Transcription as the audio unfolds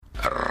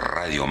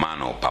Radio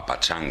Mano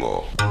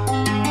Papachango.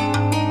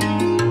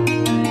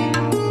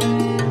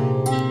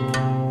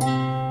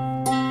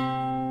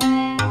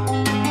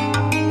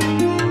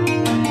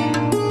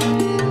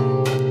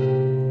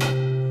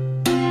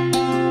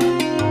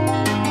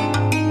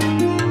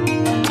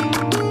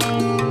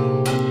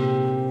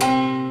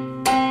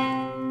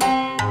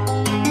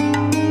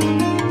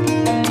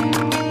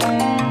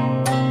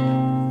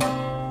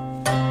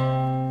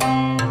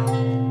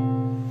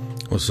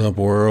 What's up,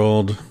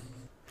 world?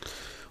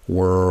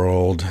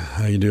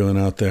 How you doing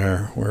out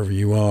there, wherever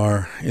you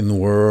are in the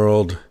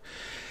world?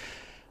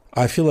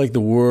 I feel like the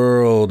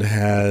world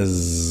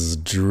has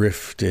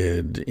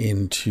drifted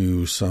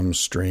into some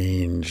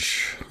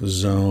strange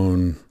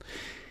zone.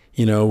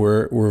 You know,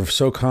 we're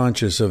so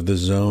conscious of the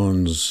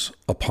zones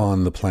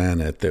upon the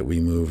planet that we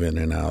move in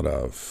and out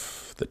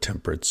of. The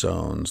temperate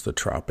zones, the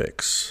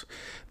tropics,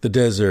 the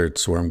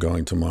deserts, where I'm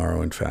going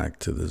tomorrow, in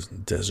fact, to the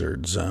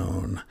desert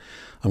zone.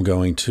 I'm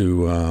going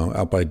to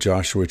out by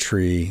Joshua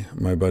Tree.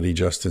 My buddy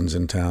Justin's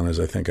in town,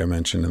 as I think I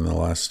mentioned in the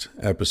last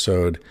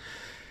episode.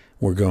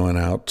 We're going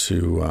out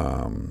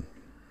to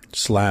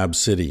Slab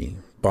City,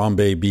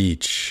 Bombay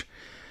Beach,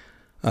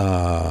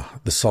 the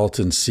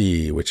Salton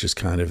Sea, which is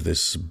kind of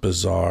this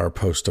bizarre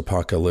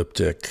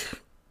post-apocalyptic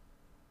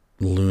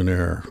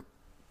lunar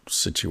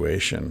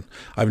situation.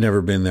 I've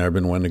never been there. I've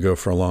been wanting to go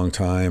for a long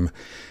time.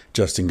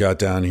 Justin got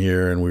down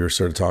here and we were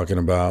sort of talking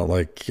about,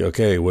 like,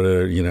 okay, what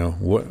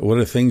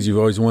are things you've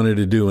always wanted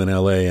to do in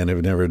LA and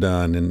have never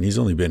done? And he's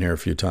only been here a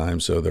few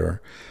times, so there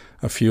are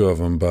a few of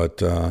them, but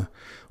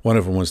one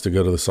of them was to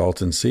go to the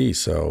Salton Sea.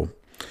 So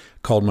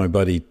called my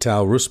buddy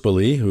Tal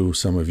Ruspoli, who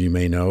some of you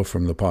may know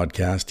from the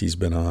podcast. He's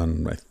been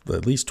on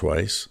at least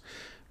twice,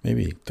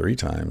 maybe 3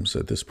 times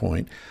at this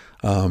point.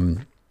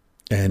 And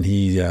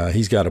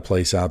he's got a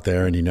place out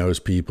there and he knows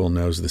people,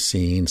 knows the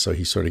scene. So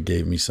he sort of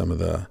gave me some of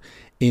the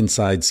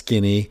inside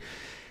skinny.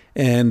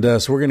 And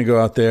so we're going to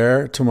go out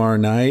there tomorrow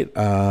night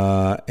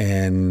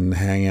and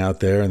hang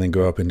out there and then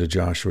go up into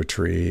Joshua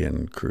Tree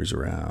and cruise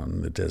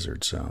around the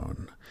desert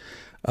zone.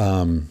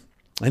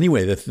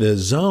 Anyway, the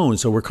zone,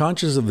 so we're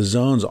conscious of the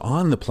zones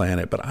on the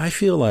planet, but I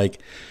feel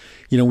like,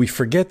 you know, we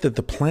forget that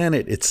the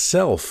planet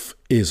itself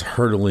is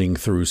hurtling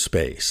through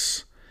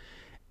space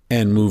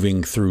and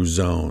moving through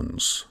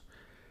zones.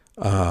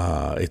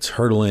 It's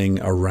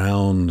hurtling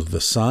around the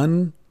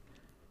sun,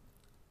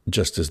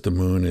 just as the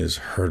moon is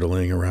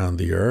hurtling around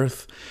the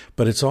earth,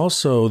 but it's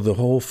also the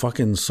whole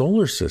fucking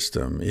solar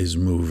system is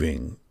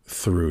moving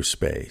through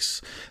space.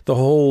 The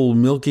whole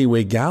Milky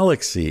Way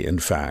galaxy, in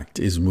fact,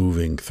 is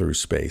moving through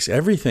space.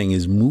 Everything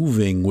is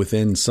moving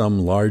within some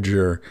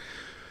larger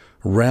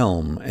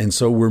realm. And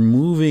so we're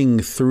moving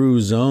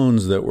through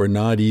zones that we're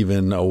not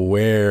even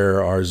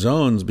aware are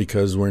zones,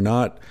 because we're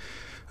not,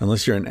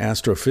 unless you're an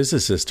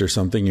astrophysicist or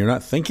something, you're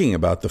not thinking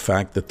about the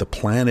fact that the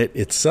planet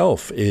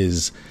itself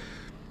is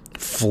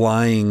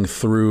flying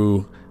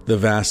through the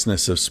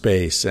vastness of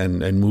space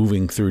and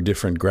moving through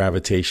different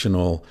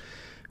gravitational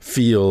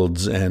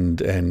fields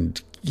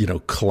and you know,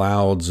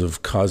 clouds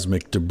of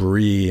cosmic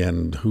debris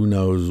and who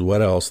knows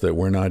what else that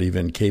we're not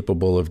even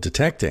capable of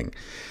detecting.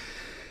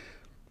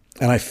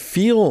 And I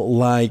feel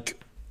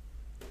like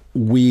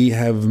we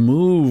have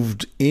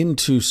moved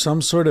into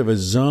some sort of a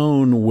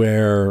zone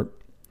where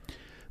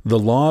the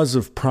laws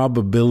of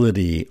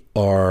probability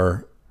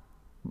are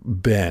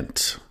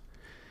bent.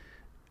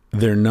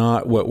 They're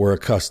not what we're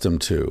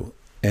accustomed to.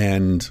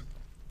 And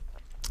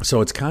so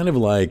it's kind of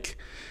like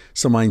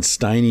some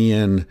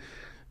Einsteinian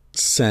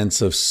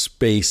sense of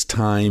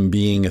space-time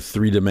being a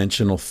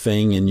three-dimensional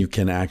thing, and you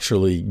can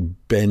actually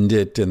bend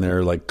it, and there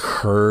are like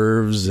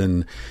curves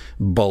and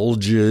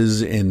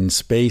bulges in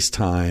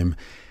space-time.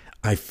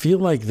 I feel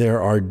like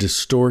there are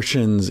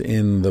distortions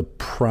in the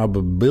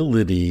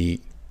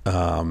probability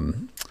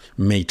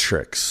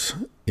matrix,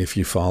 if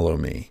you follow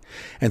me.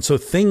 And so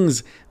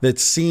things that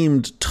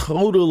seemed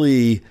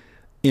totally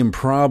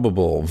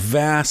improbable,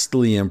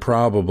 vastly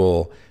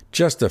improbable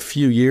just a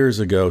few years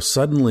ago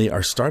suddenly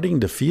are starting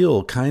to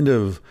feel kind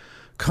of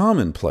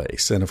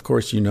commonplace. And of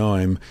course, you know,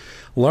 I'm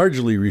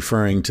largely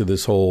referring to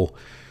this whole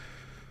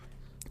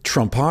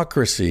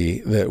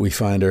Trumpocracy that we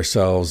find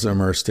ourselves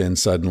immersed in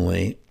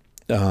suddenly.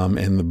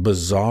 And the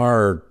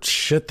bizarre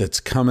shit that's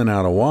coming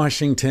out of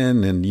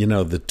Washington and, you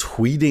know, the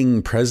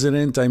tweeting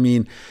president. I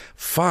mean,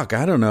 fuck,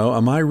 I don't know.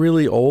 Am I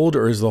really old,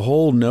 or is the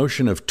whole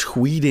notion of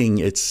tweeting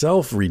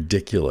itself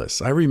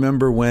ridiculous? I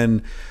remember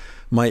when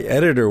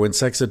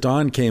Sex at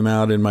Dawn came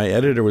out and my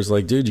editor was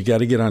like, dude, you got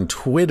to get on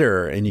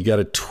Twitter and you got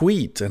to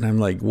tweet. And I'm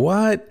like,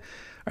 what?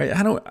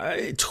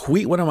 I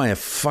tweet. What am I, a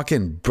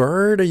fucking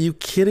bird? Are you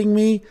kidding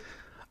me?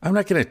 I'm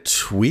not going to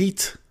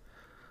tweet.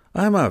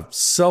 I'm a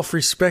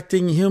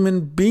self-respecting human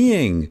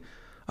being.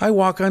 I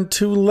walk on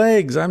 2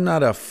 legs. I'm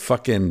not a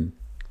fucking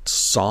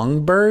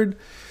songbird.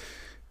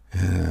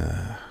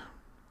 That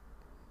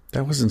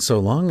wasn't so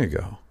long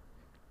ago.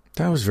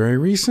 That was very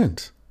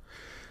recent.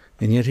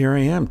 And yet here I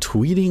am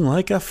tweeting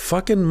like a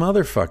fucking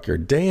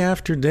motherfucker day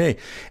after day.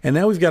 And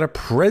now we've got a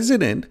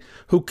president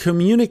who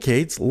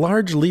communicates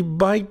largely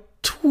by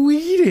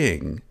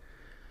tweeting.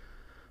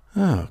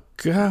 Oh,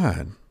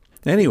 God.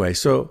 Anyway,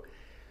 so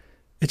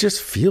it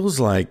just feels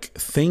like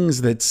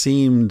things that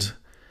seemed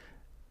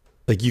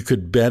like you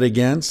could bet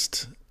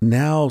against,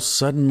 now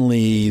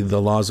suddenly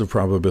the laws of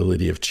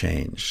probability have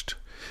changed.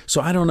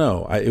 So I don't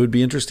know. It would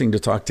be interesting to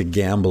talk to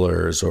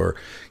gamblers or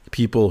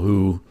people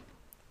who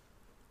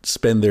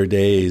spend their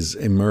days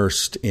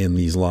immersed in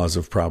these laws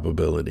of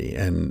probability.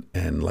 And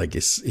like,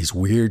 is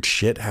weird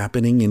shit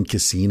happening in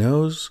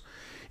casinos?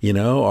 You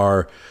know,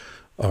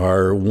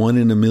 are 1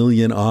 in a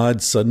million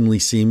odds suddenly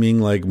seeming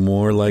like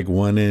more like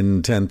 1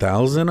 in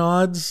 10,000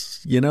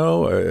 odds? You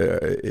know,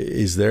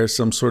 is there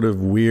some sort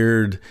of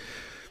weird,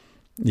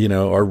 you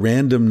know, are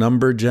random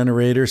number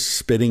generators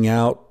spitting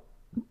out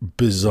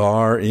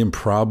bizarre,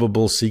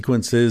 improbable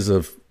sequences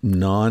of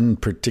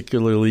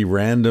non-particularly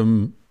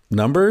random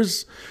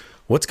numbers?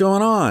 What's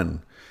going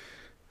on?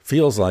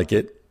 Feels like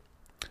it.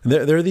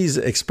 There are these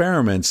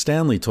experiments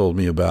Stanley told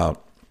me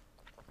about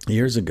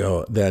years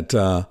ago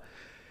that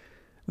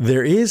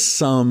there is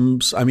some,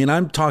 I mean,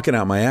 I'm talking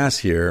out my ass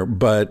here,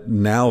 but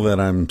now that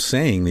I'm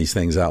saying these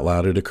things out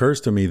loud, it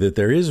occurs to me that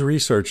there is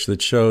research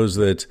that shows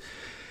that,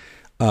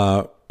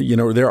 you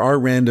know, there are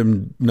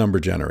random number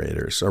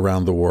generators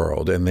around the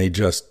world, and they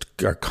just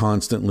are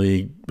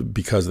constantly,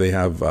 because they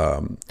have,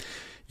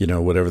 you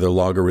know, whatever the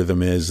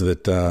logarithm is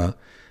that,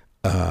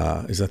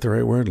 is that the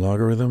right word?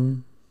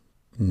 Logarithm?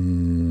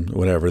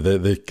 Whatever.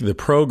 The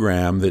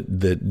program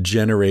that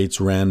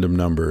generates random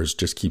numbers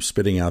just keeps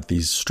spitting out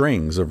these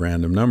strings of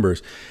random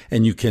numbers,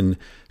 and you can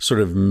sort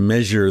of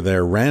measure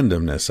their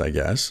randomness, I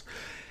guess.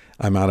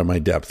 I'm out of my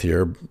depth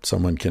here.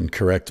 Someone can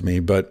correct me,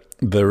 but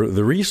the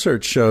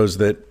research shows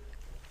that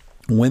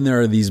when there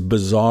are these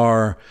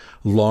bizarre,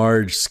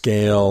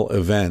 large-scale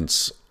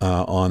events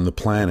on the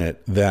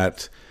planet,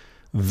 that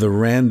the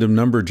random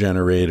number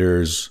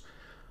generators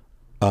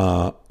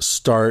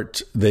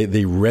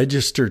they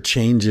register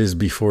changes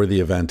before the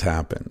event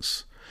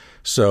happens.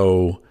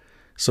 So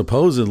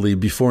supposedly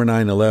before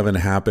 9/11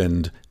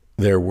 happened,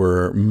 there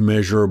were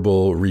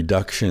measurable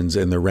reductions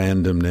in the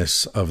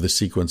randomness of the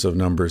sequence of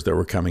numbers that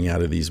were coming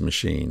out of these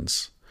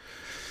machines.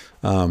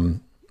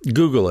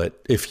 Google it.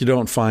 If you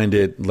don't find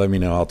it, let me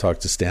know. I'll talk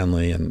to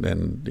Stanley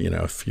and you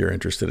know, if you're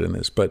interested in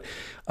this. But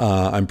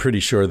I'm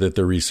pretty sure that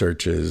the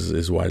research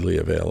is widely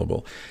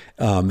available.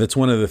 That's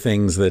one of the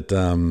things that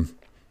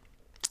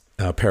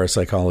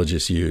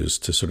parapsychologists use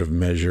to sort of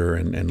measure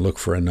and look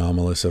for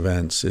anomalous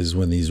events, is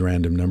when these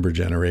random number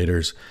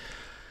generators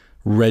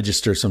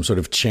register some sort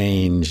of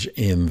change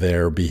in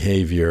their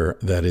behavior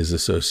that is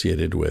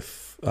associated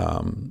with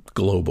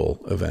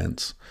global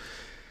events.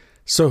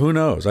 So who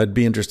knows? I'd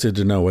be interested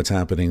to know what's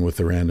happening with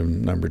the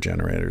random number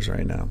generators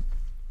right now.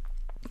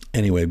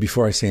 Anyway,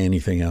 before I say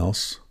anything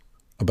else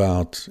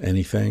about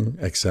anything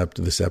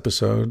except this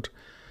episode,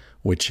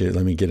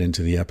 let me get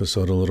into the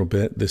episode a little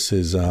bit. This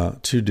is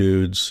two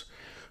dudes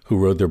who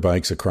rode their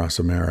bikes across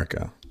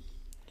America.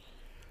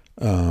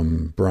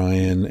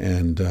 Bryan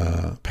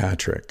and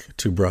Patrick,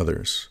 two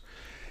brothers.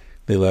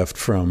 They left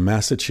from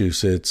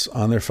Massachusetts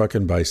on their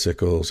fucking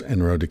bicycles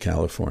and rode to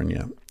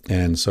California.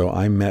 And so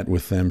I met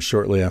with them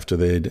shortly after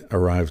they'd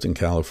arrived in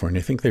California.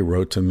 I think they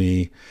wrote to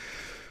me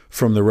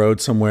from the road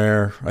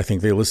somewhere. I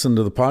think they listened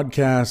to the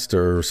podcast,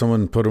 or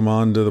someone put them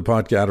on to the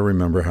podcast. I don't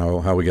remember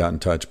how we got in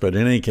touch. But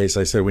in any case,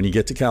 I said, when you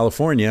get to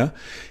California,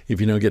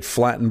 if you don't get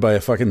flattened by a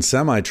fucking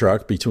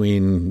semi-truck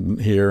between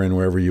here and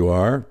wherever you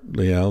are,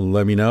 you know,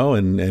 let me know,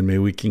 and maybe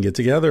we can get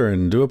together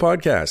and do a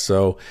podcast.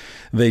 So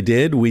they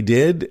did. We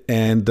did.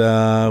 And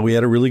we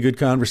had a really good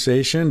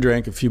conversation,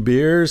 drank a few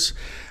beers.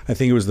 I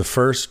think it was the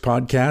first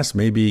podcast,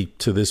 maybe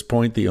to this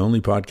point, the only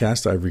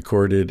podcast I've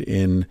recorded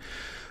in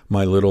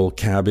my little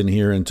cabin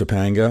here in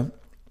Topanga.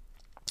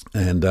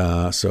 And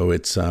so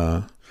it's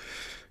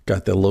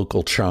got the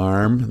local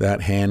charm,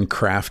 that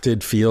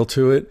handcrafted feel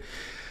to it.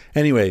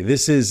 Anyway,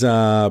 this is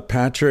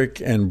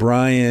Patrick and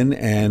Bryan.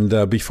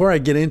 And before I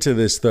get into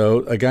this,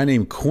 though, a guy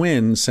named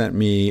Quinn sent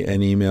me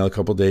an email a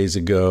couple days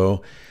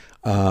ago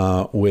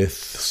with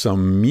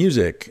some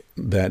music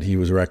that he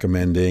was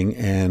recommending.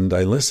 And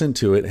I listened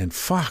to it, and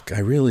fuck,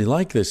 I really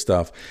like this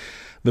stuff.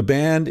 The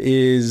band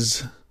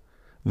is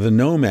The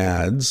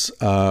Nomads,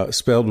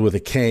 spelled with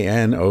a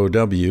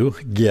K-N-O-W.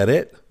 Get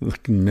it?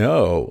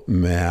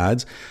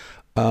 Nomads.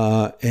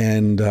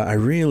 And I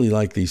really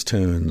like these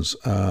tunes.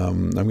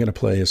 I'm going to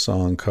play a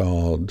song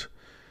called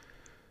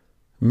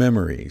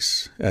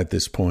Memories at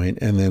this point.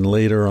 And then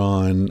later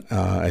on,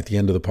 at the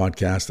end of the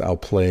podcast, I'll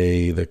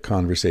play the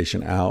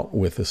conversation out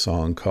with a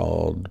song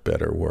called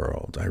Better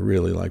World. I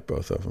really like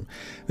both of them.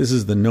 This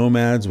is The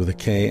Nomads with a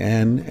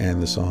K-N,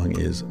 and the song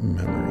is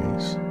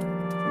Memories.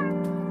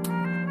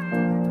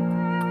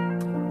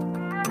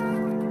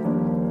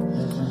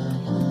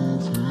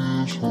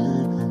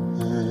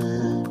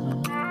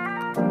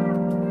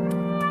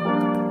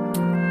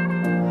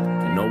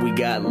 And all we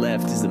got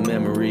left is the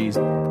memories.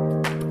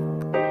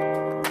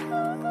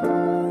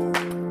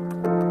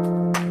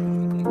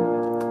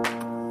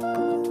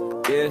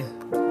 Yeah,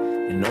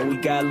 and all we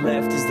got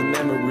left is the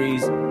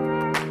memories.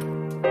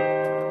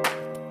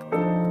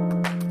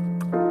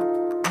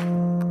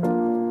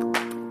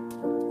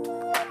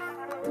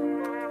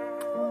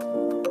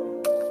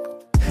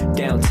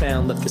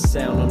 town, left the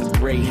sound on the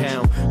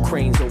Greyhound.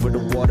 Cranes over the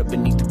water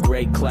beneath the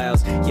gray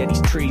clouds. Yeah,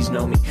 these trees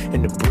know me,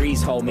 and the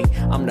breeze hold me.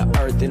 I'm the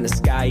earth and the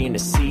sky and the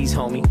seas,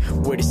 homie.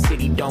 Where the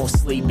city don't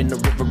sleep and the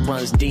river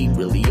runs deep.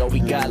 Really, all we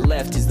got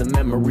left is the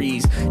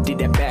memories. Did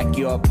that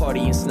backyard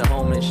party in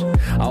Snohomish.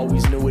 I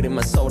always knew it in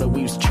my soul that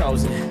we was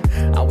chosen.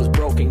 I was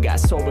broken, got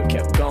sober,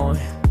 kept going.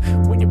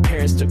 When your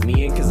parents took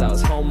me in cause I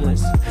was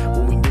homeless.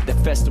 When we did the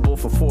festival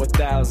for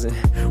 4,000.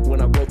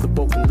 When I wrote the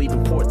book and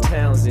leaving Port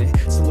Townsend.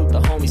 Salute the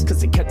homies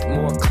cause they kept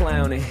them all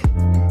clowning.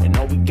 And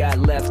all we got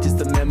left is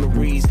the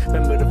memories.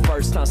 Remember the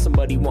first time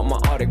somebody want my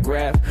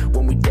autograph?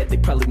 When we dead they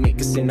probably make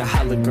us into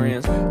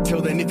holograms.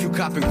 Till then if you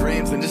copping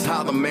grams then just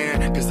holler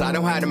man. Cause I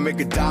know how to make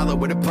a dollar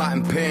with a pot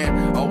and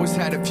pan. Always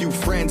had a few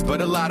friends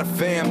but a lot of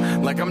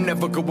fam. Like I'm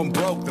never going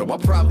broke though I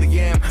probably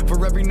am.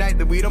 For every night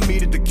that we don't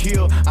meet at the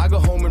kill, I go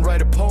home and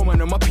write a poem I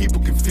know my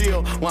people can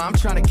feel. While I'm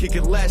trying to kick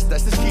it less,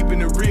 that's just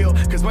keeping it real.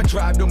 Cause my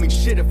drive don't mean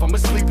shit if I'm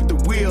asleep at the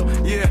wheel.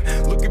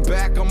 Yeah, looking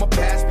back on my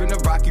past, been a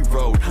rocky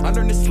road. I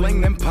learned to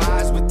sling them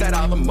pies with that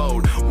olive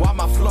mode. While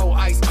my flow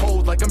ice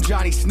cold like I'm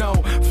Johnny Snow.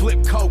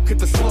 Flip coke, hit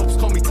the slopes,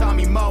 call me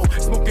Tommy Moe.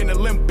 Smoking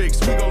Olympics,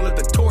 we gon' let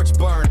the torch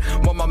burn.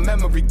 While my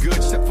memory good,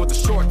 except for the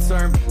short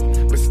term.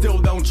 But still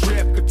don't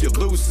trip if you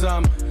lose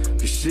some.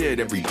 Cause shit,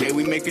 every day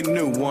we making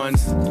new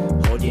ones.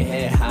 Hold your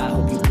head high,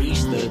 hope you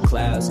reach the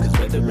clouds. Cause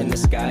whether in the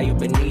sky or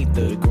beneath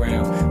the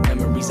ground,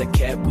 memories I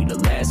kept, we the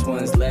last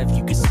ones left.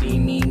 You could see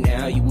me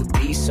now, you would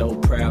be so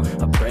proud.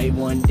 I pray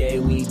one day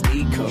we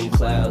become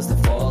clouds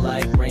that fall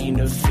like rain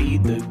to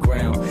feed the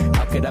ground.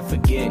 How could I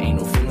forget? Ain't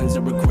no feelings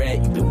of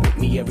regret. You've been with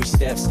me every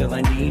step, still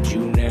I need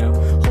you now.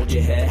 Hold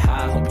your head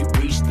high, hope you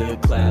reach the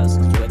clouds.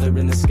 Cause whether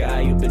in the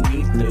sky or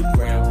beneath the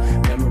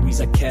ground,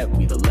 memories I kept,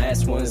 we the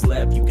last ones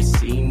left. You could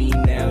see me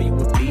now, you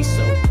would be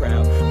so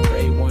proud.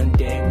 Pray one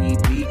day we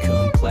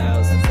become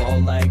clouds that fall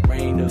like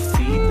rain to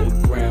feed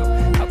the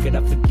ground. How could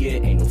I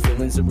forget? Ain't no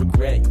feelings of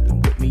regret. You've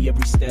been with me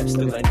every step,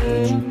 still I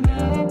need you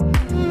now.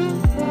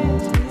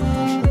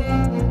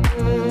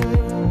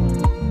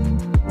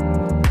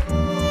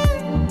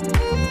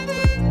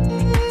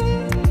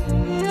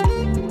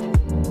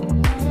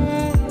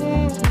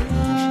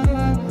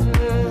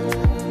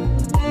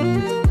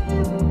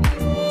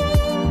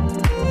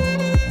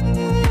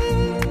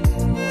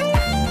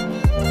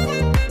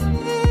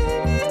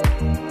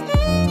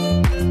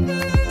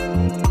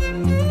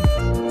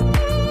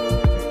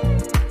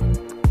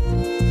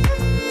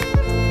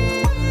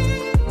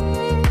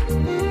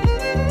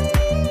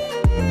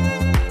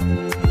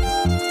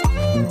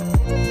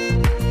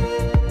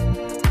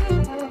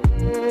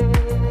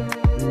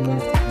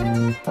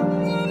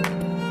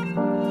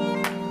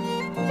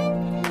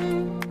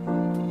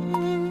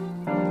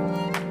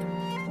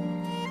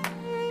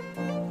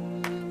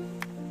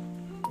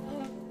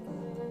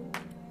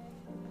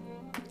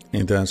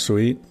 Ain't that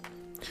sweet?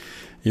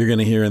 You're going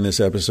to hear in this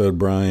episode,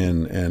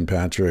 Bryan and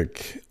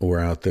Patrick were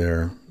out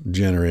there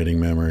generating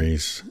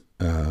memories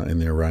in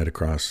their ride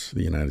across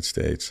the United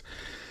States.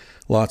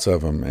 Lots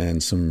of them,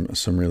 and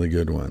some really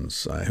good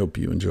ones. I hope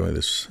you enjoy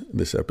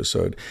this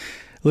episode.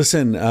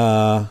 Listen,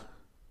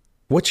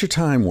 what's your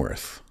time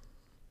worth?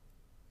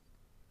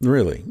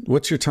 Really,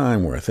 what's your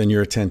time worth and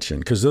your attention?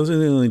 Because those are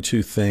the only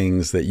two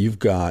things that you've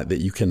got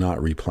that you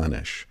cannot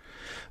replenish.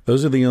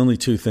 Those are the only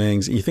two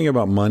things. You think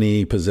about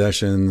money,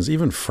 possessions,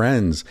 even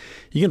friends.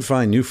 You can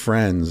find new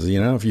friends. You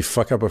know, if you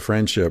fuck up a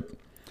friendship,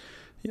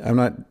 I'm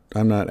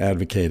not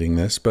advocating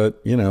this, but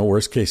you know,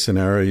 worst case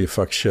scenario, you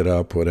fuck shit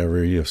up,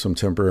 whatever. You have some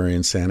temporary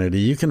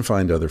insanity. You can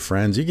find other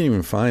friends. You can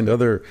even find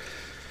other.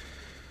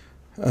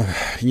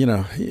 You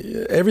know,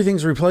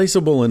 everything's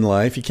replaceable in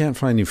life. You can't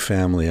find new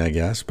family, I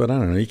guess, but I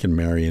don't know. You can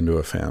marry into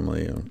a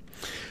family.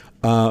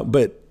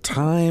 But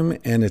time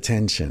and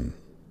attention,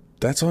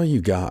 that's all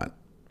you got.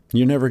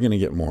 You're never going to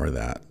get more of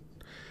that.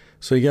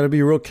 So you got to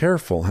be real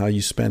careful how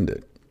you spend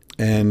it.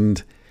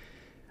 And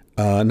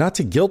not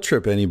to guilt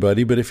trip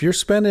anybody, but if you're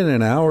spending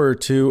an hour or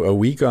two a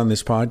week on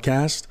this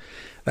podcast,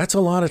 that's a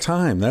lot of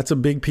time. That's a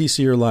big piece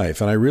of your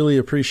life. And I really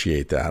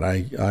appreciate that.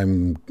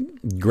 I'm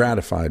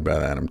gratified by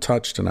that. I'm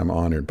touched and I'm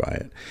honored by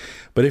it.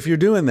 But if you're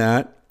doing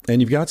that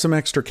and you've got some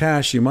extra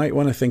cash, you might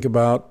want to think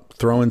about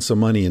throwing some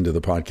money into the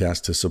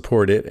podcast to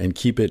support it and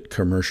keep it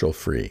commercial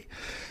free.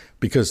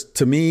 Because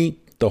to me,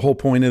 the whole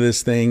point of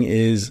this thing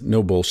is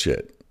no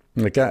bullshit.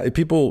 Like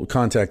people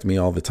contact me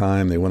all the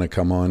time. They want to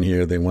come on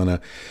here. They want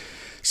to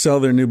sell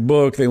their new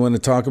book. They want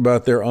to talk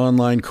about their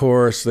online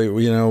course. They,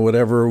 you know,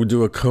 whatever, we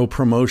do a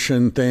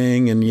co-promotion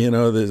thing. And, you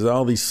know, there's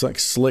all these like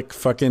slick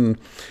fucking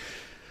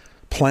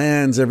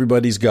plans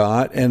everybody's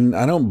got. And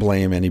I don't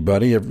blame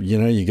anybody. You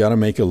know, you got to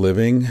make a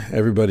living.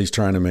 Everybody's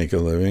trying to make a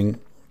living.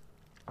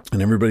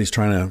 And everybody's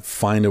trying to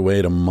find a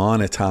way to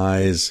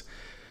monetize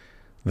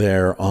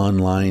their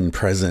online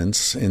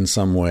presence in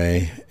some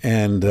way.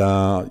 And,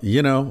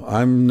 you know,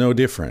 I'm no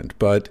different.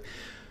 But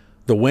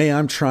the way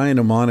I'm trying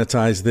to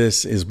monetize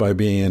this is by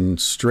being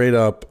straight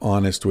up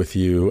honest with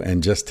you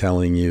and just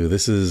telling you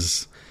this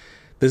is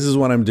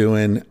what I'm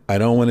doing. I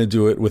don't want to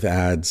do it with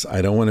ads.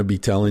 I don't want to be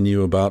telling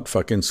you about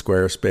fucking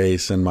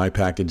Squarespace and my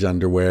package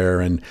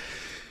underwear and,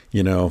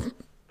 you know,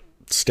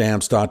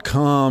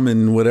 Stamps.com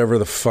and whatever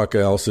the fuck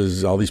else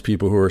is, all these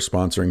people who are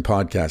sponsoring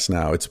podcasts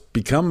now. It's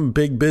become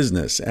big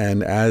business.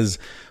 And as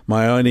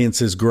my audience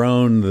has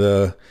grown,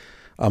 the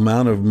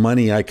amount of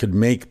money I could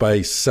make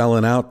by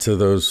selling out to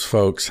those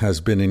folks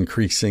has been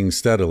increasing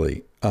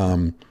steadily.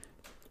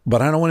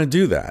 But I don't want to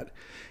do that.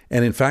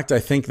 And in fact, I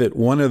think that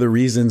one of the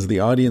reasons the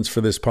audience for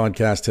this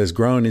podcast has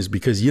grown is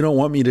because you don't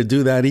want me to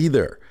do that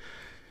either.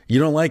 You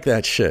don't like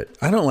that shit.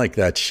 I don't like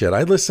that shit.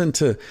 I listen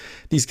to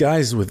these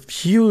guys with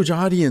huge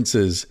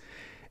audiences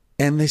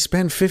and they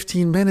spend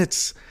 15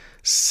 minutes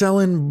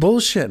selling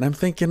bullshit. And I'm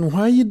thinking,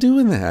 why are you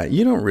doing that?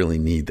 You don't really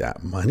need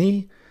that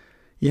money.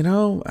 You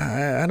know,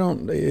 I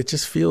don't, it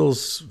just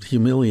feels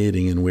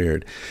humiliating and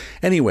weird.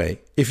 Anyway,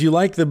 if you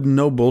like the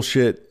no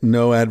bullshit,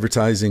 no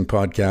advertising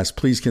podcast,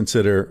 please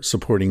consider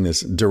supporting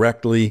this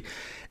directly.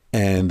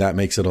 And that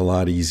makes it a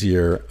lot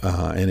easier.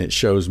 And it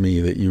shows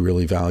me that you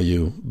really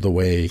value the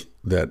way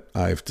that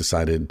I've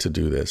decided to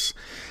do this.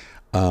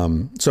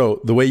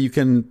 So the way you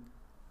can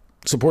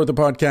support the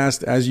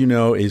podcast, as you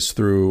know, is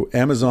through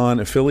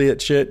Amazon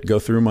affiliate shit. Go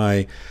through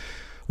my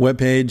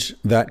webpage,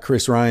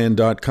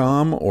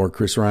 thatchrisryan.com or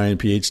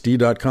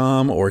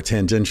chrisryanphd.com or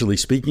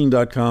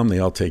tangentiallyspeaking.com. They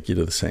all take you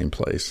to the same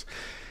place.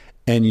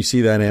 And you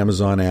see that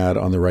Amazon ad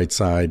on the right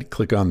side.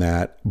 Click on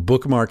that.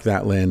 Bookmark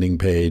that landing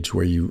page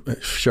where you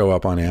show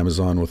up on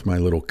Amazon with my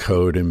little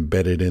code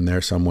embedded in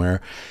there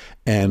somewhere.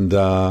 And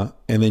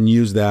then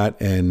use that,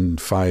 and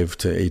 5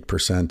 to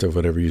 8% of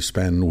whatever you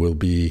spend will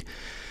be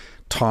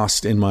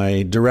tossed in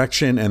my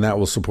direction, and that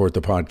will support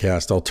the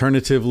podcast.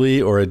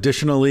 Alternatively, or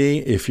additionally,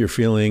 if you're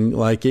feeling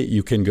like it,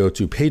 you can go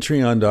to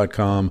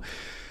patreon.com,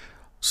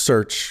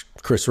 search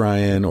Chris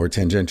Ryan or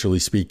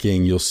Tangentially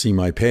Speaking. You'll see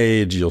my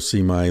page. You'll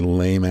see my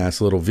lame ass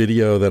little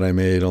video that I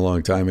made a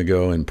long time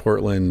ago in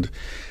Portland.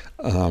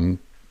 Talking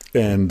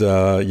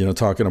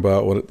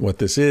about what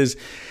this is.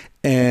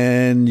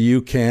 And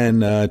you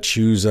can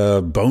choose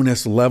a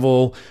bonus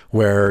level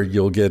where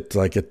you'll get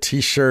like a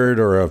t-shirt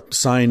or a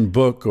signed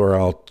book, or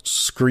I'll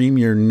scream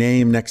your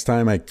name next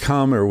time I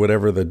come, or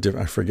whatever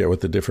I forget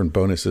what the different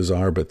bonuses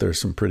are, but there's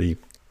some pretty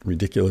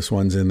ridiculous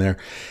ones in there.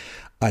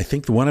 I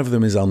think one of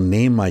them is I'll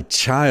name my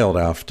child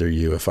after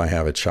you if I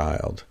have a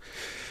child,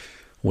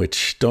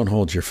 which don't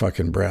hold your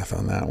fucking breath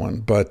on that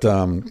one. But,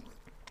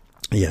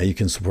 yeah, you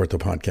can support the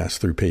podcast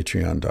through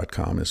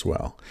patreon.com as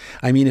well.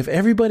 I mean, if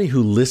everybody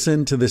who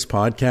listened to this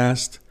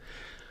podcast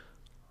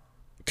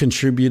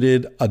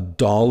contributed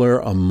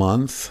 $1 a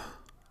month,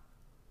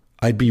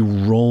 I'd be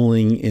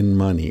rolling in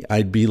money.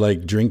 I'd be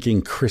like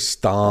drinking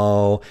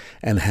Cristal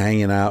and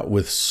hanging out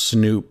with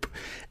Snoop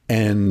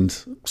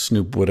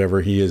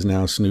whatever he is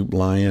now, Snoop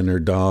Lion or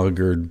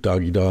Dog or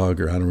Doggy Dog,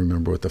 or I don't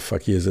remember what the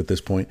fuck he is at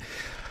this point.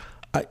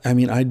 I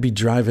mean, I'd be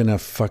driving a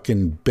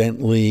fucking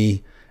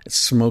Bentley,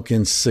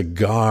 smoking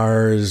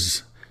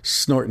cigars,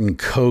 snorting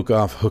coke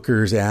off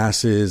hookers'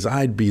 asses.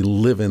 I'd be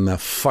living the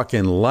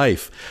fucking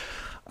life.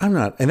 I'm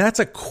not, and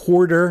that's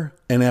 $0.25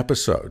 an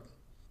episode,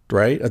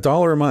 right?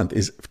 $1 a month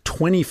is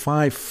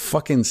 25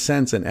 fucking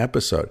cents an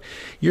episode.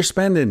 You're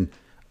spending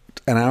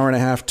an hour and a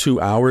half, 2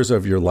 hours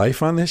of your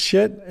life on this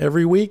shit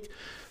every week.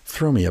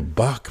 Throw me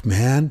 $1,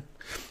 man.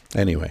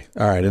 Anyway,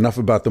 all right, enough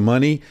about the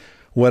money.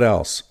 What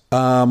else?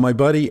 My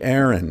buddy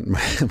Aaron,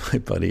 my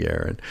buddy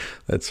Aaron,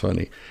 that's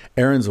funny.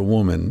 Aaron's a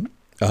woman,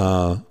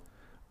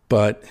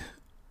 but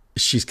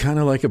she's kind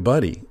of like a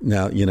buddy.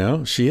 Now, you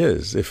know, she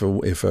is.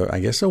 I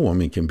guess a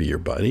woman can be your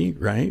buddy,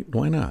 right?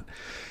 Why not?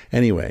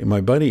 Anyway, my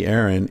buddy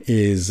Aaron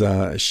is,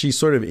 she's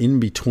sort of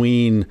in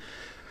between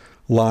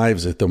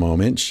lives at the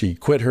moment. She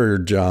quit her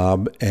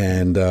job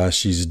and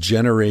she's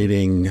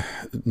generating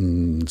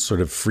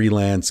sort of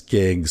freelance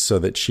gigs so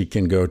that she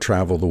can go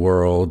travel the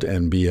world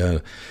and be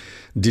a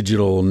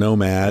digital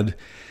nomad.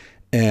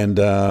 And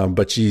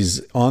but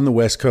she's on the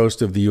west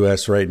coast of the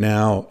U.S. right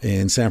now,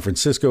 in San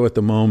Francisco at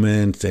the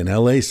moment, in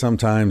L.A.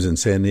 sometimes, in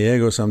San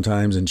Diego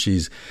sometimes, and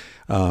she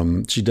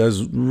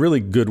does really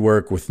good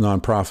work with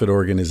nonprofit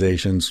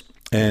organizations,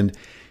 and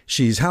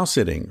she's house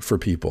sitting for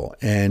people,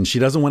 and she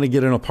doesn't want to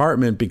get an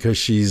apartment because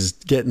she's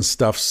getting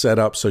stuff set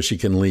up so she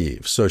can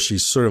leave. So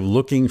she's sort of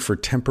looking for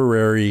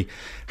temporary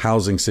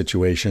housing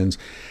situations.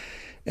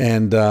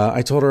 And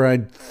I told her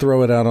I'd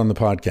throw it out on the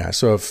podcast.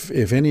 So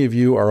if any of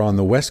you are on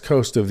the west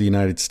coast of the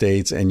United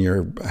States and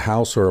your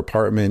house or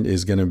apartment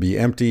is going to be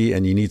empty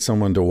and you need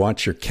someone to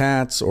watch your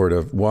cats or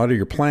to water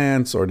your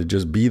plants or to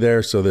just be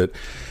there so that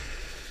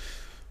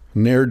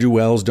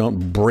ne'er-do-wells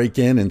don't break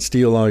in and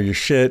steal all your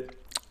shit,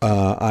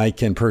 I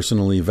can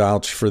personally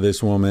vouch for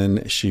this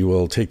woman. She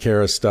will take care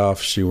of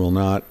stuff. She will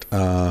not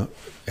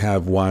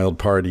have wild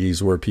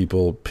parties where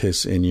people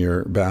piss in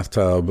your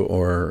bathtub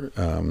or,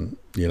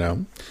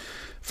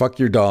 fuck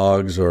your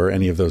dogs or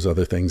any of those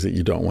other things that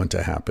you don't want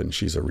to happen.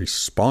 She's a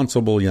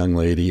responsible young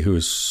lady who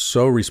is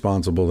so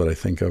responsible that I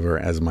think of her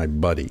as my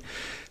buddy.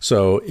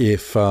 So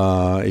if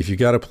you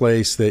got a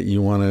place that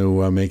you want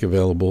to make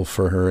available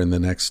for her in the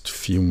next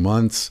few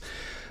months,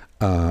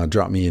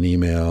 drop me an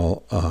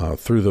email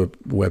through the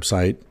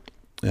website,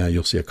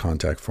 you'll see a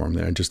contact form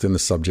there. Just in the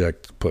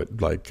subject,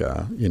 put like,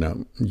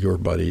 your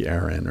buddy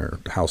Aaron or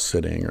house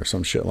sitting or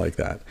some shit like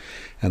that.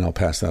 And I'll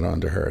pass that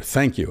on to her.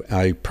 Thank you.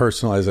 I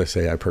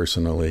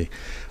personally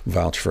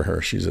vouch for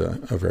her. She's a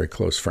very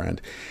close friend.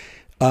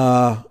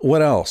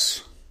 What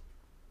else?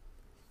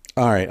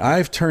 All right.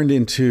 I've turned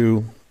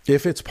into,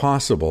 if it's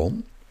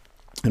possible,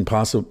 and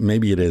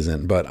maybe it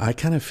isn't, but I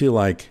kind of feel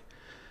like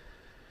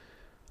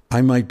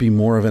I might be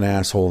more of an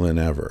asshole than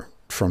ever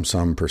from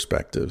some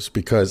perspectives,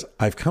 because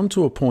I've come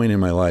to a point in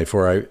my life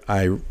where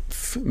I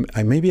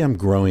maybe I'm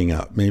growing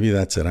up. Maybe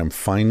that's it. I'm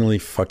finally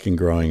fucking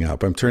growing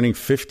up. I'm turning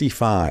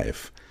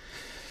 55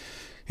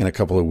 in a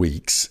couple of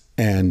weeks.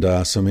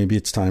 And so maybe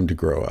it's time to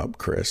grow up,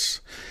 Chris.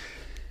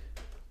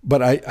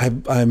 But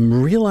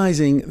I'm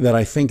realizing that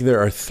I think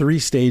there are 3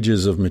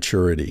 stages of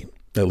maturity,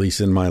 at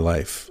least in my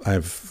life.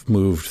 I've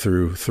moved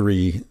through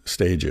 3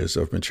 stages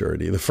of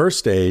maturity. The first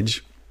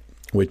stage,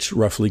 which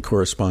roughly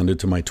corresponded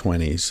to my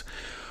 20s,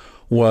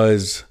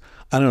 was,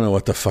 I don't know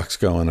what the fuck's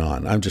going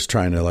on. I'm just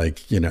trying to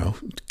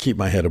keep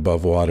my head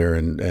above water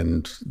and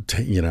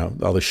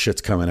all the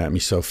shit's coming at me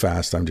so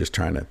fast. I'm just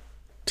trying to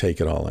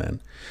take it all in.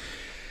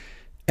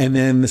 And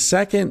then the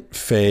second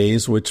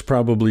phase, which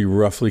probably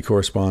roughly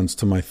corresponds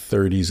to my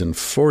 30s and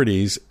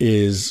 40s,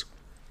 is,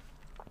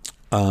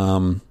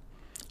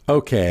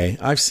 okay,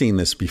 I've seen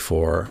this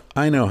before.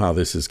 I know how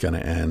this is going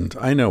to end.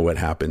 I know what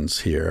happens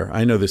here.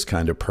 I know this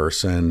kind of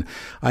person.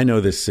 I know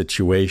this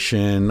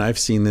situation. I've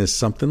seen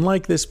something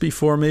like this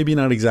before. Maybe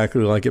not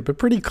exactly like it, but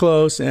pretty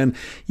close. And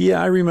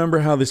yeah, I remember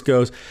how this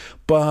goes.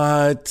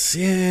 But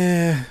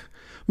yeah,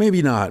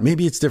 maybe not.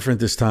 Maybe it's different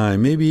this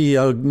time. Maybe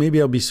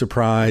I'll be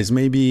surprised.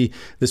 Maybe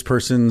this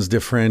person's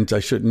different. I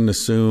shouldn't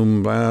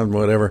assume,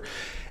 whatever.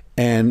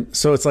 And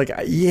so it's like,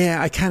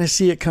 yeah, I kind of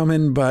see it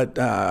coming, but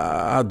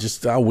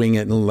I'll wing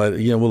it and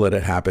we'll let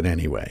it happen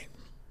anyway.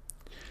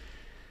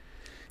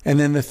 And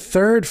then the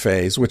third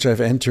phase, which I've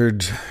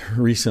entered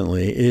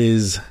recently,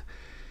 is,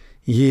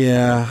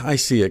 yeah, I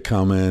see it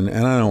coming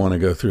and I don't want to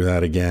go through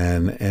that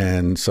again.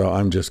 And so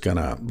I'm just going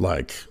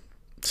to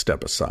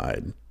step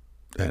aside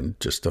and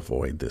just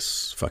avoid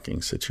this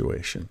fucking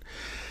situation.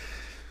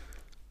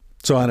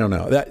 So I don't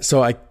know.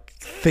 So I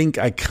think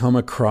I come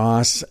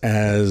across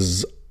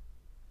as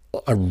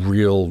a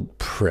real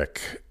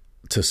prick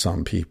to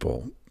some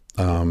people,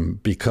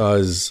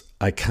 because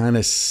I kind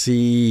of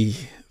see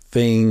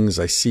things,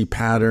 I see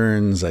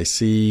patterns, I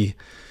see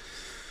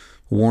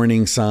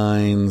warning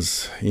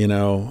signs,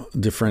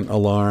 different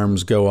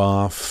alarms go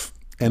off.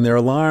 And there are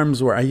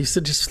alarms where I used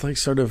to just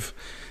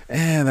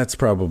that's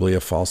probably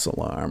a false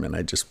alarm. And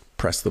I just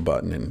press the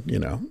button and,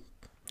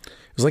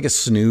 there's like a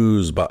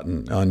snooze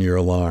button on your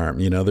alarm.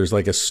 There's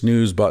like a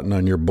snooze button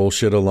on your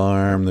bullshit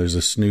alarm. There's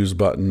a snooze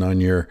button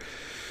on your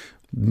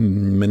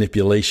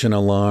manipulation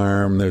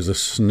alarm. There's a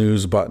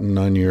snooze button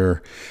on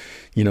your,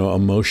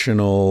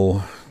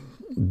 emotional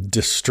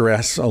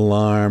distress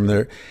alarm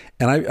there.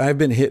 And I've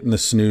been hitting the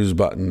snooze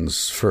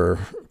buttons for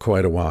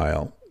quite a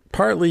while.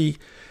 Partly,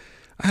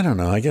 I don't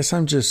know, I guess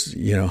I'm just,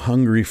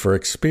 hungry for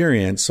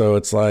experience. So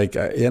it's like,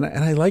 and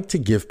I like to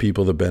give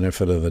people the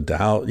benefit of the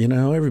doubt.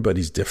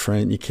 Everybody's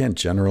different. You can't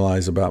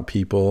generalize about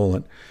people.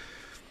 And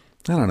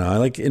I don't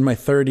know. In my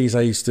 30s,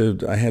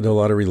 I had a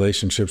lot of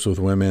relationships with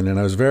women, and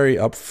I was very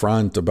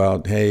upfront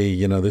about, hey,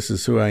 this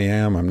is who I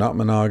am. I'm not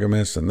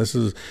monogamous, and this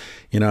is,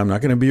 I'm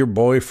not going to be your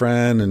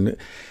boyfriend.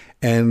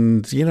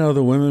 And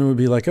the women would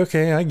be like,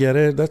 okay, I get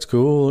it. That's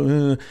cool.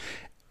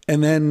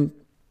 And then,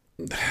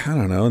 I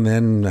don't know. And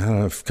then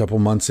a couple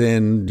months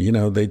in,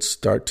 they'd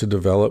start to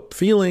develop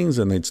feelings,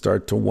 and they'd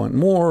start to want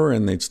more,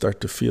 and they'd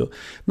start to feel,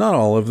 not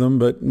all of them,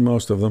 but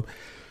most of them.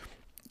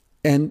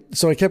 And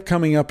so I kept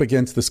coming up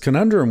against this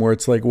conundrum where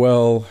it's like,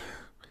 well,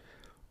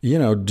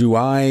 do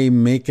I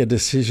make a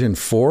decision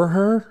for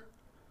her?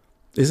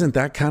 Isn't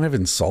that kind of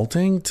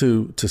insulting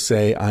to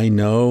say, I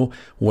know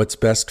what's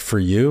best for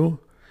you?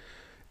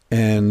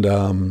 And,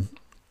 and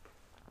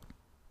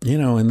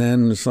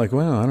then it's like,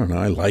 well, I don't know.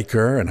 I like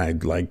her, and I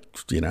like,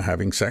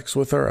 having sex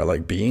with her. I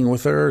like being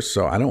with her.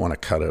 So I don't want to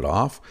cut it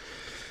off.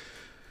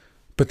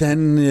 But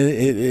then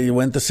it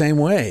went the same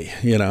way,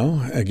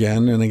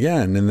 again and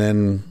again. And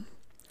then,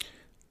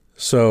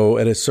 so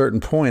at a certain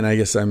point, I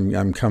guess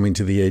I'm coming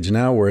to the age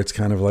now where it's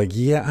kind of like,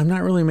 yeah, I'm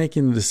not really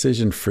making the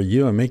decision for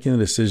you. I'm making the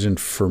decision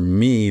for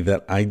me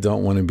that I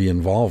don't want to be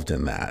involved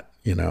in that,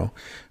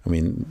 I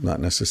mean,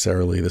 not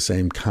necessarily the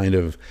same kind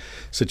of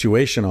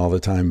situation all the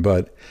time,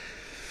 but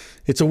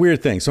it's a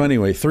weird thing. So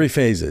anyway, 3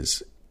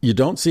 phases. You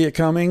don't see it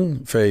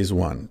coming, phase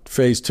 1.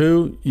 Phase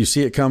 2, you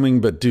see it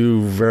coming, but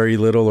do very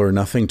little or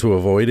nothing to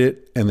avoid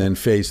it. And then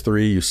phase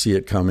 3, you see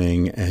it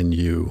coming and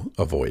you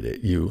avoid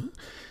it.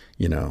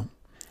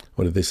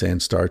 What did they say in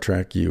Star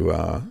Trek? You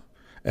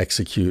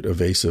execute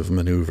evasive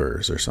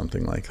maneuvers or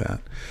something like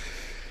that.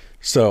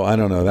 So I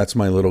don't know. That's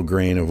my little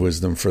grain of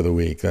wisdom for the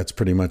week. That's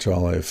pretty much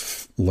all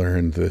I've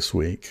learned this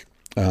week.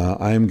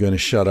 I'm going to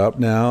shut up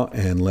now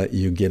and let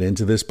you get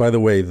into this. By the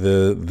way,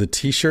 the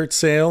T-shirt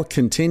sale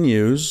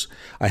continues.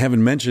 I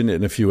haven't mentioned it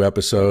in a few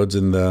episodes,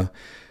 and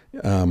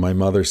My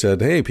mother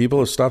said, hey, people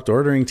have stopped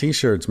ordering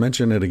T-shirts.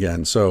 Mention it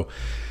again. So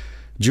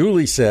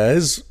Julie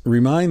says,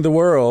 remind the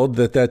world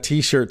that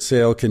T-shirt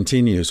sale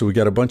continues. So we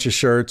got a bunch of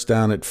shirts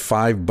down at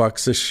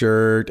 $5 a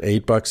shirt,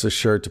 $8 a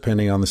shirt,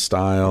 depending on the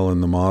style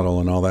and the model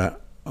and all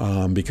that,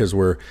 because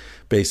we're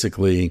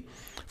basically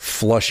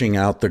flushing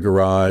out the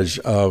garage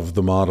of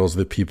the models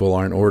that people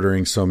aren't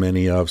ordering so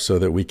many of, so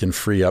that we can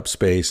free up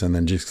space and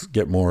then just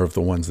get more of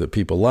the ones that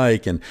people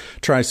like and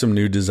try some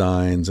new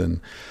designs. And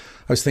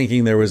I was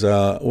thinking there was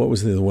what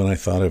was the one I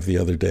thought of the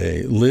other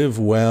day? Live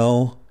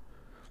well,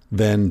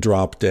 then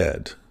drop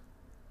dead.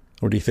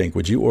 What do you think?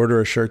 Would you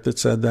order a shirt that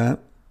said that?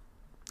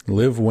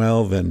 Live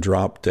well, then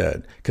drop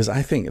dead. Because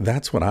I think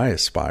that's what I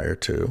aspire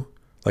to.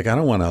 Like, I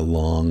don't want a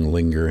long,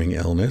 lingering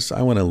illness.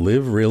 I want to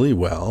live really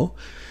well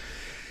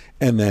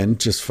and then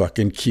just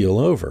fucking keel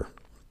over.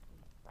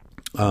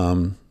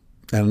 And,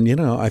 you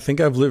know, I think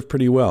I've lived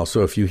pretty well.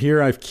 So if you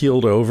hear I've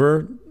keeled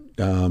over,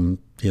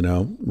 you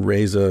know,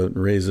 raise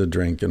a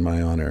drink in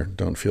my honor.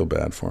 Don't feel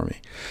bad for me.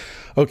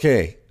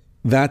 Okay,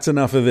 that's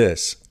enough of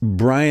this.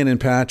 Bryan and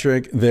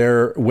Patrick,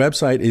 their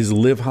website is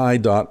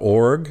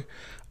livehigh.org.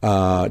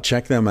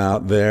 Check them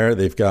out there.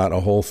 They've got a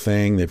whole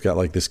thing. They've got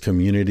like this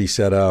community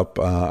set up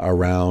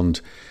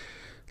around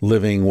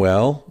living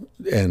well.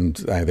 And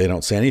they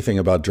don't say anything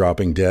about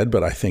dropping dead,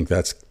 but I think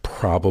that's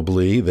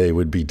probably, they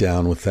would be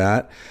down with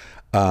that.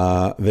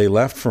 They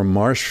left from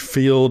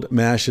Marshfield,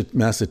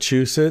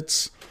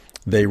 Massachusetts.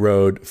 They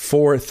rode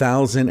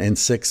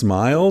 4,006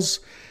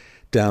 miles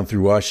down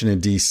through Washington,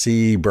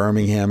 D.C.,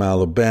 Birmingham,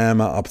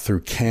 Alabama, up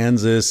through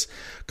Kansas,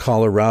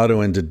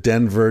 Colorado, into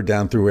Denver,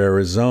 down through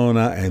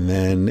Arizona, and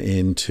then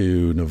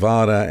into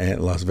Nevada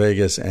and Las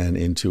Vegas and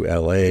into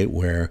L.A.,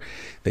 where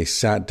they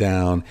sat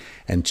down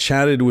and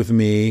chatted with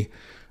me,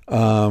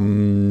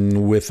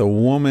 with a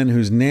woman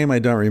whose name I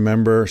don't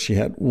remember. She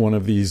had one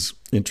of these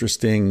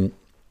interesting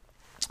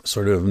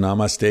sort of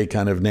namaste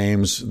kind of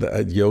names,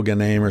 a yoga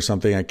name or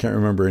something. I can't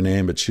remember her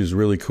name, but she was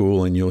really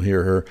cool, and you'll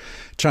hear her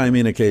chime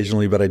in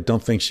occasionally, but I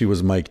don't think she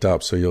was mic'd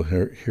up, so you'll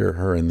hear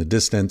her in the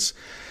distance.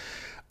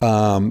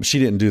 She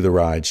didn't do the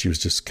ride. She was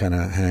just kind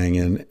of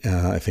hanging.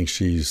 I think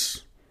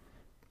she's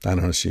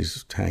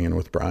hanging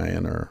with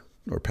Bryan or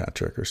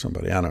Patrick or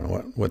somebody. I don't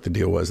know what the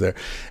deal was there.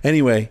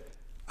 Anyway,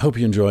 I hope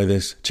you enjoy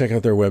this. Check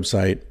out their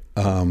website,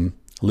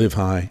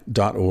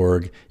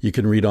 livehigh.org. You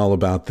can read all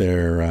about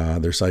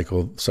their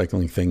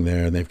cycling thing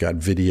there. They've got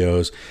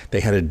videos.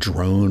 They had a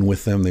drone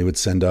with them. They would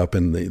send up,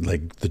 and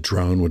the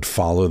drone would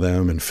follow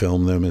them and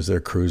film them as they're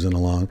cruising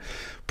along.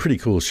 Pretty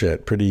cool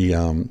shit. Pretty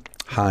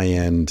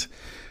high-end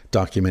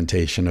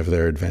documentation of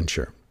their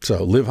adventure.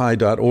 So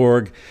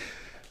livehigh.org,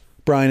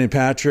 Bryan and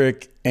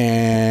Patrick,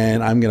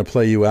 and I'm going to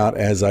play you out,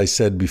 as I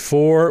said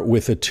before,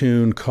 with a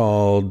tune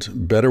called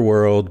Better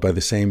World by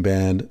the same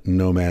band,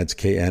 Nomads,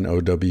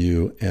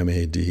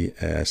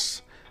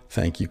 KNOWMADS.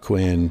 Thank you,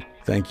 Quinn.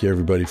 Thank you,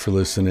 everybody, for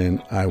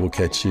listening. I will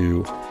catch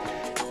you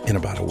in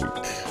about a week.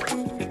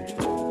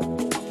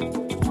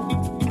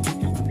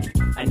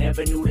 I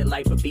never knew that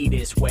life would be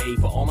this way.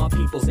 For all my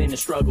peoples in the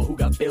struggle who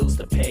got bills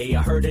to pay.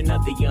 I heard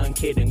another young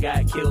kid and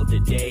got killed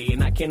today,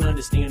 and I can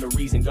understand the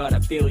reason, God, I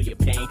feel your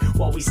pain.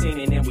 While we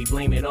sinning and we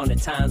blame it on the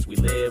times we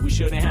live, we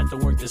shouldn't have to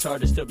work this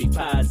hard just to be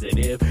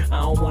positive.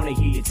 I don't want to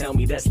hear you tell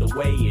me that's the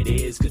way it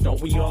is, cause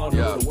don't we all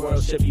know the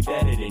world should be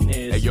better than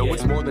this? Hey yo,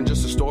 it's more than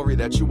just a story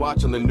that you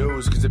watch on the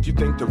news. Cause if you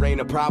think there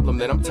ain't a problem,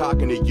 then I'm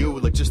talking to you.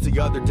 Like just the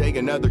other day,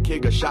 another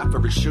kid got shot for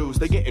his shoes.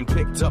 They getting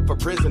picked up for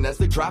prison as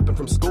they dropping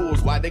from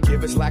schools. Why they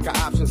give us lack of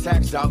options,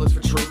 tax dollars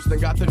for troops, then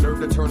got the nerve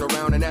to turn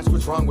around and ask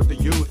what's wrong with the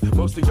youth.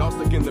 Most of y'all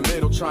stuck in the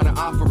middle trying to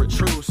offer a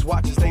truce.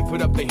 Watch as they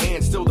put up their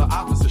hands, still the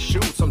officer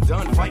shoots. I'm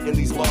done fighting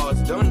these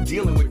laws, done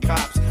dealing with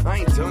cops. I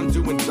ain't done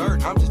doing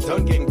dirt, I'm just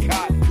done getting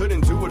caught.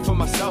 Couldn't do it for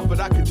myself, but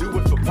I could do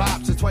it for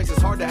pops. It's twice as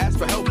hard to ask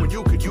for help when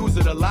you could use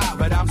it a lot.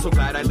 But I'm so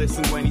glad I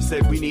listened when he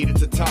said we needed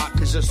to talk.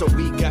 Cause just a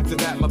week after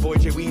that, my boy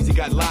Jay Weezy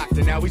got locked.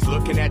 And now he's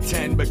looking at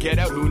 10, but get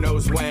out who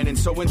knows when. And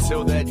so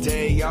until that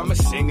day, I'ma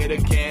sing it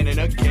again and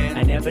again.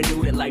 I never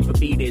knew that life would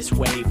be this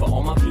way. For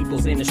all my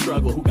peoples in the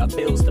struggle who got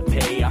bills to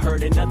pay. I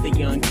heard another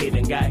young kid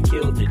and got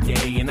killed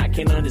today, and I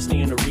can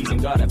understand the reason,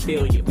 God, I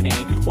feel your pain.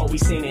 While we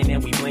sinning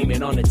and we blame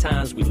it on the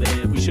times we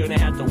live, we shouldn't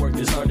have to work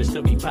this hard just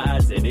to be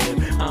positive.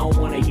 I don't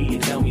want to hear you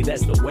tell me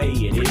that's the way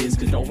it is,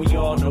 cause don't we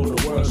all know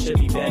the world should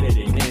be better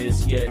than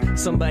this? Yeah,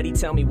 somebody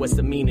tell me what's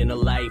the meaning of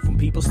life when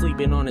people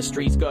sleeping on the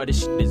streets, God,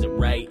 this shit isn't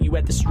right. You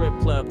at the strip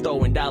club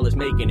throwing dollars,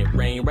 making it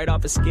rain. Right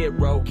off a skid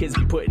row, kids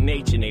be putting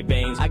H in their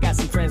veins. I got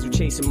some friends who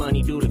chasing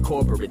money, do the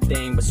corporate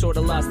thing, but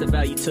sorta lost the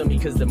value to me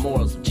cause the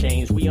morals have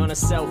changed. We on a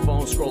cell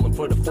phone scrolling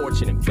for the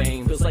fortune and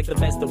fame. Feels like the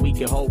best that we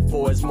can hope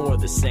for is more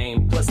of the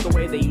same. Plus the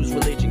way they use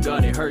religion,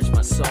 God, it hurts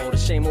my soul. To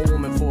shame a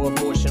woman for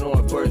abortion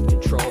or birth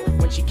control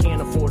when she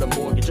can't afford a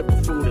mortgage or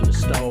put food in the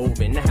stove.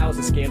 And the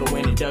housing scandal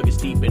went and dug us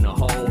deep in a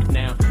hole.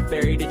 Now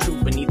bury the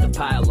truth beneath a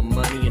pile of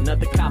money.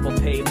 Another cop will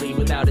pay leave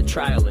without a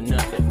trial or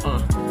nothing.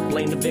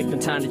 playing the victim,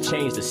 time to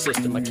change the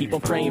system. I keep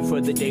on praying for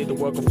the day the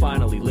world will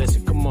finally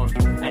listen. Come on,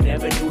 I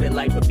never knew that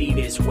life would be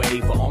this way.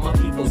 For all my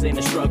peoples in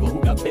the struggle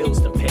who got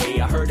bills to pay.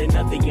 I heard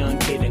another young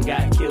kid and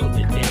got killed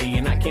today,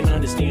 and I can't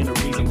understand the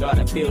reason, God,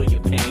 I feel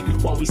your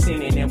pain. While we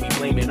sinning and we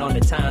blame it on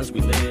the times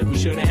we live. We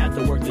shouldn't have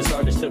to work this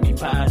hard just to be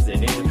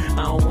positive.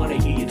 I don't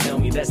wanna hear you tell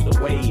me that's the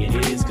way it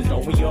is, cause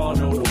don't we all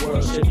know the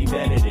world should be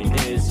better than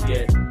this,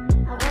 yeah.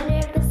 I wonder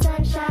if the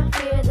sunshine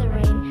fear the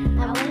rain.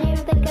 I wonder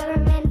if the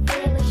government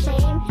feel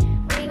ashamed.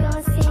 We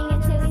gon' sing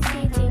until we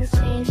see things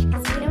change,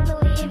 cause we don't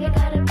believe it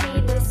gotta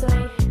be this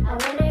way. I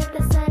wonder if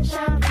the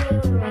sunshine feel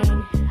the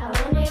rain. I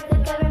wonder if the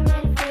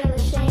government feel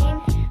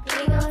ashamed.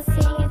 We gon'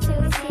 sing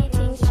until we see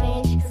things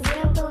change, cause we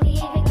don't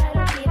believe it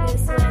gotta be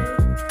this way.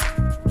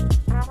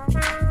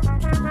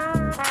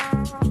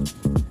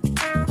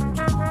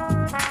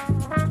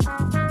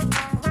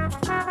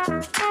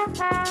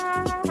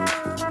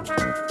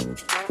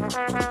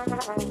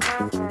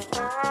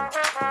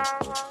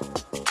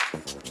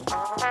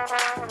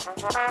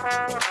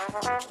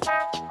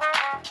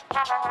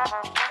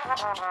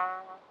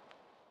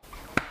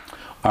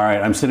 All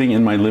right, I'm sitting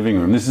in my living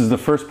room. This is the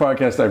first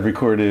podcast I've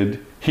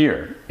recorded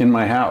here in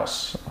my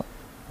house.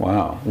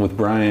 Wow, with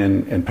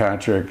Bryan and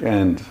Patrick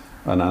and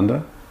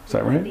Ananda. Is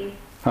that right?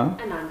 Huh?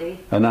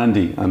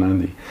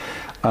 Anandi.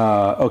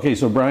 Okay,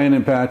 so Bryan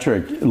and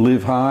Patrick,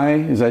 Live High,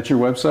 is that your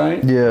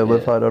website? Yeah,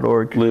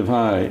 livehigh.org. Live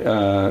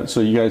High.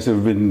 So you guys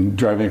have been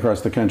driving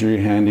across the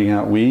country handing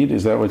out weed.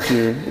 Is that what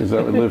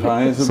Live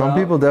High is about? Some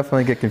people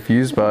definitely get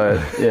confused by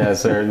it. Yeah,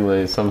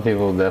 certainly. Some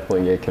people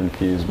definitely get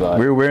confused by it.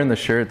 We were wearing the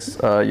shirts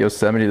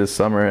Yosemite this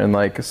summer, and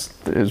like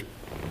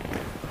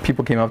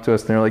people came up to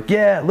us and they're like,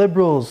 "Yeah,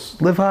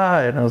 liberals, live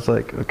high," and I was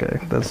like, "Okay,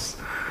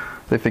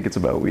 they think it's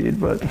about weed,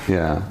 but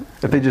yeah,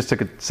 if they just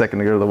took a second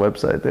to go to the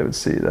website, they would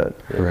see that."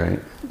 Right.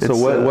 So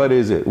what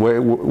is it?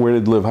 Where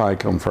did Live High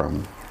come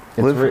from?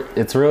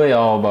 It's really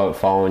all about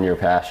following your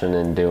passion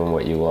and doing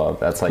what you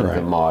love. That's like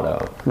the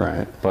motto.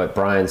 Right. But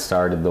Bryan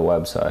started the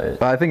website.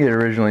 I think it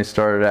originally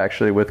started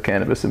actually with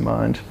cannabis in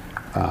mind.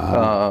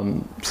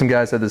 Some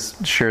guys had this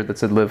shirt that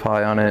said Live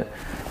High on it.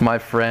 My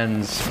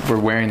friends were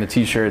wearing the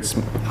t-shirts.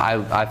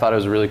 I thought it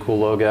was a really cool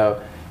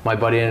logo. My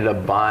buddy ended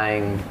up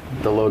buying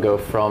the logo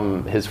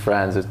from his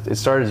friends. It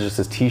started as just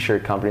this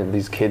t-shirt company that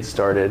these kids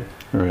started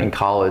in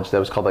college that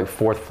was called like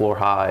Fourth Floor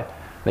High.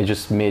 They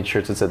just made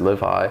shirts that said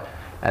Live High.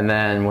 And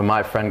then when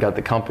my friend got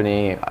the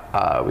company,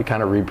 we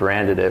kind of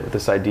rebranded it with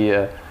this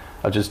idea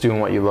of just doing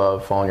what you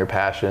love, following your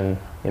passion,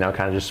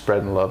 kind of just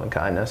spreading love and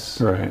kindness.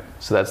 Right.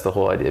 So that's the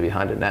whole idea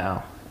behind it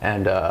now.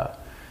 And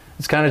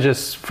it's kind of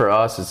just, for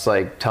us, it's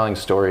like telling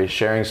stories,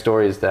 sharing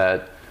stories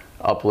that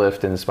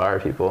uplift and inspire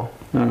people.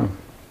 Oh.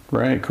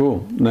 Right,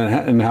 cool.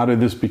 And how did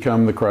this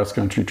become the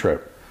cross-country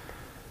trip?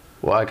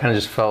 Well, I kind of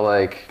just felt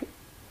like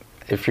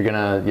if you're going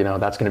to,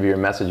 that's going to be your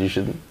message, you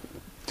should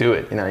do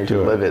it. You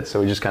should live it. So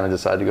we just kind of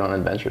decided to go on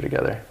an adventure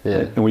together.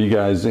 Yeah. And you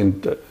guys,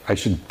 I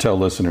should tell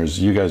listeners,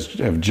 you guys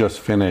have just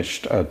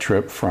finished a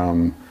trip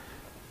from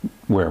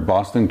where?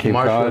 Boston, Cape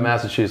Cod? Marshfield,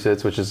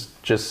 Massachusetts, which is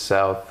just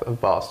south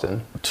of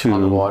Boston. To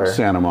on the water.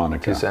 Santa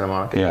Monica. To Santa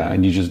Monica. Yeah,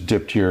 and you just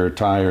dipped your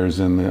tires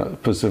in the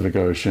Pacific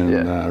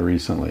Ocean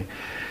recently.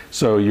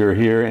 So you're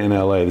here in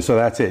LA. So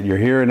that's it. You're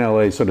here in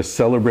LA sort of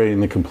celebrating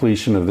the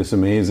completion of this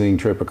amazing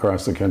trip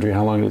across the country.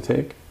 How long did it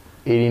take?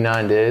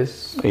 89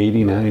 days.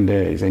 89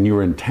 days. And you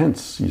were in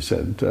tents, you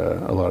said,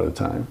 a lot of the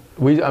time.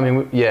 We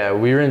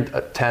were in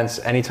tents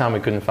anytime we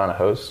couldn't find a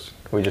host.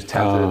 We just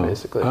tented it,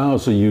 basically. Oh,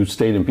 so you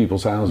stayed in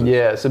people's houses.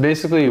 Yeah, so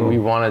basically we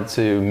wanted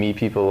to meet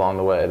people along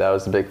the way. That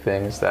was the big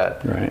thing, is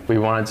that we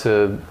wanted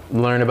to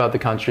learn about the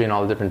country and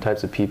all the different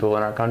types of people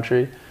in our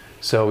country.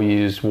 So we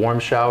used warm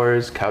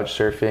showers, couch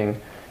surfing,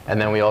 and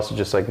then we also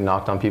just like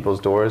knocked on people's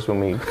doors when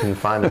we couldn't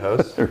find a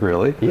host.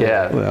 Really?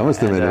 Yeah. Well, that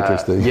must have been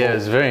interesting. Yeah, it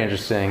was very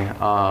interesting.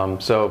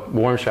 So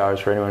warm showers,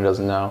 for anyone who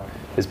doesn't know,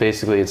 is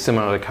basically, it's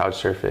similar to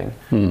couch surfing,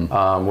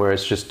 where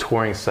it's just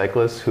touring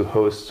cyclists who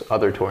host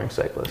other touring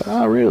cyclists.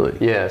 Oh, really?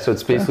 Yeah, so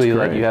it's basically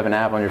like you have an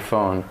app on your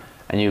phone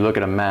and you look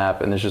at a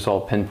map and there's just all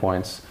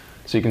pinpoints.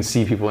 So you can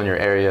see people in your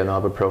area and they'll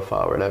have a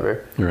profile or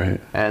whatever. Right.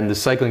 And the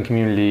cycling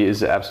community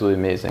is absolutely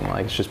amazing.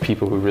 Like, it's just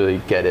people who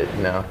really get it,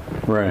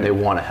 Right. And they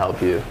want to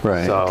help you.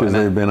 Right, because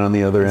they've been on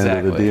the other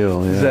end of the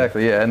deal. Yeah.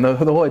 Exactly, yeah. And the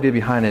whole idea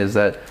behind it is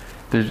that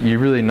you're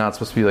really not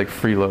supposed to be like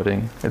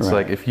freeloading. It's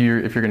like if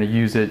you're going to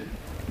use it,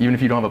 even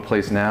if you don't have a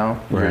place now,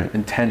 your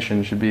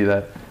intention should be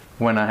that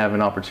when I have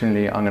an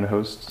opportunity, I'm going to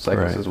host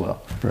cyclists as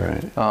well.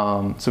 Right.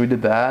 So we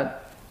did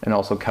that, and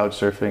also couch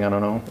surfing. I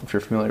don't know if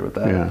you're familiar with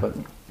that, but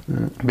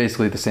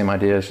basically the same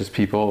idea. It's just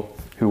people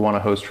who want to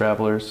host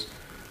travelers.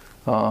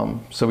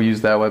 So we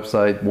used that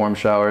website, warm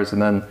showers,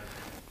 and then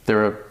there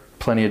were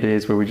plenty of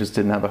days where we just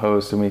didn't have a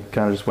host, and we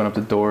kind of just went up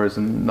to doors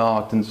and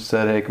knocked and just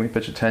said, "Hey, can we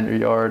pitch a tent in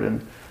your yard?"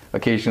 And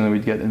occasionally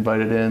we'd get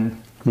invited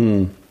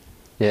in.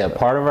 Yeah,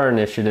 part of our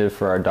initiative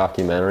for our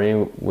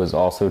documentary was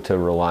also to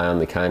rely on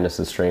the kindness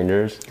of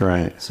strangers.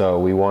 Right. So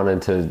we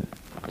wanted to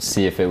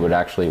see if it would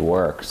actually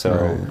work.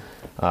 So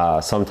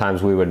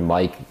sometimes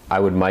I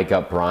would mic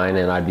up Bryan,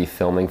 and I'd be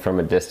filming from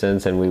a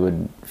distance, and we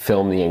would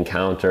film the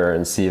encounter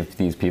and see if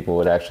these people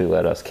would actually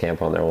let us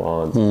camp on their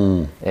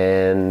lawns.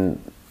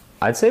 And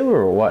I'd say we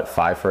were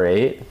 5 for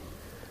 8.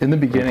 In the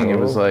beginning, it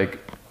was like,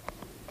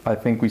 I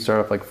think we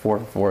started off like 4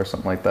 for 4 or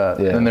something like that.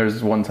 Yeah. And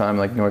there's one time,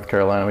 like North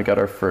Carolina, we got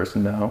our first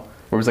no,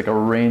 where it was like a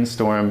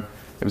rainstorm.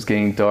 It was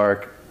getting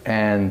dark,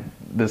 and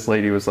this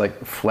lady was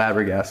like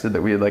flabbergasted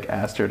that we had like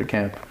asked her to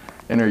camp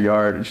in her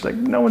yard, and she's like,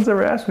 no one's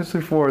ever asked us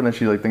before. And then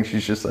she like thinks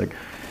she's just like,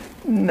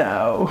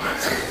 no.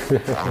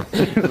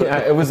 Yeah,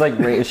 it was like,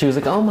 she was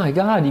like, oh my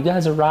God, you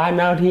guys are riding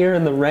out here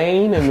in the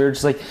rain? And we were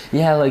just like,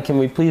 yeah, like, can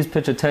we please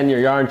pitch a 10-year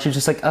yard? And she was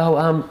just like,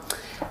 oh,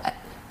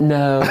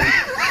 no.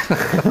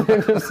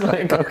 Just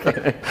like,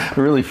 okay.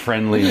 Really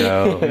friendly,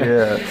 no.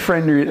 Yeah.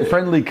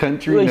 Friendly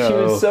country, Like, no. she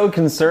was so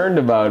concerned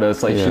about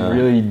us. Like, she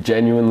really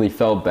genuinely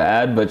felt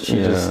bad, but she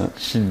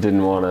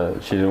didn't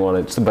want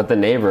to. But the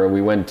neighbor,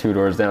 we went 2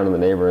 doors down to the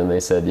neighbor, and they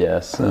said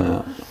yes.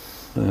 So.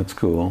 That's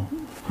cool.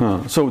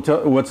 Huh. So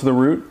what's the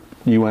route?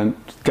 You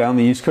went down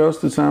the East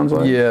Coast, it sounds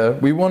like? Yeah,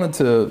 we wanted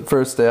to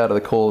first stay out of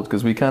the cold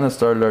because we kind of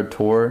started our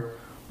tour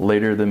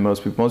later than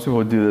most people. Most people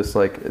would do this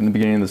like in the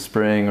beginning of the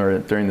spring or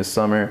during the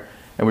summer,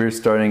 and we were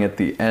starting at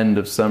the end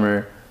of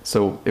summer.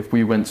 So if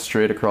we went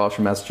straight across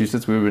from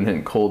Massachusetts, we would have been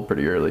hitting cold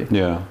pretty early.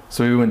 Yeah.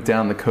 So we went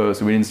down the coast,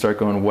 and we didn't start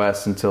going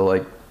west until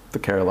like the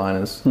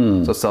Carolinas.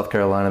 So South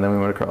Carolina, then we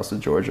went across to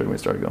Georgia, and we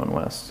started going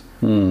west.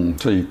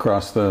 So you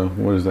crossed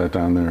what is that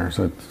down there? Is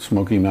that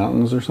Smoky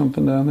Mountains or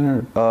something down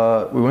there?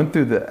 We went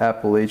through the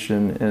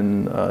Appalachian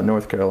in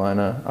North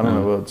Carolina. I don't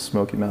know about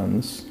Smoky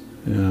Mountains.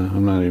 Yeah,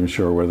 I'm not even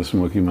sure where the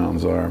Smoky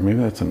Mountains are. Maybe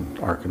that's in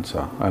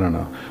Arkansas. I don't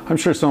know. I'm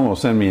sure someone will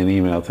send me an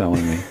email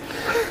telling me.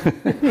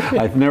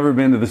 I've never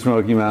been to the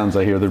Smoky Mountains.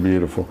 I hear they're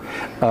beautiful.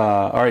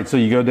 All right, so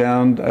you go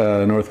down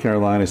North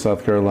Carolina,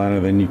 South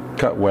Carolina, then you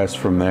cut west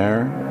from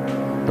there.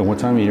 And what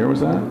time of year was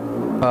that?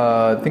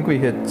 I think we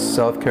hit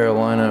South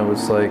Carolina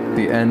was like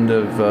the end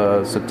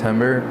of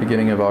September,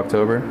 beginning of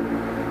October.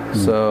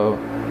 So,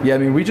 yeah, I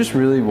mean, we just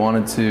really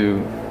wanted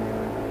to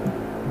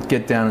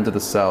get down into the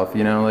South,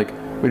 you know, like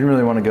we didn't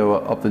really want to go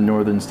up the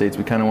northern states.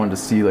 We kind of wanted to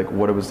see like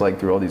what it was like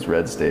through all these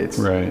red states.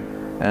 Right.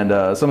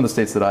 And some of the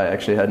states that I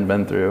actually hadn't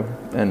been through,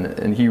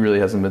 and he really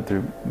hasn't been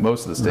through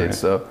most of the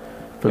states. Right. So,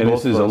 for and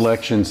both this is of us,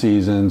 election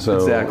season, so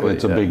exactly,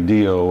 it's a big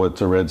deal. What's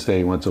a red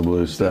state, what's a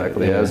blue state.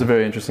 Exactly, yeah. It was a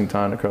very interesting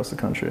time across the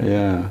country.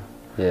 Yeah.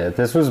 Yeah,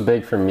 this was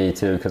big for me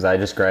too because I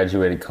just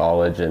graduated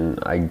college and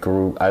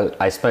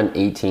I spent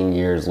 18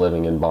 years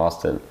living in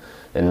Boston,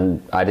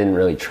 and I didn't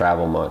really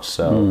travel much.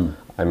 So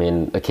I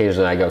mean,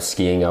 occasionally I go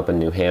skiing up in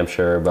New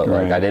Hampshire, but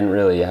like I didn't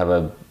really have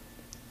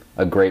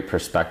a great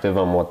perspective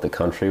on what the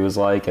country was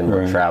like and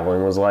what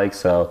traveling was like.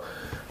 So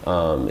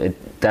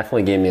it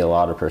definitely gave me a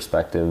lot of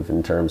perspective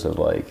in terms of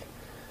like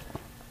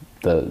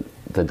the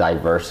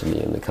diversity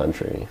in the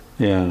country.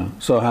 Yeah.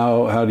 So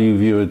how do you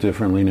view it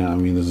differently now? I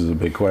mean, this is a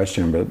big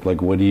question, but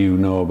like, what do you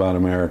know about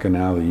America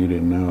now that you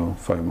didn't know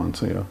 5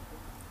 months ago?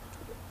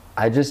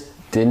 I just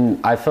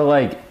didn't. I feel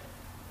like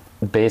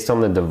based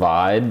on the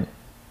divide,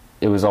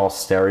 it was all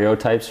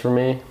stereotypes for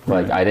me.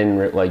 Like I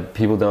didn't like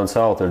people down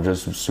south are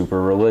just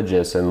super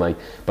religious and like,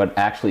 but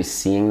actually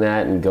seeing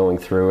that and going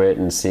through it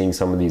and seeing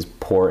some of these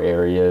poor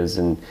areas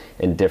and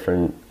in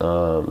different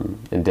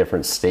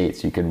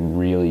states, you could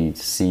really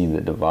see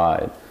the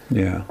divide.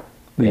 Yeah.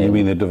 You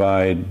mean the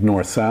divide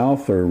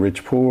north-south or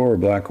rich-poor or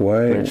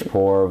black-white?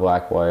 Rich-poor,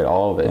 black-white,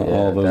 all of it. Yeah,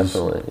 all those,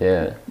 definitely.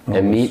 Yeah,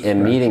 and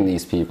meeting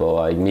these people,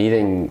 like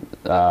meeting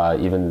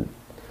even.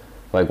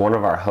 Like one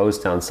of our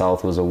hosts down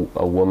south was a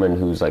woman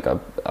who's like a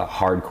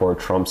hardcore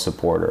Trump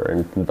supporter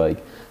and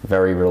like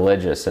very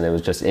religious, and it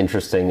was just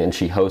interesting. And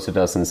she hosted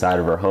us inside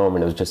of her home,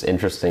 and it was just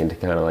interesting to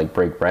kind of like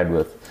break bread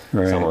with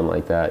someone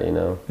like that, you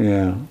know?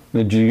 Yeah.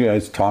 Did you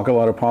guys talk a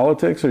lot of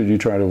politics, or did you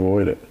try to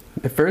avoid it?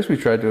 At first, we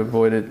tried to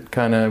avoid it.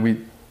 We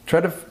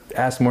tried to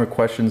ask more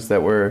questions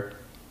that were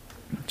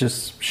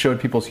just showed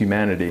people's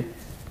humanity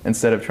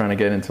instead of trying to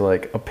get into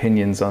like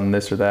opinions on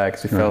this or that,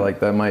 because we felt like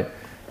that might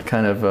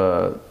kind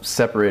of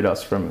separate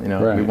us from, you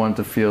know, we wanted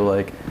to feel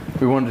like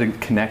we wanted to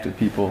connect with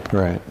people,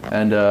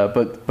 and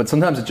but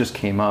sometimes it just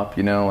came up,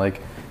 you know,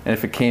 like, and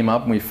if it came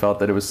up and we felt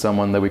that it was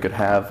someone that we could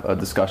have a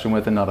discussion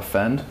with and not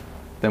offend,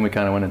 then we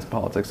kind of went into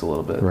politics a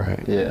little bit.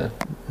 Yeah.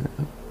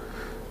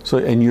 So,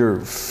 and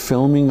you're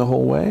filming the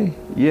whole way?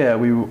 Yeah,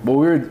 we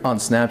were on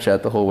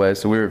Snapchat the whole way,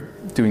 so we were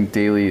doing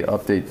daily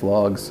update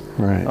vlogs,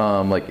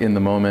 like in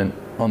the moment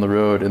on the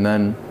road, and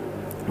then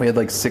we had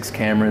like 6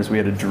 cameras. We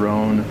had a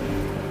drone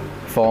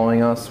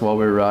following us while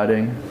we were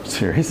riding.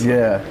 Seriously?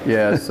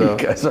 Yeah. So you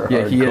guys are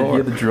hardcore. He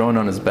had the drone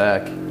on his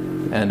back,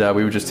 and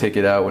we would just take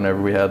it out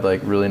whenever we had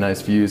like really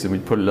nice views, and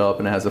we'd put it up,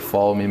 and it has a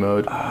follow me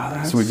mode,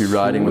 so we'd be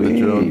riding with the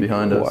drone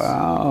behind us.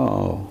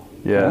 Wow.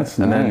 Yeah, that's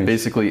and nice. then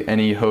basically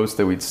any host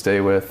that we'd stay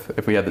with,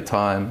 if we had the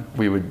time,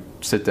 we would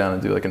sit down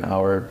and do like an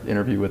hour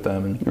interview with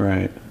them and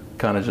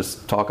kind of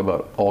just talk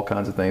about all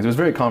kinds of things. It was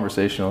very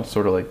conversational,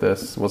 sort of like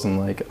this. It wasn't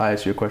like I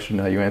asked you a question,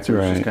 now you answer.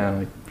 It was just kind of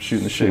like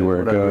shooting the shit. See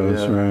where it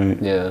goes,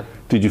 right? Yeah.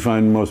 Did you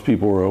find most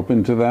people were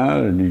open to that,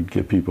 or did you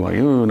get people like,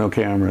 ooh, no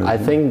cameras? I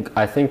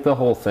think the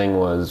whole thing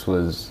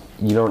was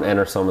you don't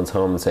enter someone's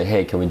home and say,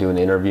 hey, can we do an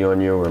interview on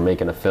you? We're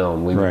making a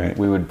film. We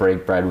would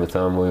break bread with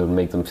them. We would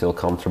make them feel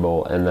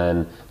comfortable, and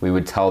then we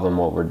would tell them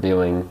what we're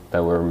doing,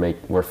 that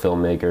we're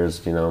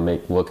filmmakers, you know,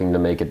 looking to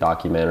make a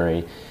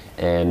documentary.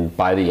 And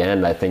by the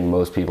end, I think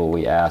most people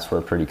we asked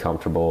were pretty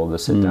comfortable to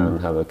sit down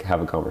and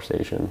have a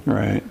conversation.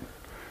 Right.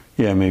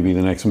 Yeah, maybe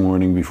the next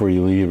morning before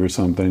you leave or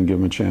something, give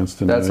them a chance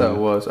to know. That's how it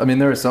was. I mean,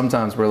 there were some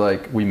times where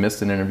like we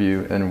missed an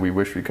interview and we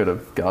wish we could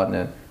have gotten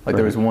it. Like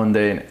there was one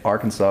day in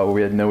Arkansas where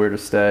we had nowhere to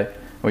stay,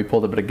 and we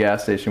pulled up at a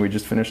gas station. We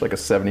just finished like a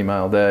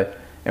 70-mile day,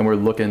 and we're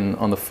looking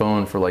on the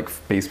phone for like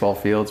baseball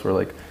fields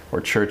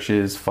or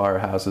churches,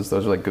 firehouses.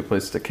 Those are like good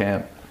places to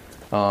camp.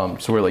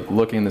 So we're like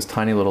looking in this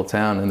tiny little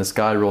town, and this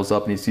guy rolls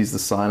up and he sees the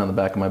sign on the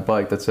back of my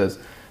bike that says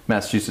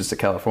Massachusetts to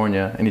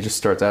California, and he just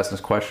starts asking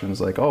us questions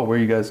like, oh, where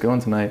are you guys going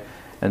tonight?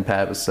 And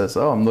Pat says,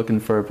 oh, I'm looking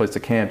for a place to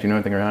camp. Do you know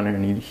anything around here?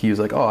 And he was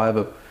like, oh, I have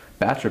a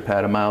bachelor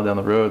pad a mile down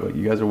the road. Like,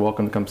 you guys are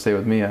welcome to come stay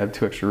with me. I have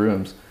 2 extra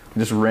rooms.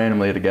 Just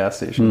randomly at a gas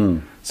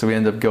station. So we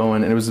end up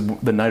going, and it was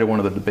the night of one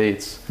of the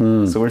debates.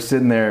 So we're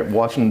sitting there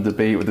watching the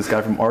debate with this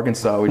guy from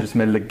Arkansas. We just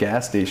met at a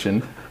gas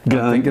station.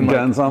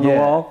 Guns on the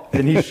wall?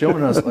 And he's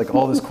showing us like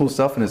all this cool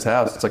stuff in his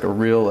house. It's like a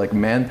real like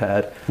man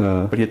pad,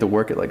 but he had to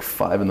work at like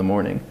 5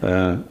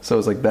 a.m. So it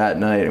was like that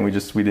night, and we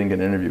didn't get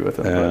an interview with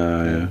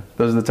him.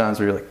 Those are the times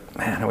where you're like,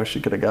 man, I wish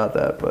you could have got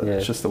that, but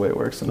it's just the way it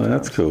works sometimes.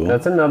 That's cool.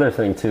 That's another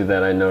thing too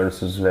that I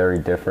noticed was very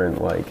different.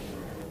 Like,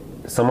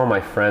 some of my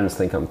friends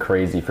think I'm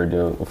crazy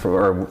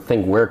or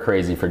think we're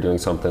crazy for doing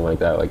something like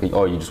that. Like,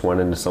 oh, you just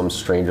went into some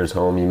stranger's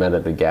home you met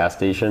at the gas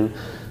station.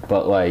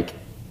 But like,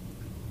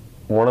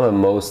 one of the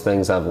most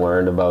things I've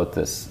learned about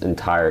this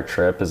entire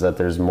trip is that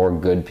there's more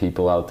good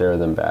people out there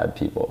than bad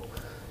people.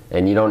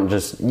 And you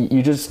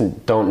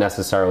just don't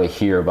necessarily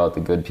hear about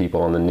the good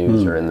people on the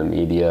news or in the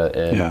media.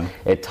 And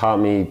it taught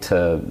me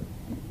to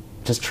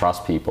just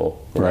trust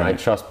people. You know, I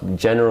trust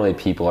generally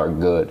people are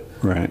good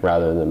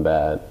rather than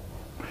bad.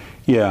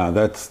 Yeah,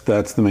 that's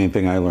the main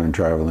thing I learned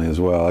traveling as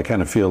well. I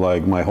kind of feel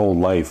like my whole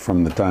life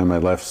from the time I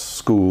left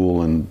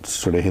school and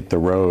sort of hit the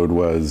road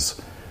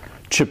was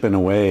chipping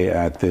away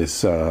at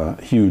this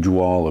huge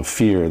wall of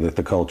fear that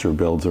the culture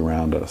builds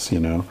around us, you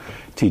know,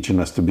 teaching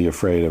us to be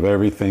afraid of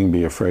everything,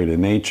 be afraid of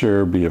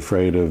nature, be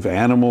afraid of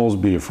animals,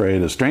 be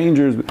afraid of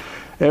strangers,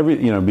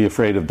 be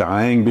afraid of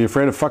dying, be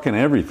afraid of fucking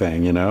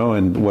everything, you know.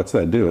 And what's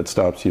that do? It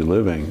stops you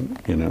living,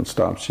 you know, it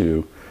stops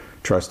you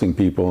trusting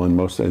people. And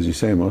most, as you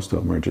say, most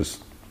of them are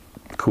just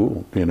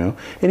cool, you know.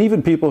 And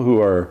even people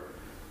who are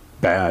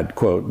bad,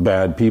 quote,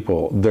 bad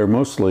people, they're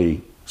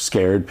mostly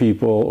scared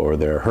people, or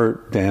they're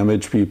hurt,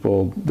 damaged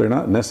people. They're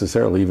not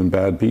necessarily even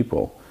bad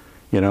people.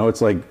 You know, it's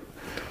like,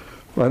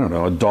 I don't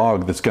know, a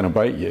dog that's going to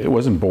bite you. It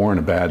wasn't born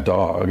a bad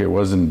dog. It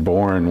wasn't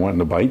born wanting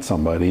to bite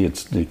somebody.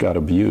 It got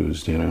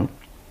abused, you know.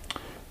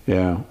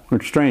 Yeah,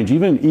 it's strange.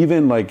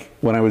 Even like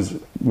when I was,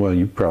 well,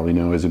 you probably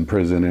know, I was in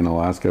prison in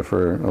Alaska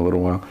for a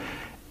little while.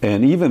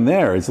 And even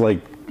there, it's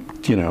like,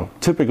 you know,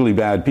 typically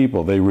bad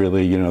people. They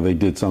really, you know, they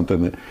did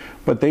something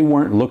but they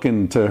weren't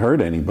looking to hurt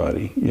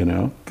anybody, you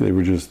know. They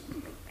were just,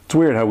 it's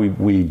weird how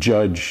we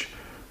judge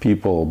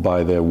people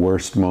by their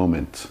worst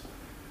moment.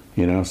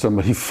 You know,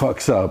 somebody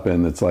fucks up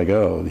and it's like,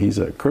 oh, he's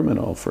a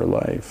criminal for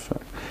life.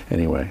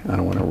 Anyway, I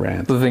don't want to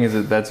rant. The thing is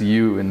that that's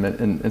you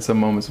in some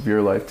moments of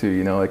your life too,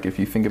 you know, like if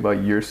you think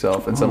about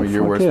yourself and some of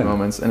your worst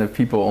moments, and if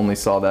people only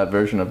saw that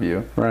version of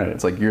you,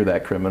 it's like you're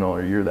that criminal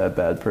or you're that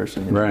bad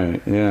person. You know?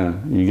 Right, yeah.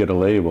 You get a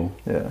label.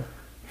 Yeah.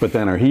 But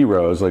then our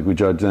heroes, like we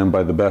judge them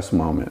by the best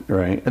moment,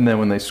 right? And then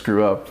when they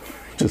screw up,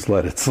 just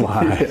let it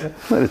slide.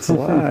 Let it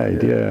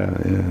slide. Yeah,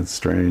 it's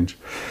strange.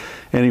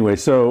 Anyway,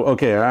 so,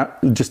 okay,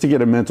 just to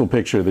get a mental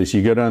picture of this,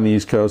 you go down the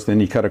East Coast,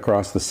 then you cut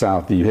across the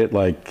South. You hit,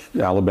 like,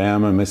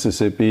 Alabama,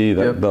 Mississippi,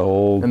 the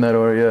whole... In that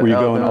order, yeah. Were you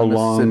Alabama, going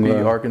along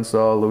Mississippi,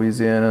 Arkansas,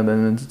 Louisiana,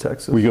 then into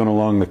Texas. Were you going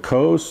along the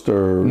coast,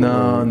 or...?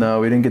 No,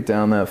 we didn't get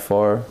down that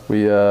far.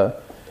 We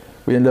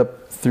ended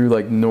up through,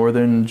 like,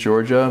 northern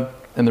Georgia,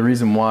 and the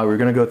reason why, we were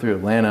going to go through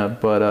Atlanta,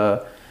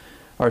 but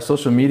our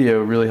social media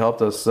really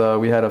helped us.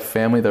 We had a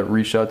family that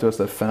reached out to us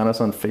that found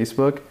us on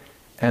Facebook,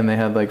 and they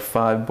had like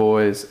 5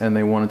 boys, and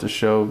they wanted to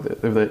show,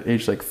 they were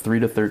aged like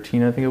 3 to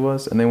 13, I think it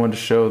was, and they wanted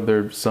to show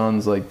their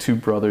sons, like 2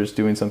 brothers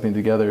doing something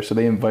together. So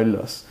they invited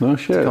us to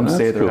come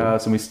stay at their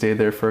house, and we stayed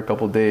there for a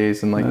couple of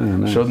days and like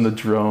showed them the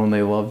drone.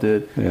 They loved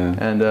it. Yeah.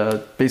 And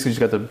basically just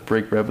got to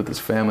break bread with this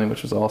family,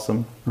 which was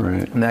awesome.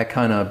 Right. And that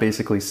kind of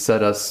basically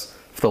set us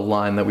for the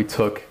line that we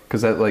took,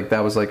 because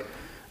that was like,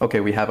 okay,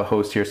 we have a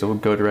host here, so we'll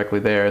go directly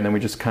there, and then we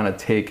just kind of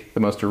take the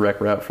most direct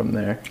route from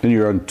there. And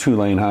you're on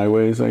 2-lane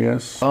highways, I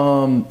guess?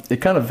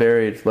 It kind of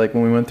varied. Like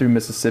when we went through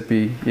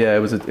Mississippi, yeah, it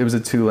was a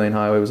 2-lane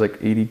highway. It was like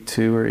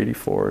 82 or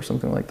 84 or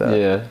something like that.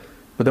 Yeah.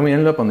 But then we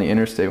ended up on the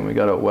interstate when we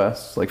got out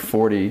west, like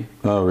 40.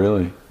 Oh,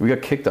 really? We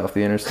got kicked off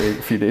the interstate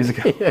a few days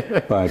ago.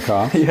 By a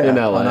cop? Yeah, In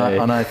LA.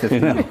 on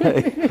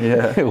I-15.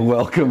 Yeah.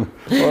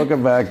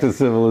 Welcome back to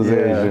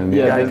civilization.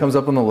 Yeah, he comes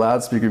up on the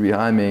loudspeaker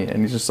behind me,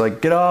 and he's just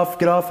like, get off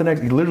the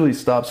next. He literally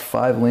stops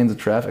 5 lanes of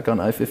traffic on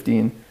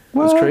I-15. It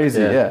was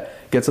crazy. Yeah.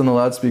 Gets on the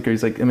loudspeaker.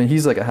 He's like,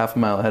 he's like a half a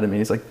mile ahead of me.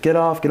 He's like, get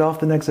off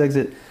the next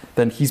exit.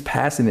 Then he's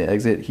passing the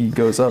exit. He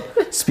goes up,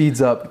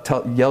 speeds up,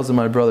 yells at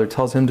my brother,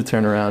 tells him to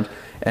turn around,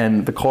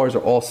 and the cars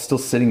are all still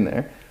sitting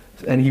there.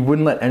 And he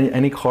wouldn't let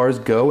any cars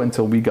go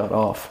until we got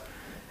off.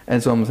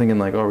 And so I'm thinking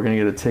like, oh, we're gonna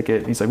get a ticket.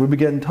 And he's like, we've been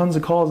getting tons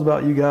of calls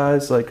about you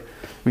guys. Like,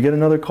 we get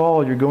another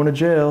call, you're going to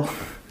jail.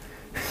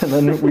 And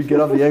then we get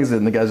off the exit,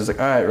 and the guy's just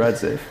like, all right, ride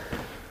safe.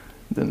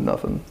 Then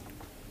nothing.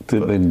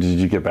 Did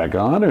you get back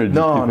on, or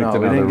no, we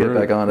didn't get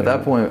back on. At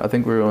that point, I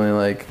think we were only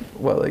like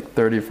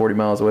 30 or 40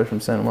 miles away from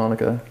Santa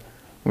Monica.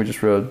 We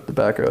just rode the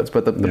back roads.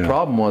 But the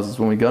problem was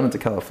when we got into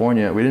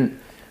California, we didn't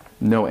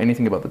know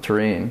anything about the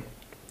terrain.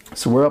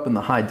 So we're up in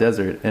the high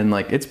desert, and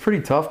like it's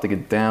pretty tough to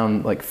get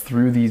down like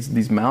through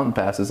these mountain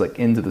passes like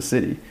into the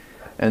city.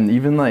 And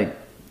even like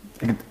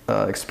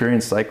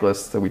experienced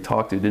cyclists that we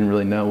talked to didn't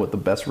really know what the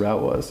best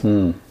route was.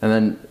 And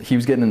then he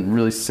was getting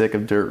really sick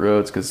of dirt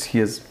roads because he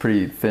has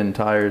pretty thin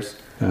tires.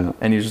 Yeah.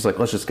 And he was just like,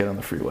 let's just get on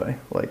the freeway.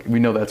 Like, we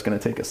know that's going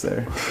to take us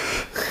there.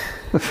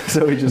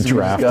 So we just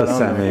draft got a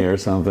semi or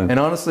something. And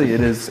honestly, it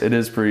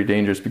is pretty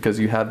dangerous because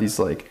you have these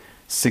like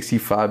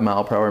 65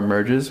 mile per hour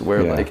merges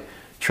where like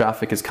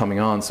traffic is coming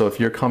on. So if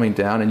you're coming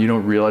down and you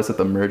don't realize that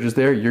the merge is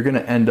there, you're going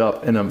to end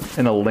up in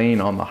a lane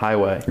on the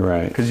highway.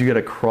 Right. Because you got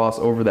to cross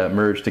over that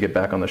merge to get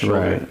back on the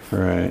shoulder.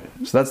 Right.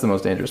 So that's the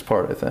most dangerous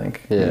part, I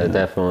think. Yeah,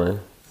 definitely.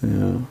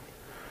 Yeah.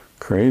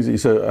 Crazy.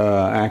 So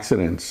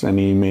accidents,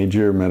 any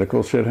major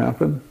medical shit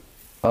happen?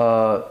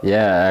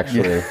 Yeah,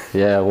 actually.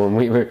 Yeah, when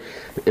we were,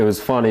 it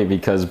was funny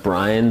because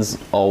Brian's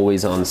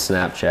always on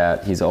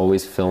Snapchat. He's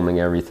always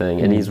filming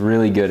everything, and he's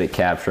really good at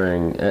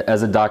capturing,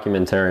 as a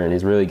documentarian,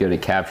 he's really good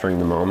at capturing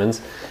the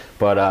moments.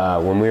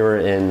 But when we were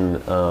in,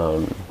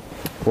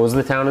 what was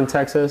the town in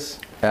Texas?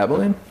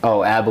 Abilene?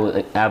 Oh,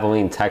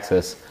 Abilene,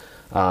 Texas.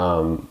 They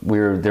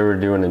were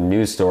doing a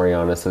news story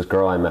on us. This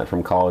girl I met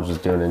from college was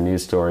doing a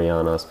news story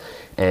on us,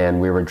 and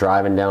we were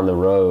driving down the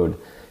road,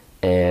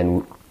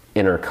 and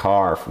in her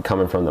car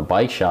coming from the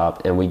bike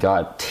shop, and we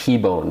got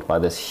T-boned by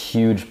this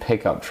huge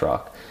pickup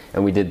truck,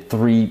 and we did two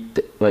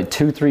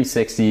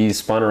 360s,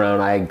 spun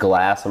around. I had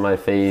glass on my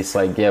face.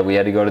 Like, yeah, we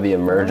had to go to the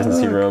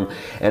emergency room,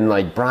 and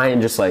like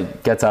Brian just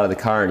like gets out of the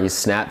car and he's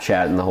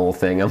Snapchatting the whole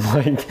thing. I'm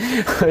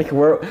like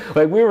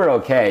we were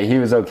okay. He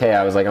was okay.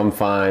 I was like, I'm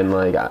fine.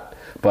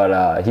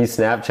 But he's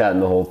Snapchatting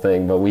the whole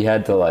thing. But we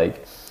had to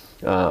like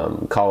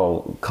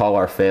call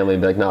our family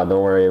and be like, no,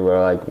 don't worry,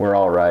 we're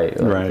all right.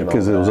 Right,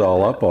 because it was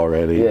all up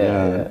already.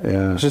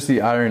 Yeah. It's just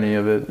the irony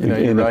of it. You know,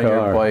 you're riding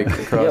your bike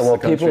across the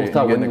country and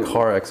you get in a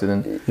car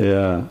accident.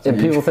 Yeah. And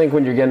people think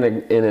when you're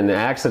getting in an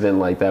accident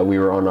like that, we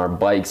were on our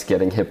bikes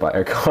getting hit by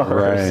a car.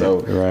 Right,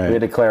 so we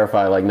had to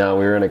clarify, like, no,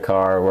 we were in a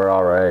car, we're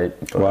all right.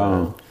 But,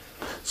 wow.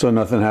 So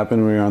nothing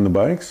happened when you were on the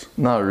bikes?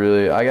 Not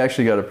really. I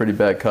actually got a pretty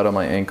bad cut on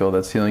my ankle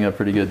that's healing up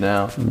pretty good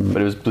now, but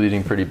it was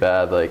bleeding pretty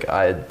bad. Like,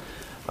 I had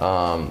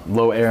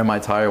low air in my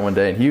tire one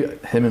day, and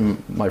him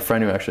and my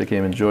friend who actually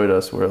came and joined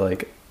us were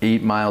like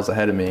 8 miles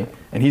ahead of me,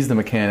 and he's the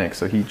mechanic,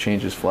 so he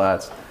changes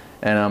flats,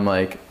 and I'm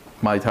like,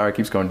 my tire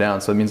keeps going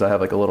down, so it means I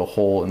have like a little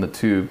hole in the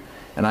tube,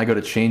 and I go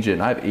to change it,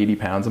 and I have 80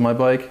 pounds on my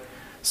bike.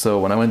 So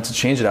when I went to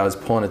change it, I was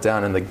pulling it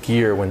down, and the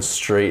gear went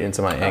straight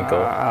into my ankle.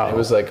 Wow. It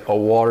was like a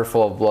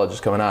waterfall of blood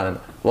just coming out, and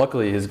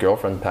luckily his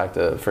girlfriend packed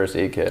a first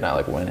aid kit, and I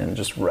like went in and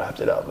just wrapped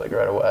it up like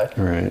right away.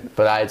 Right.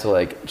 But I had to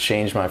like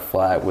change my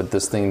flat with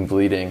this thing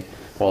bleeding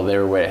while they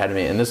were way ahead of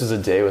me, and this was a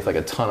day with like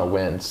a ton of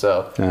wind,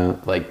 so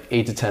like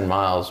 8 to 10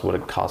 miles would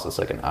have cost us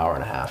like an hour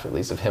and a half at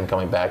least of him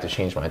coming back to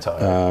change my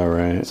tire.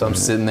 Right. So I'm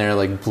sitting there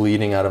like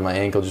bleeding out of my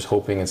ankle, just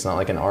hoping it's not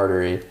like an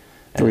artery.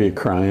 And were you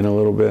crying a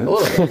little bit? A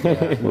little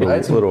bit, yeah. I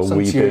had some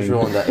weeping. Tears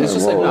rolling down. It's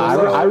just like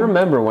I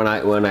remember when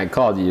I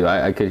called you,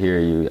 I could hear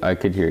you. I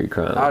could hear you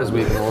crying. I was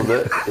weeping a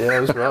little bit. Yeah,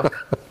 it was rough.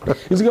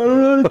 He's like, I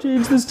don't know how to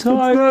change this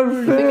tire.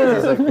 The thing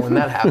is, like, when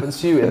that happens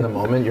to you in the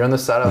moment, you're on the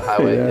side of the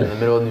highway in the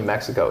middle of New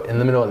Mexico, in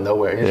the middle of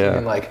nowhere, and you're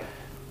thinking like,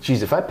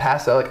 geez, if I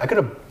passed out, like I could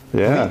have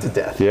bleed to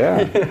death.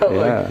 Yeah. You know,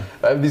 like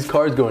I have these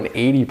cars going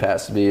 80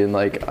 past me, and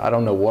like I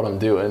don't know what I'm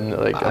doing.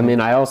 Like I mean,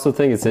 I also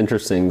think it's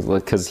interesting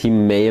because he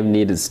may have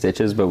needed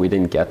stitches, but we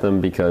didn't get them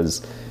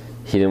because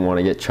he didn't want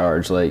to get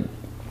charged like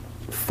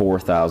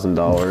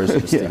 $4,000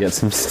 just to get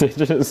some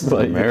stitches.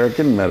 Like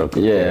American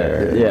medical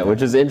care. Yeah,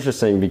 which is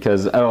interesting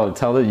because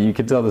you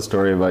could tell the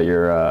story about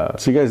your.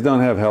 So you guys don't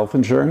have health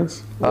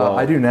insurance?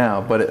 I do now,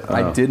 but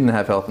I didn't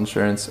have health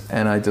insurance,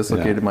 and I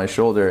dislocated my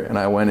shoulder, and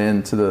I went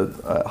into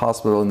the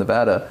hospital in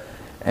Nevada,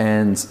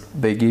 and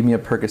they gave me a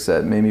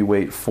Percocet, made me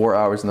wait 4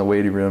 hours in the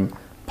waiting room,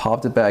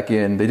 popped it back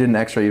in. They did an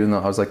X-ray, even though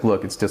I was like,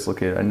 look, it's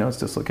dislocated. I know it's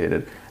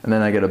dislocated. And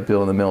then I get a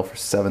bill in the mail for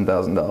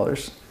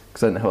 $7,000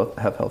 because I didn't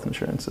have health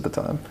insurance at the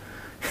time.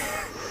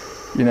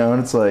 You know,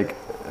 and it's like,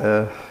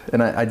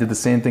 and I did the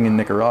same thing in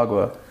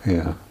Nicaragua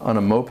on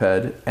a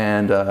moped,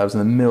 and I was in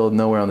the middle of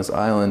nowhere on this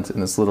island in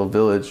this little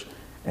village,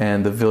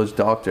 and the village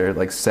doctor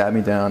like sat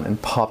me down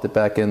and popped it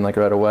back in like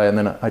right away, and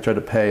then I tried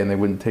to pay and they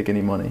wouldn't take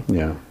any money.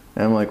 Yeah.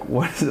 And I'm like,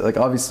 what is it? Like,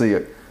 obviously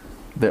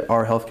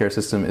our healthcare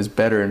system is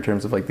better in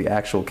terms of like the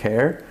actual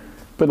care,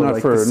 but not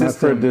like, for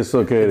a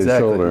dislocated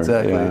shoulder.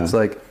 Exactly. Yeah. It's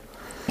like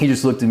he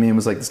just looked at me and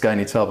was like, this guy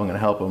needs help, I'm going to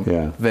help him.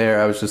 Yeah.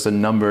 There I was just a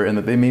number, and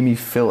that they made me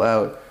fill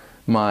out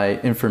my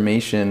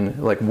information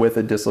like with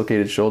a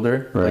dislocated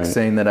shoulder, like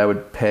saying that I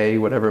would pay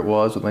whatever it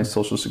was with my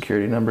social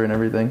security number and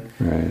everything.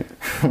 Right.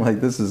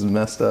 Like, this is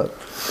messed up.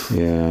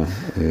 Yeah.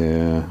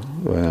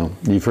 Well,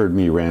 you've heard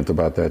me rant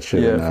about that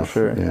shit enough.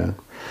 For sure.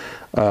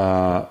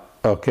 Yeah.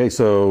 Okay,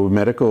 so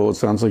medical, it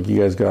sounds like you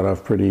guys got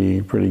off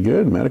pretty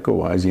good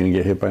medical-wise. You didn't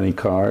get hit by any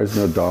cars?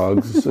 No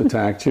dogs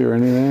attacked you or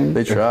anything?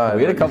 They tried.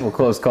 We had a couple of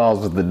close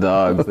calls with the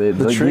dogs.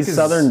 These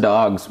southern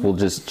dogs will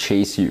just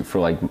chase you for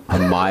like a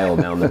mile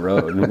down the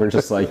road. And we're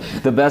just like,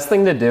 the best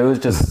thing to do is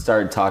just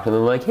start talking to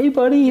them like, hey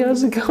buddy,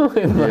 how's it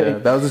going? Like, yeah,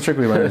 that was the trick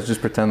we learned, is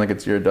just pretend like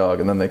it's your dog,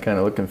 and then they kind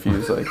of look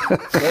confused like,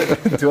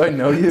 do I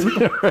know you?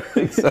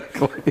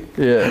 Exactly.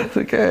 Yeah. It's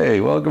like, hey,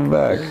 welcome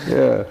back.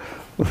 Yeah.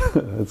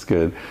 That's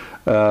good.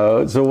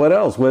 So what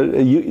else?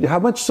 How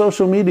much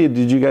social media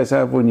did you guys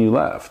have when you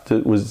left?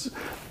 Was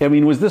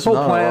this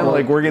whole plan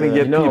like, we're going to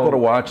get people to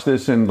watch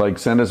this and like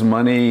send us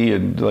money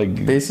and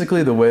like?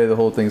 Basically, the way the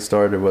whole thing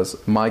started was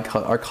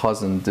our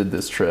cousin did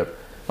this trip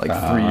like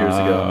 3 years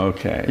ago.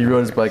 Okay. He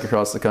rode his bike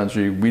across the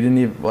country. We didn't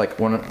even like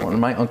when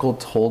my uncle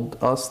told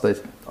us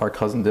that our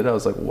cousin did it, I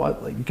was like,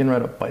 what? Like, you can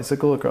ride a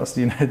bicycle across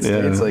the United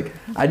States? Like,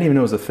 I didn't even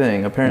know it was a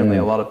thing. Apparently,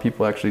 a lot of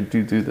people actually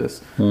do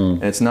this.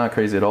 And it's not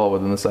crazy at all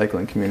within the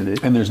cycling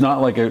community. And there's not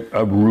like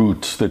a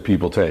route that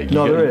people take.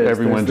 There is.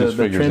 Everyone just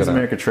figures it out. The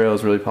Trans-America Trail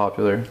is really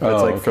popular.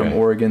 It's from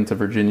Oregon to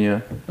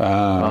Virginia.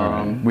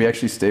 Right. We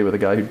actually stayed with a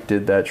guy who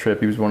did that trip.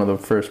 He was one of the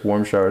first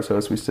warm showers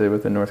hosts we stayed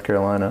with in North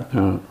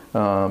Carolina.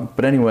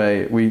 But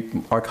anyway,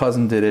 our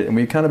cousin did it, and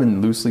we've kind of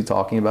been loosely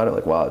talking about it,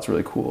 like, wow, it's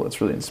really cool, it's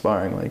really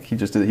inspiring. Like, he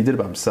did it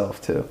by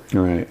himself too.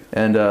 Right.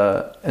 And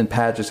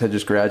Pat had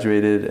just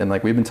graduated, and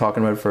like we've been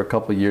talking about it for a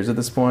couple of years at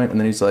this point, and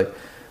then he's like,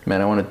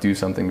 man, I want to do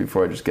something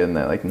before I just get in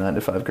that like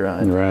 9-to-5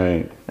 grind.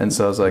 Right. And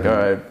so I was like, all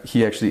right.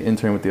 He actually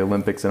interned with the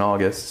Olympics in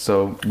August,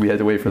 so we had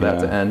to wait for that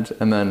to end.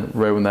 And then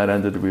right when that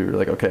ended, we were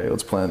like, okay,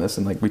 let's plan this.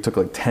 And like we took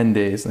like 10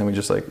 days, and then we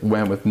just like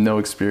went with no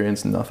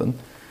experience, nothing.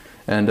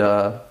 And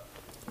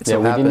we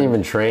didn't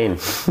even train.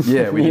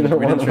 Yeah, we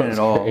didn't train at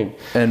all.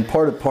 And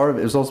part of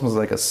it was also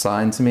like a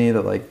sign to me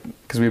that like,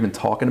 because we've been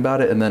talking about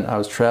it, and then I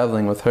was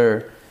traveling with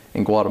her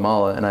in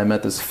Guatemala, and I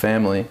met this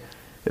family.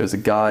 It was a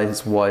guy,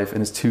 his wife, and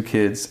his 2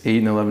 kids, 8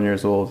 and 11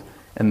 years old,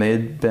 and they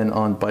had been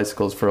on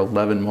bicycles for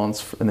 11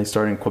 months, and they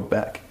started in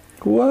Quebec.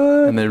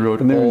 What? And they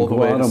rode all the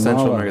way to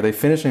Central America. They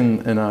finished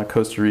in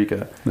Costa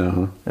Rica.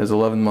 It was an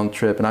 11-month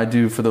trip. And I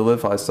do, for the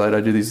Live High site,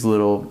 I do these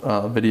little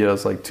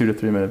videos, like 2 to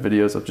 3 minute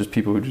videos of just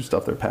people who do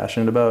stuff they're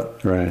passionate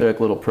about. Right. They're like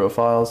little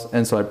profiles.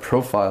 And so I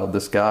profiled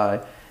this guy,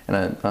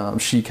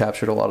 and she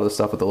captured a lot of the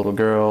stuff with the little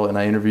girl, and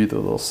I interviewed the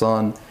little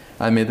son.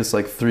 I made this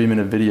like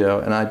 3-minute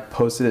video, and I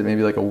posted it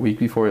maybe like a week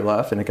before he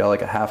left, and it got like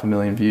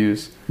 500,000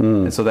 views.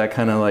 And so that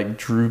kind of like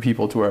drew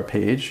people to our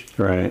page.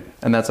 Right.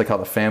 And that's like how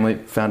the family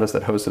found us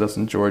that hosted us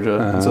in Georgia.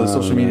 And so the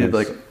social media,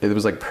 like, it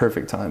was like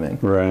perfect timing.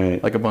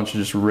 Right. Like a bunch of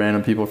just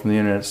random people from the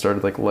internet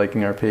started like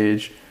liking our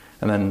page,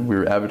 and then we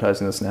were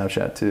advertising the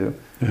Snapchat too.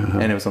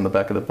 And it was on the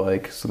back of the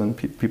bike, so then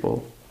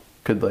people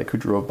could like, who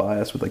drove by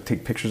us would like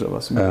take pictures of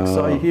us and be like,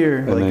 saw you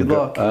here, like, good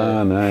luck.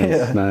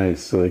 Nice.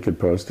 Nice. So they could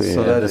post it.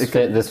 So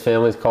this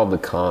family's called the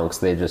Conks.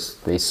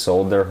 They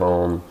sold their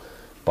home,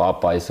 bought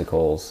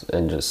bicycles,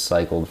 and just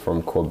cycled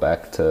from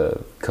Quebec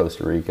to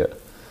Costa Rica.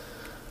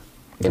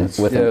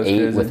 With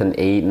an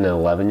 8 and an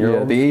 11-year-old.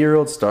 Yeah, the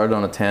 8-year-old started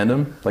on a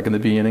tandem. Like in the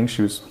beginning,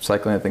 she was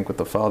cycling, I think, with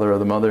the father or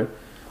the mother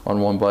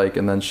on one bike,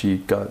 and then she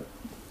got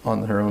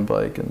on her own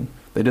bike, and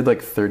they did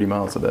like 30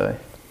 miles a day.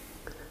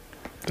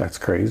 That's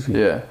crazy.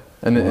 Yeah.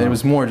 And it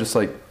was more just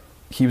like,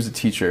 he's the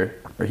teacher,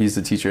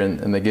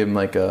 and they gave him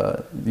like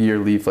a year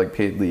leave, like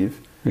paid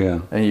leave. Yeah.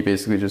 And he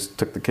basically just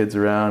took the kids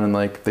around, and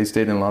like they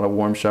stayed in a lot of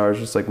warm showers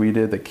just like we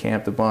did. They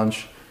camped a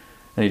bunch,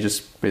 and he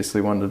just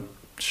basically wanted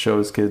to show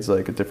his kids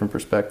like a different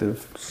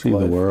perspective. See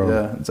the world.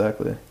 Yeah,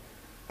 exactly.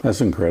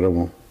 That's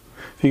incredible.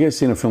 Have you guys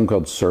seen a film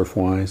called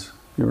Surfwise?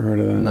 You ever heard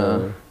of that?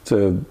 No. It's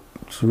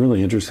a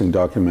really interesting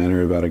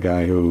documentary about a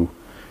guy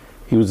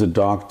he was a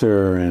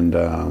doctor, and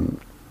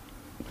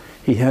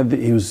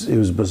it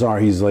was bizarre.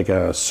 He's like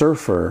a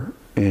surfer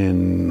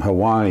in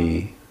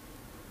Hawaii,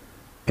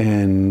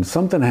 and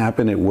something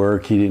happened at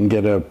work. He didn't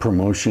get a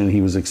promotion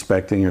he was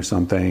expecting or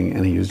something,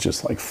 and he was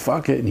just like,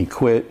 fuck it, and he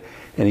quit,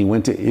 and he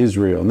went to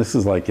Israel. And this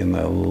is like in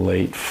the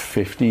late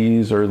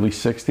 50s, early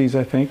 60s,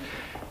 I think.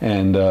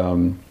 And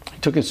he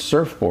took his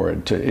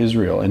surfboard to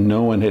Israel, and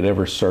no one had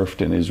ever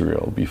surfed in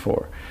Israel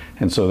before.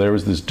 And so there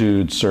was this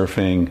dude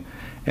surfing,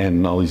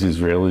 And all these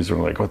Israelis were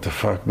like, what the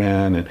fuck,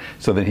 man? And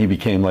so then he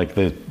became like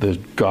the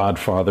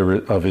godfather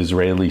of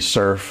Israeli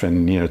surf,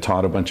 and, you know,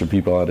 taught a bunch of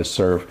people how to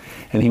surf.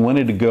 And he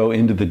wanted to go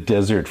into the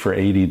desert for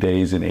 80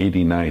 days and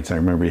 80 nights. I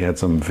remember he had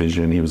some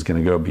vision. He was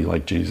going to go be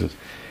like Jesus.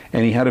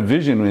 And he had a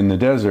vision in the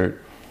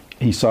desert.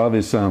 He saw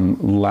this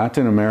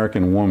Latin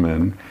American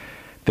woman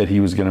that he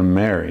was going to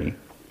marry,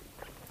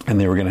 and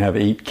they were going to have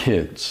 8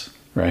 kids,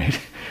 right?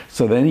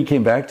 So then he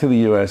came back to the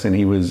U.S. and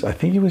I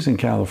think he was in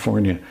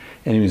California,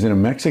 and he was in a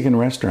Mexican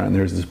restaurant, and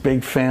there's this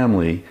big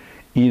family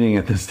eating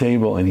at this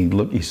table, and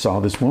he saw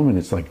this woman.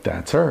 It's like,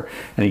 that's her.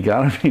 And he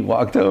got up and he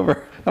walked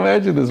over.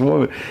 Imagine this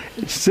woman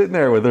sitting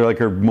there with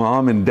her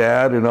mom and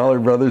dad and all her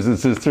brothers and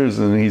sisters,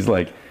 and he's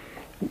like,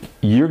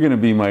 you're going to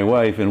be my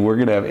wife, and we're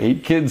going to have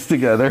 8 kids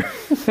together.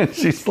 And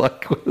she's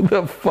like, who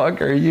the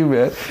fuck are you,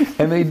 man?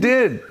 And they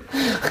did.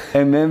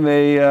 And then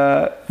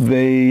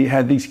they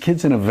had these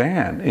kids in a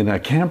van, in a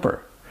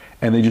camper.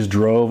 And they just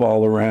drove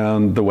all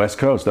around the West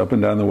Coast, up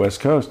and down the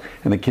West Coast.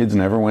 And the kids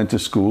never went to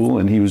school.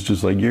 And he was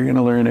just like, you're going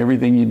to learn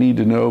everything you need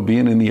to know,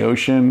 being in the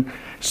ocean,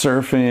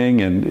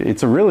 surfing. And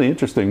it's a really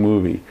interesting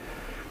movie.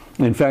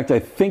 In fact, I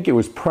think it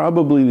was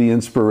probably the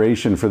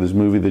inspiration for this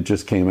movie that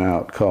just came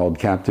out called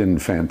Captain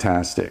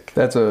Fantastic.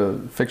 That's a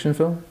fiction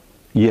film?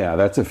 Yeah,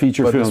 that's a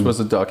feature film. But this was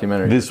a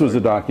documentary. This was a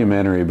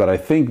documentary, but I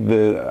think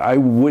I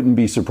wouldn't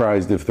be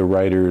surprised if the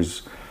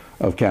writers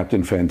of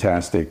Captain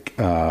Fantastic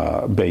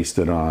based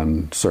it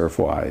on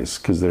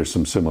Surfwise, because there's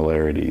some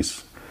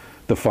similarities.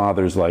 The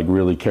father's like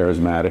really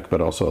charismatic, but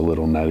also a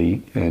little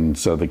nutty, and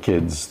so the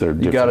kids, they're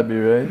different. You gotta be,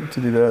 right,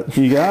 to do that?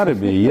 You gotta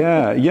be,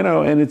 yeah. You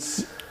know, and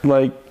it's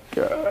like,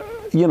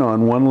 you know,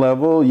 on one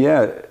level,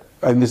 yeah,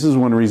 and this is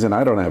one reason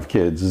I don't have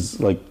kids, is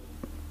like,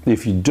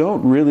 if you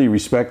don't really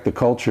respect the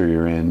culture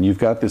you're in, you've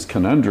got this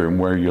conundrum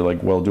where you're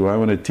like, well, do I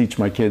want to teach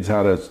my kids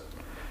how to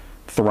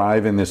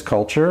thrive in this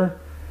culture?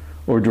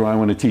 Or do I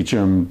want to teach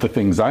them the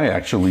things I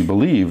actually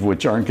believe,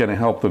 which aren't going to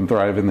help them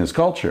thrive in this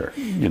culture?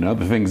 You know,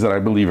 the things that I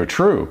believe are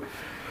true.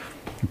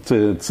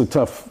 It's a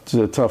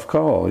tough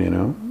call, you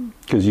know,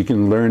 because you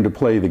can learn to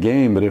play the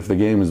game, but if the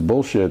game is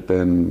bullshit,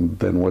 then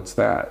what's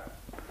that?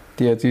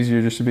 Yeah, it's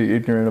easier just to be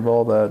ignorant of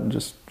all that and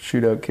just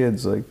shoot out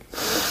kids, like.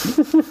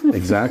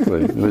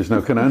 Exactly. There's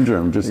no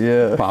conundrum. Just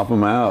pop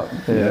them out.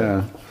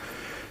 Yeah.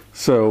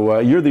 So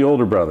you're the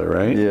older brother,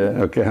 right?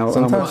 Yeah. Okay.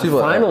 Sometimes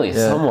people finally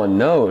someone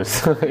knows.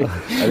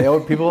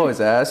 People always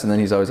ask, and then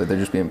he's always like, they're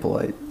just being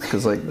polite,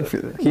 because like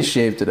he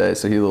shaved today,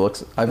 so he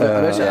looks. I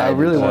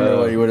really wonder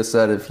what he would have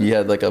said if he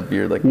had like a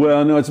beard like.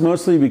 Well, no, it's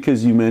mostly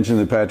because you mentioned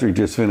that Patrick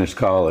just finished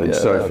college,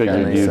 so I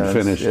figured you'd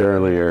finished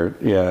earlier.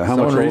 Yeah. How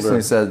much older? Someone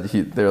recently said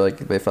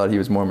they thought he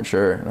was more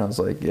mature, and I was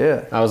like,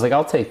 yeah. I was like,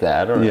 I'll take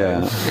that. All right.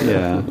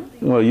 Yeah.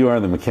 Well, you are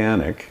the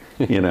mechanic.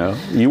 You know,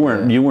 you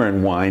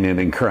weren't whining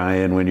and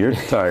crying when your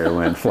tire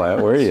went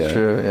flat, were you? It's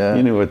true, yeah.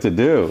 You knew what to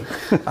do.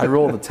 I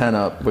rolled the tent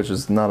up, which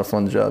is not a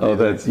fun job. Oh,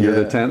 you're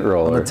the tent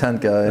roller. I'm the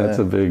tent guy. That's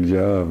a big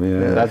job.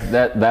 Yeah.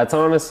 That's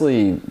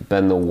honestly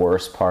been the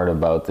worst part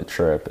about the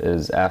trip,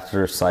 is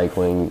after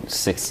cycling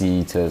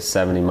 60 to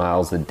 70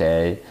 miles a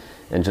day,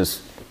 and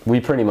we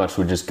pretty much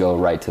would just go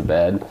right to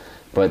bed,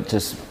 but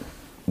just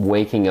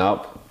waking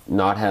up,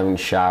 not having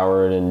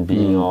showered, and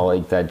being all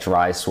like that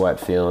dry sweat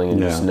feeling, and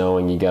just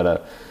knowing you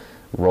gotta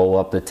roll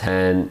up the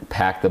tent,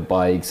 pack the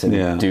bikes,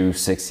 and do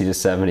 60 to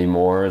 70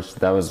 more.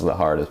 That was the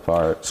hardest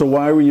part. So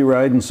why were you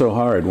riding so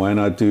hard? Why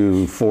not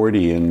do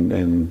 40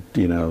 and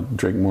you know,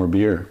 drink more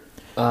beer?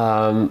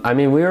 I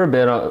mean, we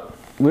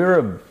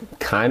were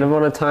kind of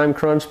on a time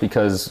crunch,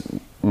 because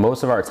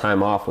most of our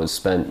time off was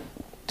spent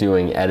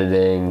doing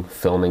editing,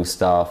 filming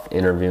stuff,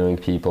 interviewing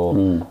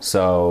people.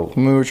 So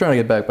we were trying to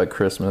get back by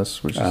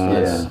Christmas, which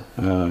is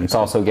it's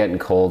also getting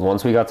cold.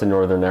 Once we got to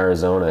northern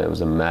Arizona, it was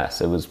a mess.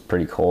 It was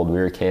pretty cold. We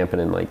were camping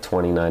in like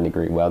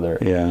 29-degree weather.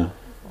 Yeah.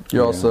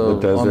 You're also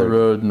on the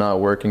road, not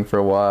working for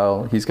a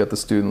while. He's got the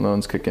student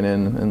loans kicking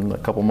in a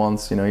couple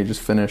months. You know, he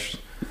just finished.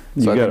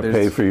 So you got to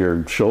pay for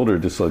your shoulder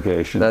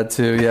dislocation. That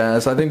too, yeah.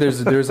 So I think there's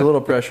a little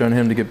pressure on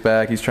him to get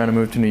back. He's trying to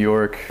move to New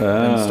York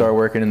and start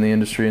working in the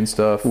industry and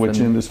stuff. Which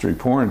industry?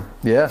 Porn.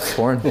 Yeah,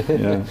 porn.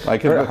 Yeah, I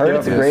can hook heard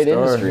it's a great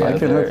industry. I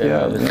can hook you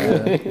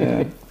up.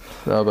 Yeah.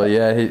 But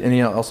yeah,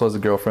 he also has a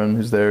girlfriend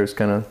who's there, who's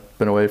kind of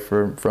been away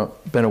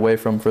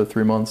from for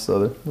 3 months. So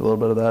a little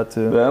bit of that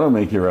too. That'll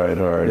make you ride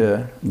hard.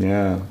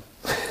 Yeah.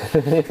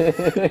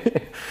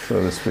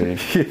 So to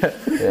speak.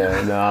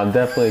 Yeah, no, I'm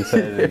definitely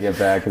excited to get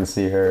back and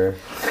see her.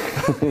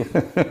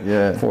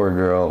 Yeah. Poor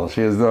girl. She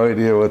has no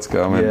idea what's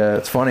coming. Yeah,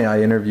 it's funny.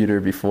 I interviewed her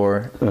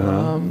before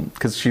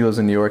because she lives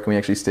in New York, and we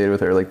actually stayed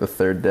with her like the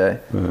third day.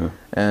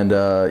 And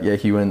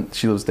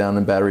she lives down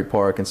in Battery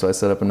Park, and so I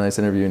set up a nice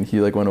interview, and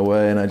he like went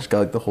away, and I just got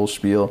like the whole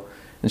spiel.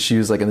 And she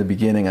was like, in the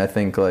beginning, I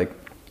think like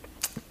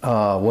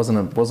wasn't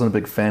a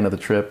big fan of the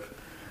trip.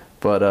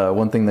 But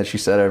one thing that she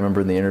said, I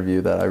remember in the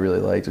interview, that I really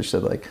liked, she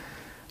said like,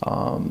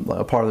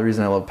 a part of the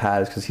reason I love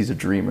Pat is because he's a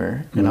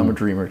dreamer, and I'm a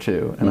dreamer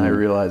too. And I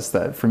realized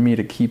that for me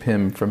to keep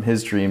him from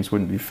his dreams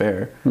wouldn't be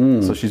fair.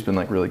 So she's been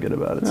like really good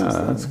about it since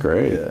then. That's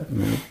great. Yeah.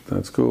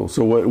 That's cool.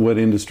 So what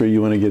industry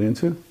you want to get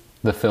into?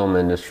 The film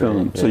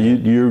industry. So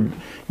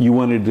you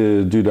wanted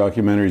to do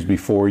documentaries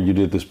before you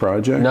did this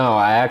project? No,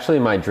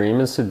 my dream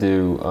is to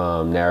do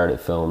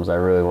narrative films. I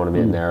really want to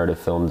be a narrative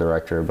film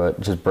director, but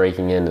just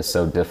breaking in is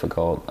so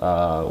difficult.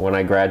 When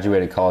I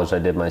graduated college, I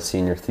did my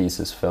senior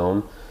thesis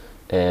film,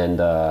 and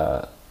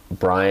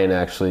Bryan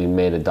actually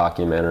made a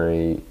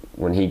documentary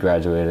when he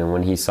graduated, and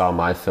when he saw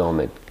my film,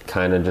 it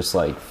kind of just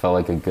like felt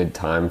like a good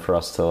time for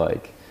us to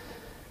like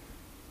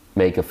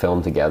make a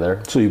film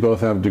together. So you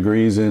both have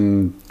degrees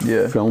in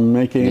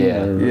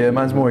filmmaking? Yeah,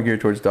 mine's more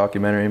geared towards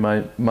documentary.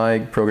 My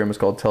program is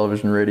called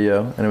television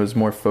radio, and it was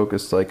more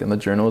focused like in the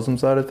journalism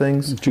side of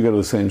things. Did you go to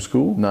the same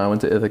school? No, I went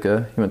to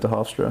Ithaca. He went to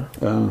Hofstra.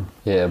 Oh.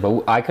 Yeah,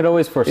 but I could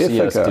always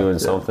foresee us doing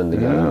something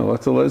together. Yeah,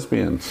 lots of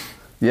lesbians.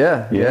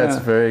 Yeah, it's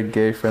very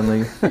gay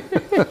friendly.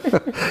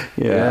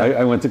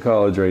 I went to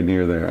college right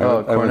near there.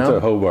 I went to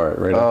Hobart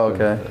right up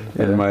there. Okay.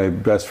 And my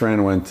best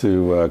friend went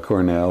to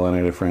Cornell, and I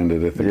had a friend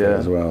at Ithaca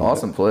as well.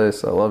 Awesome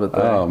place. I love it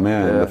there. Oh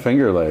man, the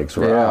Finger Lakes,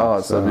 right? Yeah,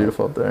 it's so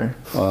beautiful up there.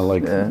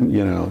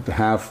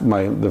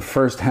 The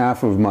first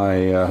half of my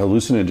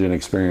hallucinogen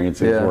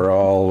experiences were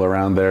all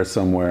around there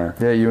somewhere.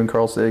 Yeah, you and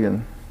Carl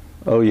Sagan.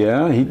 Oh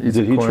yeah,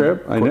 did he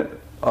trip?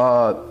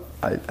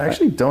 I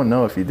actually don't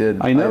know if he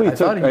did. I know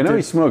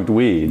he smoked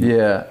weed.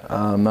 Yeah,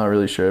 I'm not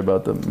really sure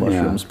about the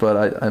mushrooms,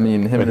 but I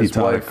mean, him and his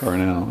wife.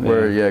 Cornell.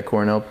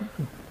 Cornell.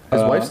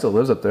 His wife still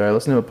lives up there. I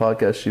listened to a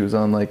podcast. She was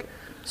on like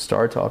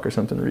Star Talk or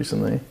something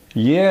recently.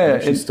 Yeah,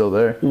 she's still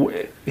there.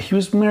 He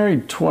was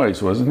married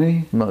twice, wasn't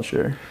he? I'm not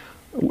sure.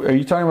 Are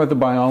you talking about the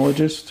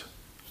biologist?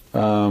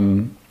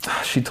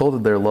 She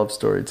told their love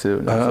story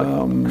too.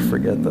 I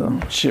forget though.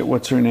 Shit,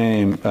 what's her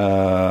name?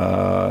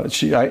 I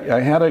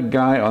had a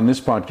guy on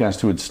this podcast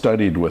who had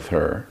studied with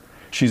her.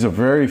 She's a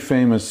very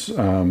famous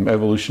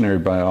evolutionary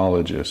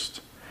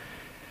biologist.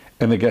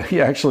 And the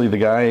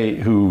guy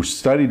who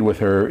studied with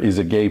her is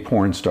a gay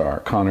porn star,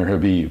 Connor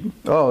Habib.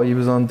 Oh, he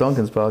was on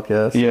Duncan's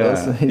podcast.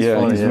 Yeah,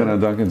 he's been on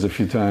Duncan's a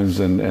few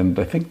times, and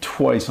I think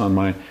twice on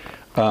mine.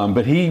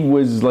 But he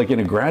was like in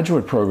a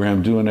graduate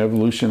program doing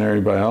evolutionary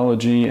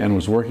biology and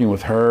was working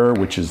with her,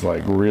 which is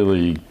like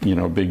really,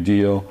 big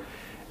deal.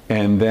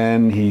 And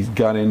then he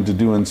got into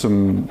doing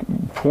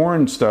some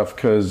porn stuff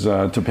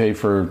to pay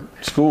for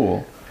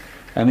school.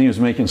 And he was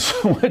making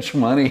so much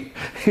money.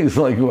 He's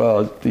like,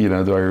 well, do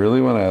I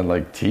really want to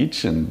like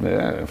teach? And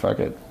fuck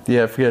it.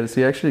 Yeah, forget it. Is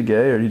he actually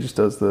gay, or he just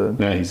does the...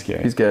 No, he's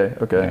gay. He's gay,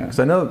 okay. Because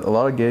I know a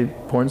lot of gay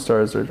porn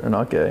stars are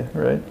not gay,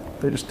 right?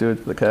 They just do it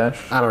for the cash.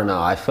 I don't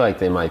know. I feel like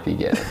they might be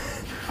gay.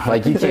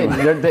 Like you can't.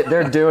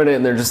 They're doing it,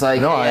 and they're just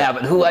like,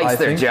 but who likes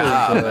their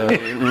job?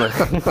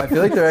 I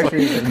feel like they're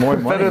actually more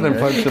money. Better than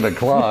punching a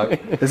clock.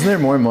 Isn't there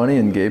more money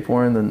in gay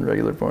porn than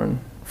regular porn?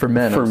 For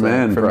men, for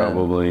men,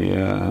 probably,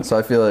 yeah. So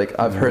I feel like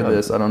I've heard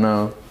this. I don't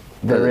know.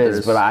 There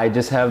is, but I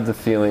just have the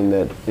feeling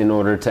that in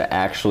order to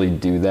actually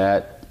do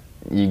that,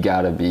 you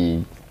gotta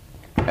be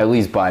at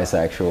least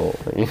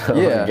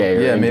bisexual,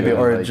 gay, or maybe,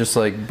 or just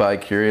like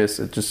bi-curious,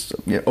 just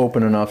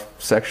open enough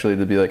sexually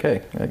to be like,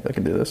 hey, I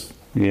can do this.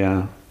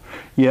 Yeah.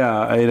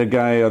 I had a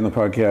guy on the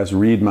podcast,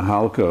 Reed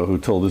Mahalko, who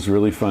told this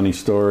really funny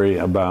story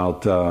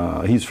about,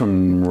 he's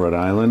from Rhode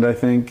Island, I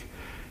think,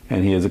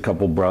 and he has a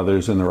couple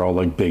brothers, and they're all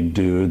like big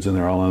dudes, and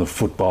they're all on the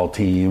football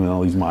team, and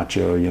all these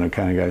macho,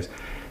 kind of guys.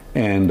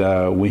 And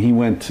when he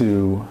went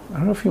to, I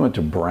don't know if he went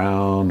to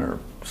Brown or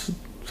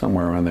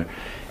somewhere around there,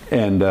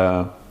 and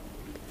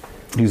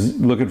he's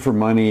looking for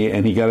money,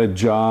 and he got a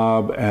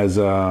job as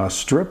a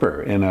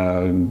stripper in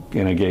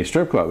a gay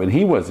strip club, and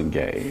he wasn't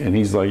gay, and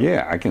he's like,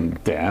 yeah, I can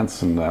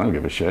dance, and I don't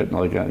give a shit,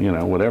 like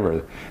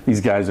whatever. These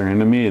guys are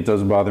into me; it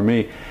doesn't bother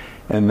me.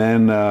 And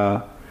then,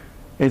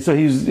 and so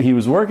he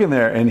was working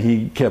there, and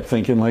he kept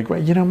thinking like,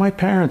 well, my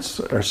parents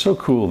are so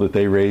cool that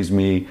they raised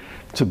me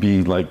to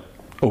be like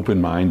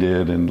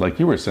open-minded, and like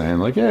you were saying,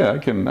 like, yeah, I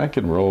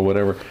can roll,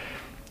 whatever.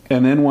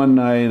 And then one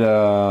night,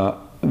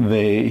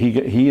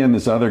 he and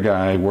this other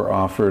guy were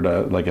offered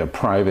a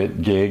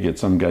private gig at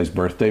some guy's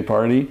birthday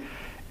party,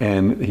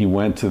 and he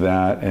went to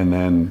that, and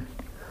then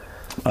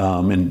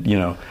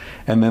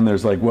and then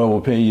there's like, well, we'll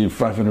pay you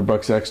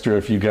 $500 extra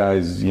if you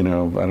guys, I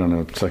don't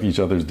know, suck each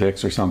other's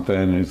dicks or something.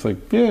 And he's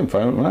like, yeah,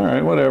 fine, all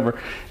right, whatever.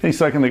 And he's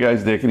sucking the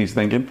guy's dick, and he's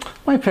thinking,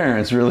 my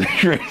parents really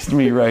raised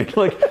me right.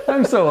 Like,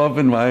 I'm so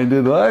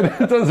open-minded,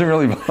 it doesn't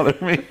really bother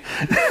me.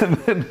 And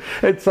then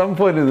at some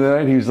point in the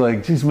night, he was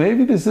like, geez,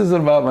 maybe this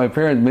isn't about my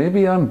parents.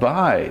 Maybe I'm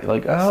bi.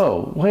 Like,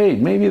 oh, wait,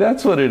 maybe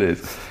that's what it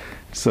is.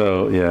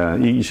 So, yeah,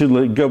 you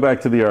should go back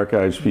to the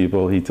archives,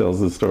 people. He tells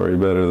the story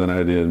better than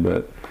I did,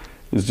 but...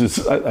 It's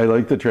just, I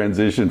like the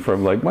transition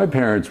from like, my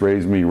parents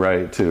raised me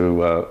right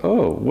to,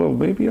 oh, well,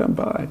 maybe I'm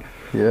bi.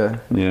 Yeah.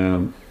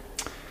 Yeah.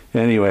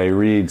 Anyway,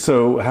 Reed,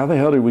 so how the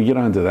hell did we get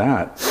onto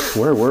that?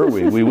 Where were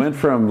we? We went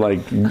from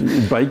like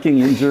biking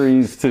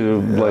injuries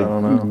to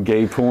like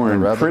gay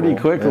porn pretty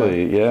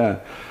quickly.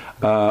 Yeah.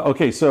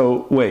 Okay,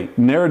 so wait,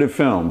 narrative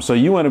film. So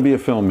you want to be a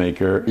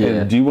filmmaker,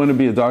 and do you want to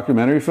be a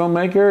documentary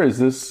filmmaker? Is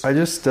this? I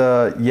just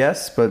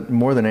yes, but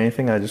more than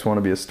anything, I just want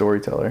to be a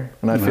storyteller.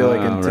 And I feel like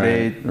in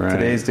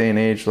today's day and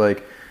age,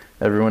 like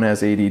everyone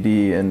has ADD,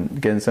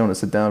 and getting someone to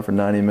sit down for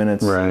 90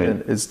 minutes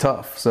is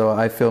tough. So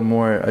I feel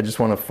more, I just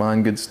want to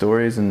find good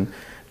stories and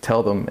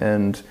tell them,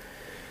 and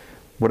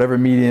whatever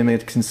medium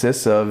it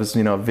consists of is,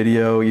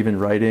 video, even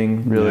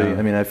writing, really.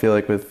 I mean, I feel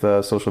like with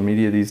social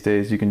media these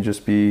days, you can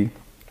just be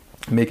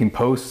making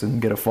posts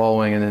and get a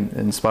following and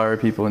inspire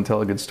people and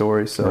tell a good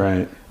story.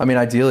 So, I mean,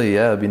 ideally,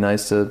 it'd be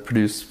nice to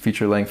produce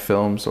feature-length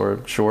films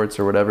or shorts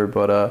or whatever,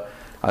 but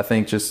I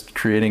think just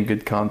creating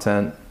good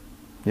content,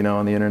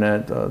 on the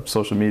internet,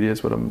 social media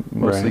is what I'm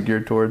mostly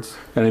geared towards.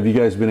 And have you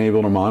guys been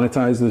able to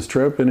monetize this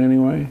trip in any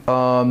way?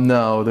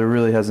 No, there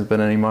really hasn't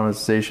been any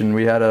monetization.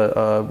 We had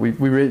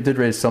did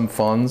raise some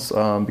funds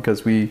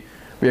because we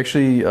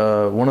actually,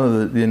 one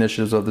of the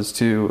initiatives of this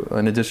too,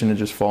 in addition to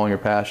just following your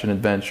passion,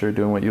 adventure,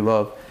 doing what you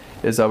love,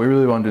 is that we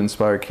really wanted to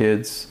inspire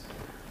kids.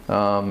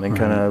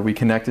 And we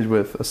connected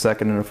with a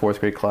 2nd and a 4th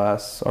grade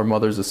class. Our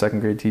mother's a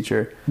 2nd grade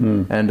teacher,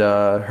 and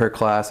her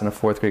class and a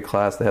 4th grade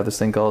class, they have this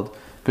thing called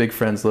Big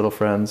Friends, Little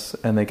Friends,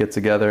 and they get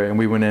together, and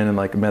we went in and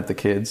met the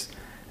kids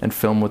and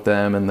filmed with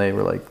them, and they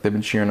were they've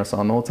been cheering us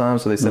on the whole time,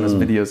 so they send us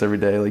videos every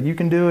day, you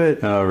can do it.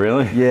 Oh,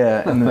 really?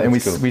 Yeah, and we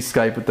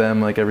Skype with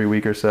them every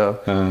week or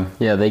so.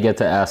 Yeah, they get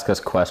to ask us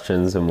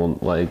questions,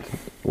 and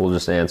we'll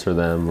just answer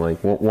them.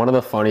 One of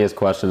the funniest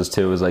questions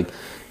too is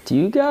do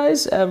you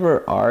guys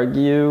ever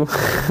argue?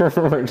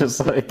 We're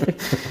just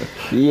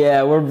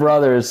yeah, we're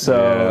brothers.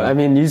 So I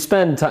mean,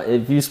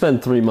 if you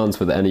spend 3 months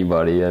with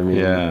anybody, I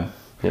mean,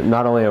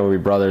 not only are we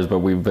brothers, but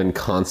we've been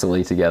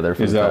constantly together.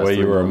 For Is that why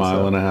you were a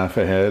mile and a half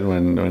ahead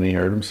when he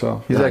hurt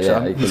himself? He's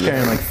he's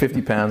carrying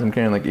 50 pounds. I'm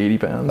carrying 80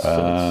 pounds.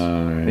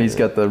 And he's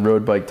got the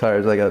road bike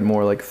tires. I got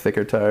more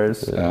thicker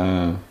tires.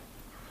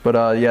 But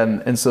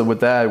and so with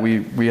that,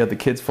 we had the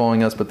kids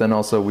following us, but then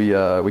also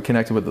we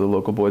connected with the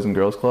local Boys and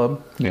Girls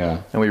Club.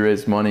 Yeah. And we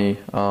raised money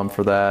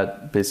for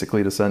that,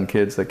 basically to send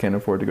kids that can't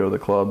afford to go to the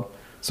club.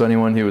 So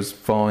anyone who was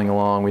following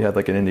along, we had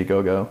an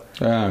Indiegogo.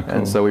 Cool.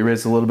 And so we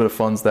raised a little bit of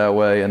funds that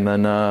way. And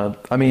then,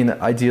 I mean,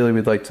 ideally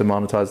we'd like to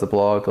monetize the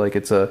blog.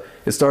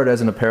 It started as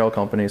an apparel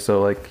company.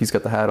 So he's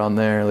got the hat on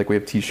there. We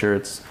have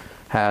t-shirts,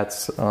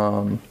 hats,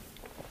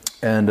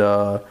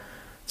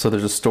 so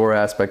there's a store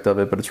aspect of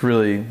it, but it's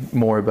really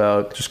more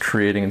about just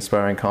creating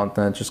inspiring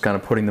content, just kind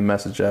of putting the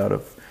message out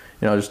of,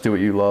 just do what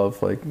you love,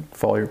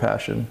 follow your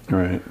passion.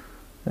 Right.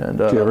 And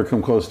do you ever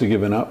come close to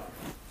giving up?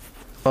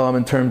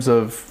 In terms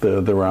of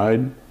the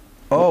ride?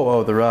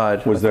 Oh, the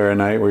ride. Was there a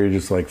night where you're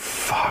just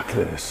fuck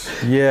this?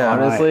 Yeah.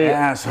 Honestly, my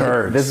ass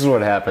hurts. This is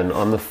what happened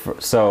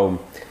so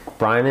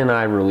Brian and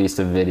I released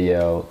a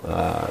video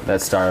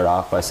that started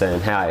off by saying,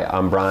 "Hi,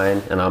 I'm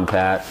Brian and I'm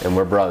Pat and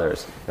we're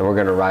brothers and we're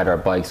gonna ride our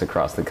bikes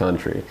across the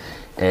country."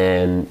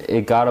 And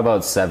it got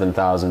about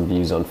 7,000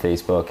 views on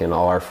Facebook, and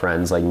all our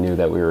friends knew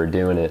that we were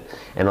doing it.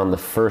 And on the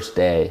first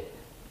day,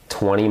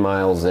 20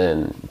 miles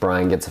in,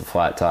 Brian gets a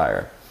flat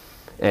tire.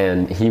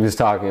 And he was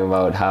talking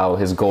about how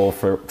his goal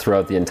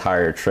throughout the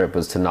entire trip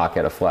was to not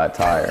get a flat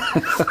tire.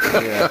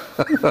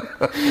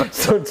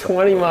 So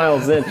 20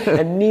 miles in,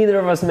 and neither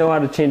of us know how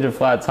to change a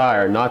flat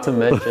tire. Not to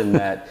mention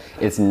that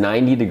it's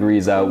 90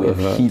 degrees out. We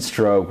have heat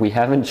stroke. We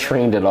haven't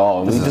trained at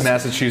all. This is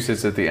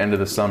Massachusetts at the end of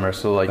the summer,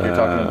 so you're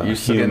talking, you're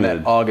still getting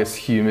that August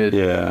humid.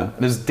 Yeah.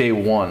 This is day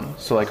one,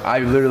 so I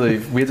literally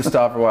we had to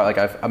stop for a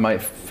while. My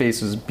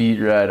face was beet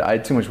red. I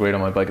had too much weight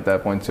on my bike at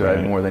that point too. I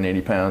had more than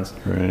 80 pounds.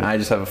 And I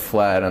just have a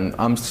flat, and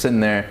I'm sitting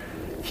there.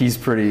 He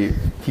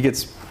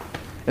gets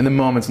in the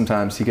moment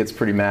sometimes he gets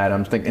pretty mad.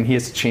 I'm thinking, and he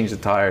has to change the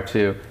tire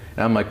too.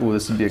 And I'm ooh,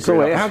 this would be a great So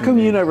wait, how come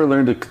you never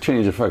learned to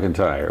change a fucking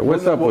tire?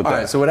 What's up with that?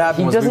 Right, so what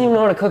happened was he doesn't even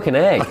know how to cook an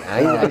egg.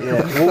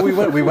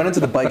 Well, we went into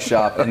the bike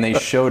shop and they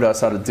showed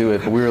us how to do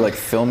it, but we were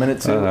filming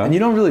it too. And you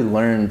don't really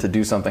learn to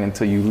do something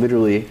until you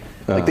literally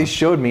they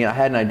showed me. I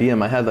had an idea in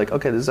my head,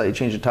 okay, this is how you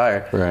change a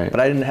tire. Right.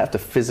 But I didn't have to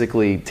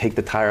physically take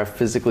the tire,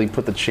 physically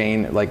put the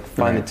chain,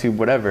 find the tube,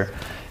 whatever.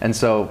 And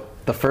so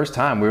the first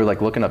time we were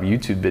looking up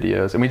YouTube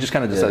videos, and we just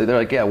kind of decided,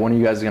 they're yeah, one of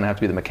you guys is gonna have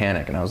to be the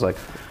mechanic. And I was he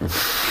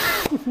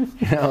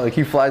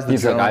flies the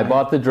drone. I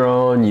bought the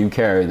drone, you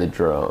carry the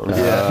drone.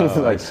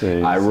 Yeah.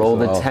 I roll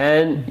the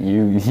tent,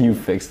 you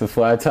fix the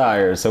flat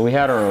tires. So we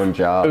had our own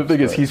jobs. The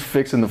thing is, he's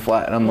fixing the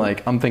flat, and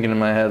I'm thinking in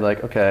my head,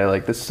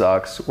 okay, this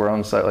sucks. We're on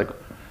the site,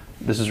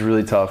 this is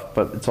really tough,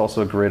 but it's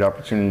also a great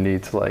opportunity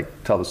to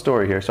tell the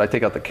story here. So I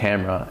take out the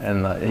camera,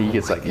 and he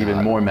gets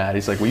even more mad.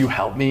 He's will you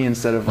help me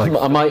instead of I'm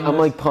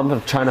pumped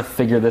up trying to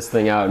figure this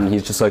thing out, and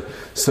he's just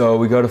so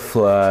we got a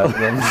flat.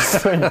 And I'm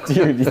just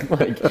dude,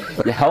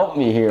 you help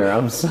me here. I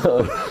was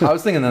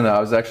thinking then, I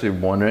was actually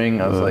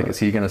wondering. I was is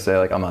he gonna say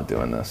I'm not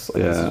doing this?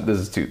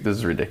 This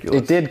is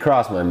ridiculous. It did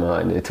cross my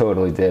mind. It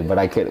totally did. But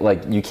I could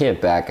you can't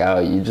back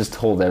out. You just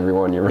told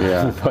everyone you're riding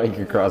a bike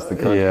across the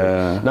country.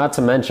 Yeah. Not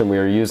to mention we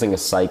were using a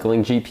cycling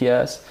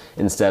GPS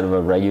instead of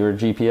a regular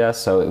GPS,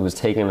 so it was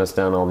taking us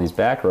down all these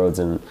back roads,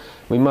 and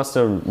we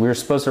were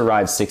supposed to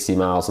ride 60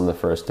 miles on the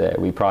first day.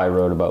 We probably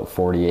rode about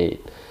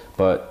 48,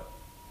 but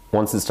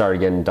once it started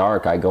getting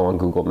dark, I go on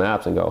Google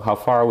Maps and go, how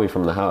far are we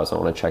from the house? I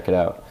want to check it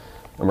out.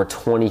 And we're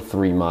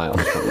 23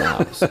 miles from the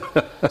house.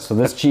 So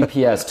this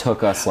GPS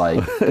took us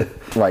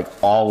like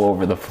all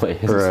over the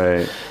place.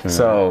 Right.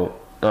 So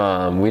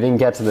we didn't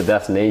get to the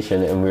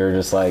destination, and we were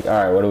just like, all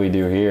right, what do we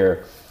do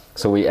here?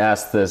 So we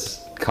asked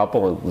this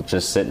couple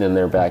just sitting in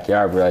their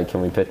backyard. We're like,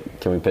 can we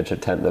pitch a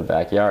tent in the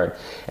backyard?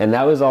 And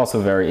that was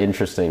also very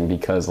interesting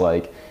because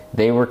like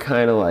they were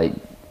kind of like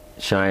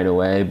shying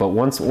away, but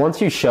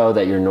once you show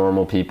that you're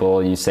normal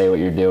people, you say what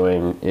you're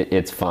doing,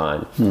 it's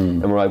fine.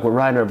 And we're like, we're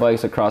riding our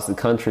bikes across the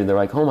country. They're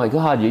like, oh my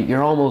god,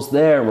 you're almost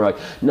there. And we're like,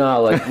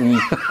 no, like we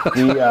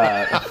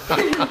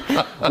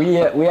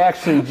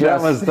actually just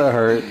That must have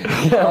hurt.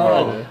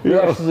 we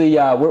actually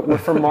we're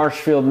from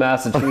Marshfield,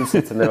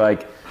 Massachusetts. And they're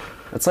like,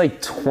 it's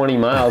like 20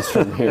 miles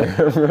from here.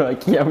 We're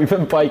like, yeah, we've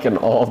been biking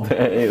all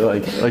day.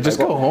 Like just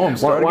go home.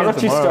 Why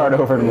don't you start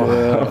over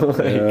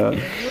tomorrow?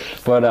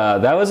 But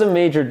that was a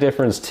major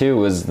difference too,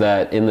 was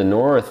that in the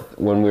north,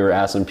 when we were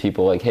asking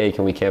people like, hey,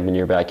 can we camp in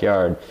your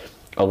backyard?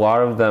 A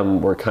lot of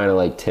them were kind of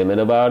like timid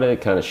about it,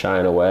 kind of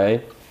shying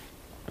away.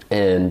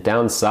 And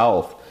down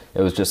south,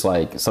 it was just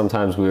like,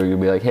 sometimes we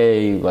would be like,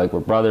 hey, like we're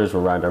brothers,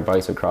 we're riding our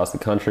bikes across the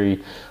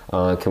country.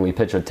 Can we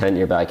pitch a tent in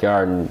your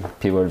backyard? And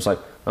people were just like,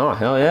 oh,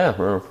 hell yeah,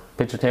 we're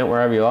pitch a tent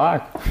wherever you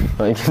like.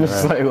 Like,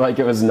 just like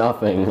it was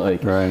nothing.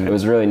 Like it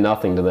was really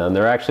nothing to them.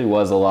 There actually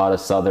was a lot of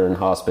Southern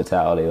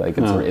hospitality. Like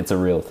it's a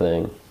real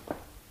thing.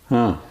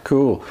 Huh.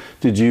 Cool.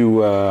 Did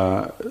you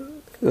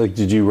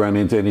run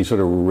into any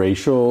sort of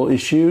racial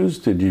issues?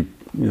 Did you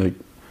like?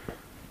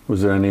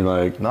 Was there any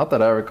like? Not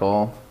that I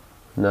recall.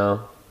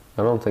 No,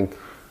 I don't think.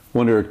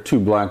 Wonder two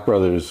black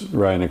brothers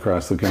riding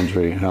across the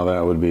country, how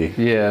that would be.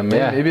 Yeah,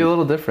 maybe a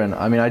little different.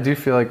 I mean, I do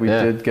feel like we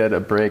did get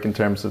a break in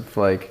terms of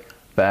like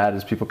bad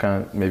as people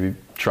kind of maybe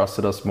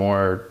trusted us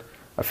more.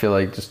 I feel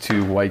like just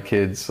two white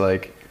kids,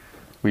 like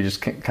we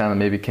just kind of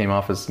maybe came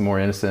off as more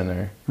innocent.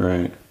 Or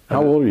Right.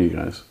 How old are you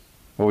guys?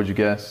 What would you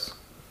guess?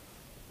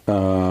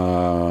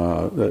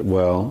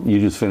 Well, you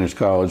just finished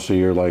college, so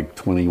you're like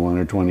 21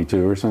 or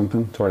 22 or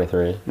something?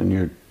 23. And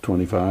you're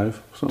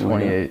 25? Something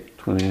 28. Like that?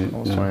 28.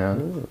 Almost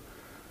 29.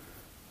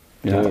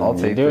 Yeah. I'll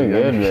take You're doing the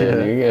good, man.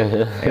 Yeah. You're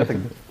good. I got the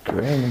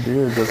gray in the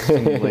beard. That's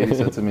what some lady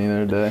said to me the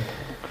other day.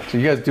 So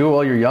you guys do it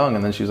while you're young,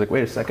 and then she was like,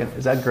 "Wait a second,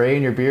 is that gray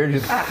in your beard?"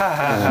 She's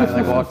and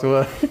like walked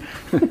away.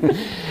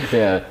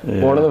 Yeah.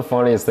 One of the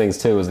funniest things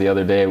too was the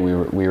other day we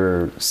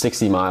were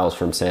 60 miles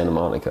from Santa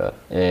Monica,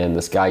 and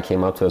this guy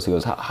came up to us. He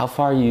goes, "How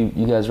far are you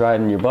guys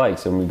riding your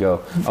bikes?" And we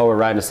go, "Oh, we're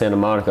riding to Santa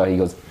Monica." He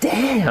goes,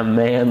 "Damn,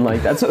 man,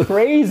 like that's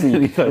crazy."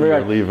 He thought you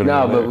were leaving.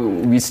 No, but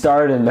we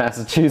started in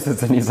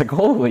Massachusetts, and he's like,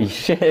 "Holy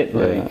shit!"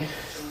 Like,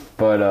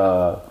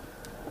 but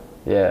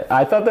yeah,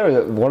 I thought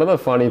one of the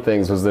funny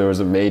things was there was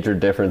a major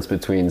difference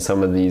between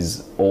some of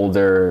these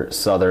older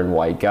Southern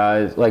white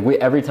guys. Like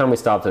every time we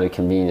stopped at a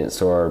convenience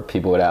store,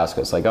 people would ask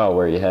us like, "Oh,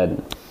 where are you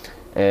heading?"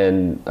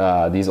 And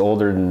these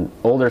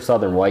older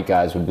Southern white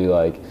guys would be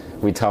like,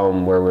 we tell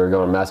them where we were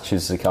going,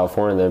 Massachusetts to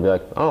California, and they'd be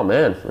like, "Oh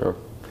man,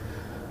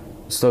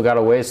 still got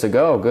a ways to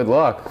go. Good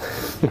luck."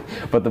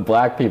 But the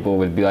black people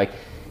would be like,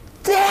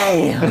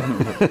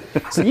 "Damn!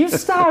 So you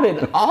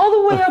started all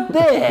the way up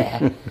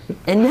there,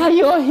 and now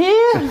you're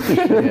here?"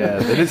 Yeah,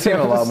 they did seem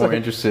a lot more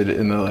interested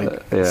in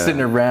the sitting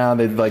around.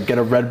 They'd like get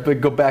a Red Bull,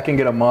 go back and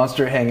get a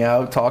Monster, hang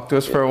out, talk to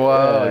us for a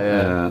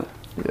while.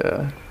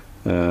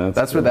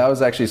 That's where that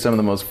was actually some of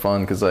the most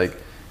fun, because like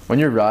when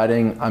you're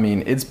riding, I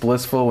mean, it's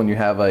blissful when you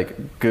have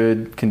like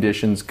good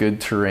conditions,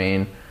 good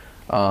terrain.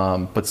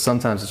 But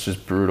sometimes it's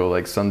just brutal.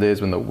 Like some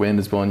days when the wind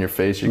is blowing in your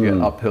face, you get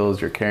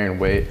uphills, you're carrying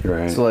weight.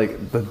 Right. So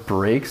like the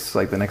breaks,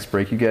 like the next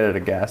break you get at a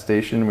gas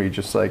station where you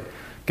just like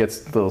get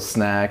a little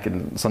snack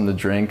and something to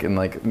drink and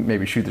like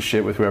maybe shoot the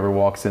shit with whoever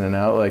walks in and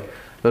out. Like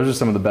those are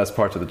some of the best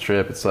parts of the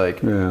trip. It's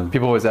like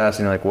people always ask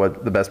me like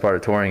what the best part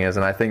of touring is,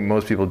 and I think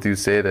most people do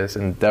say this,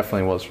 and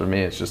definitely was for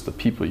me. It's just the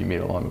people you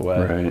meet along the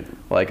way. Right.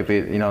 Like if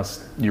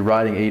you're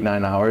riding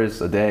 8-9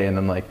 hours a day, and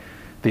then like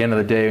the end of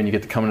the day when you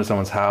get to come into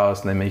someone's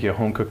house and they make you a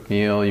home cooked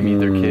meal, you meet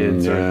their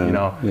kids, or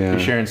you're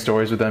sharing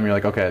stories with them, you're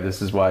like, okay,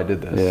 this is why I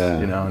did this,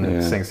 and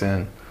it sinks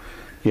in.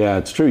 Yeah,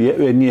 it's true. Yeah,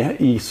 and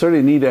you sort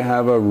of need to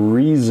have a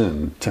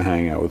reason to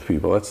hang out with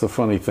people. That's the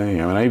funny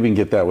thing. I mean, I even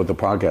get that with the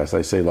podcast.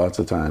 I say lots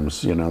of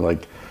times,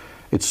 like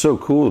it's so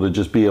cool to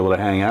just be able to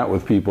hang out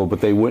with people, but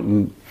they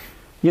wouldn't,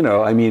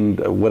 I mean,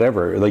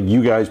 whatever. Like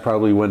you guys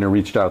probably wouldn't have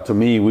reached out to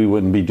me. We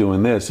wouldn't be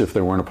doing this if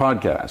there weren't a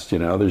podcast.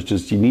 There's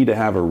just, you need to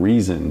have a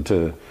reason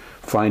to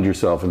find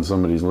yourself in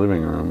somebody's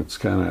living room. It's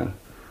kind of,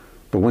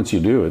 but once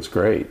you do, it's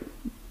great.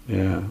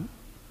 Yeah.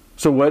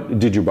 So what,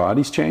 did your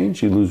bodies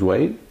change? You lose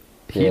weight?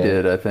 He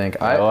did, I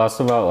think. I lost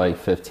about like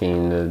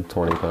 15 to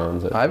 20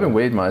 pounds. I haven't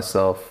weighed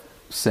myself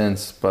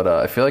since, but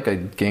I feel like I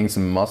gained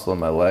some muscle in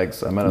my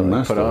legs. I might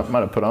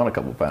have put on a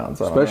couple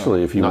pounds.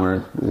 Especially if you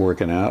weren't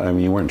working out. I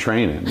mean, you weren't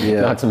training.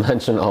 Yeah. Not to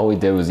mention, all we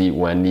did was eat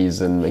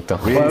Wendy's and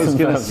McDonald's.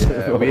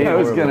 I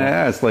was going to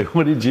ask, like,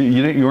 what did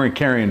you weren't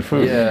carrying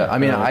food. Yeah, I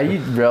mean, I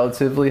eat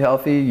relatively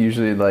healthy.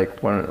 Usually,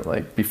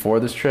 before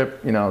this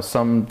trip,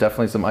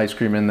 definitely some ice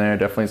cream in there,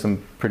 definitely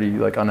some pretty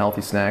like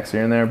unhealthy snacks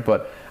here and there.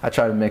 But I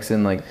try to mix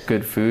in like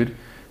good food.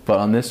 But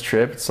on this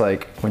trip, it's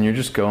like when you're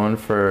just going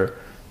for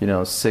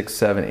 6,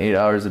 7, 8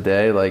 hours a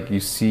day, like you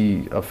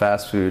see a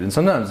fast food, and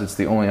sometimes it's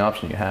the only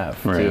option you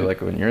have too. Like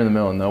when you're in the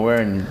middle of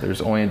nowhere and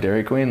there's only a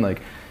Dairy Queen,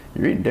 like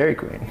you're eating Dairy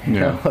Queen, you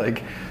know?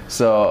 Like,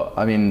 so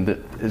I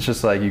mean, it's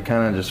just like you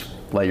kind of just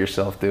let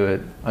yourself do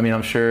it. I mean,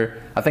 I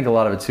think a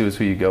lot of it too is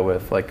who you go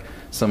with. Like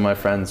some of my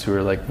friends who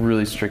are like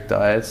really strict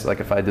diets, like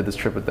if I did this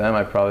trip with them,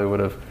 I probably would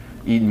have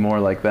eaten more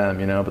like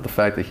them, but the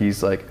fact that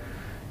he's like,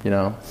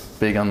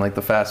 big on like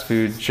the fast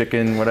food,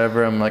 chicken,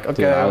 whatever. I'm like,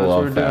 okay, Dude, I that's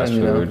love what we're fast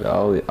doing,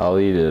 food. I'll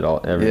eat it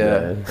every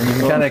day. And you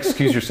can kind of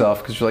excuse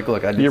yourself because you're like,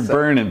 look, You're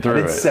burning through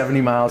I did it. 70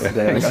 miles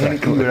today. Like, I'm gonna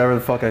eat whatever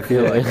the fuck I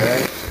feel like,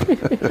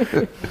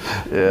 right?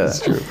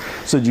 That's true.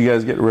 So did you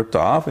guys get ripped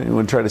off?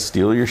 Anyone try to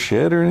steal your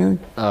shit or anything?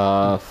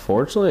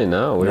 Fortunately,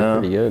 no. We were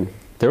pretty good.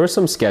 There were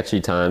some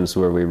sketchy times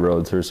where we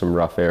rode through some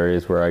rough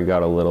areas where I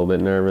got a little bit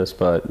nervous,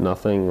 but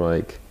nothing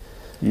like.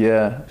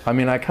 Yeah, I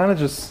mean, I kind of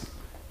just.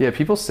 Yeah,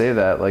 people say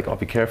that, like, "Oh,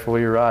 be careful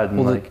where you ride."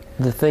 And well, like,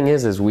 the thing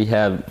is we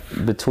have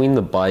between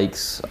the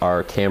bikes,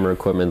 our camera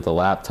equipment, the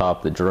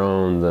laptop, the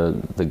drone,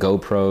 the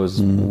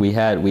GoPros. We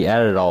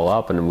added it all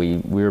up, and we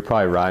were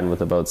probably riding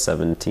with about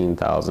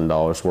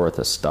 $17,000 worth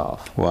of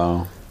stuff.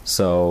 Wow.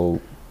 So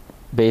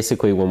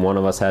basically, when one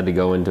of us had to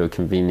go into a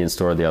convenience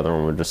store, the other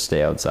one would just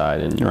stay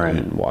outside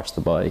and watch the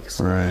bikes.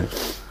 Right.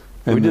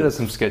 We did have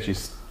some sketchy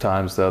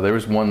times though. There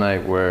was one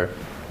night where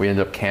we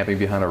ended up camping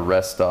behind a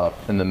rest stop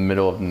in the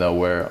middle of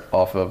nowhere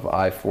off of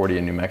I-40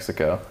 in New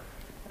Mexico.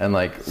 And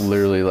like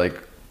literally like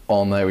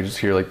all night we just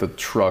hear like the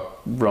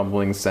truck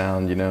rumbling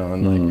sound,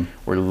 and like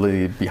we're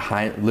literally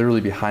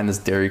behind this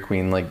Dairy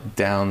Queen, like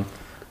down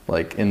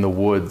like in the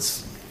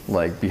woods,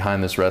 like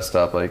behind this rest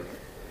stop. Like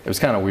it was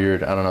kind of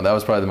weird. I don't know. That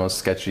was probably the most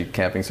sketchy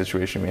camping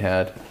situation we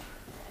had.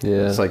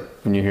 Yeah. It's like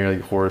when you hear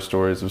like horror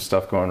stories of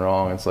stuff going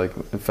wrong, it's like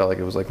it felt like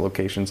it was like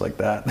locations like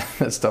that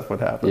that stuff would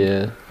happen.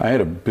 Yeah. I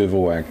had a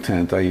bivouac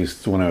tent.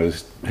 When I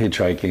was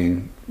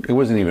hitchhiking, it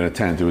wasn't even a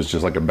tent. It was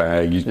just like a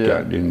bag. You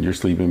got in your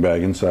sleeping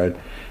bag inside.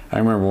 I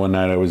remember one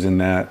night I was in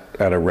that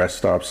at a rest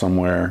stop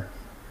somewhere,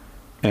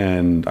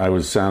 and I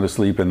was sound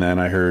asleep, and then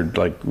I heard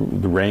like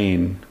the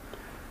rain,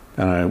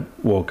 and I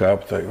woke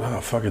up like, oh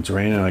fuck, it's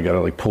raining. I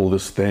gotta like pull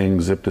this thing,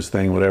 zip this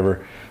thing,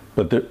 whatever.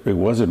 But it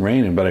wasn't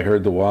raining, but I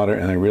heard the water,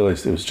 and I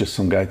realized it was just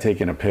some guy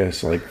taking a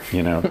piss, like,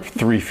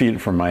 3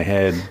 feet from my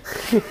head.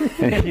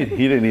 And he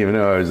didn't even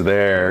know I was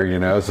there,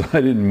 so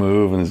I didn't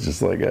move, and it's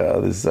just like,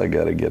 I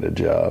gotta get a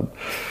job.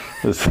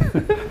 This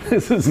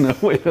is no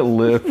way to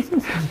live.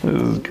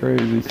 This is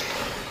crazy.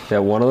 Yeah,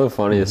 one of the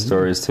funniest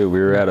stories, too,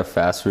 we were at a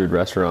fast food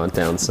restaurant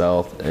down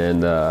south,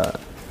 and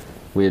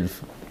we had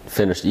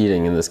finished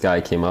eating, and this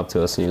guy came up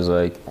to us, and he was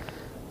like,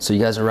 so you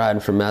guys are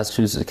riding from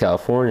Massachusetts to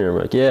California? I'm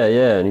like,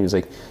 yeah. And he was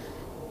like,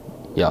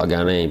 y'all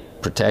got any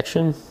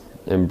protection?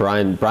 And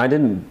Brian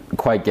didn't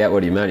quite get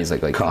what he meant. He's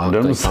like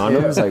condoms? Like,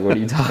 condoms? Like, what are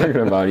you talking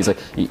about? He's like,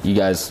 you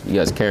guys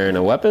carrying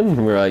a weapon? And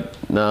we were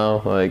like,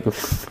 no, like,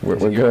 we're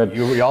good.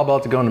 You're all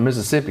about to go into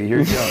Mississippi. Here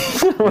you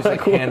go. He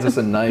like hands us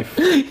a knife.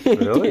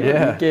 Really?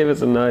 Yeah. He gave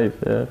us a knife,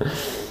 yeah.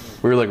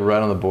 We were like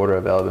right on the border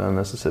of Alabama and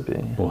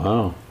Mississippi.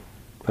 Wow.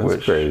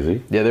 That's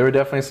crazy. Yeah, there were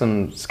definitely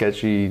some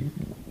sketchy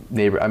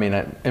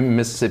in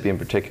Mississippi in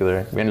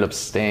particular, we ended up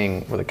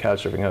staying with a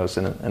couch surfing host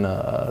in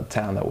a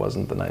town that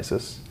wasn't the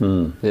nicest.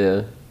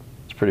 Yeah.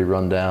 It's pretty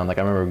run down. Like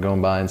I remember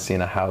going by and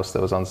seeing a house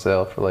that was on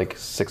sale for like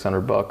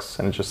 $600,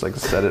 and it just like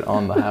set it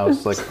on the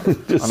house, like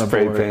just on a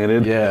spray board.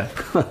 painted. Yeah.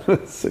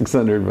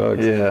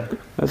 $600. Yeah.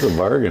 That's a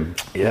bargain.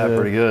 Yeah,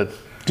 pretty good.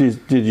 Did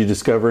you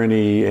discover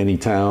any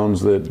towns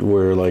that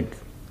were like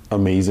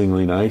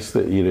amazingly nice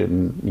that you'd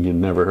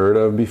never heard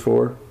of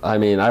before? I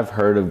mean, I've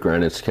heard of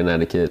Greenwich,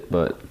 Connecticut,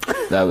 but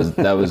that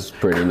was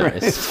pretty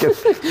nice.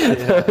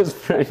 That was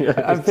pretty nice.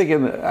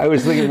 I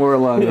was thinking more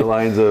along the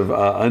lines of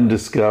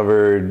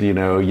undiscovered,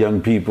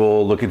 young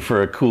people looking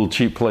for a cool,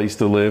 cheap place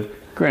to live.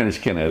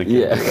 Greenwich, Connecticut.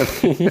 Yeah.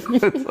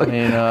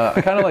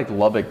 I kind of like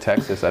Lubbock,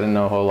 Texas. I didn't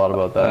know a whole lot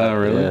about that. Oh,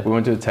 really? Yeah. We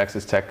went to a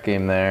Texas Tech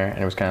game there, and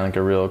it was kind of like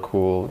a real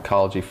cool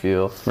collegey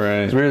feel.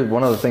 Right.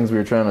 One of the things we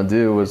were trying to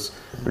do was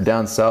we're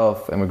down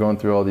south, and we're going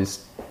through all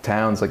these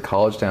towns, like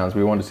college towns.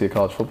 We wanted to see a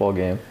college football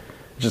game.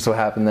 It just so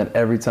happened that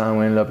every time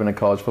we ended up in a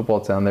college football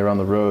town, they were on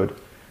the road.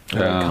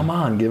 Like, come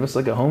on, give us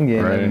like a home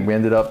game. Right. And we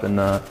ended up in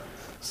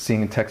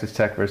seeing Texas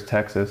Tech versus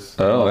Texas.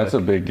 Oh, that's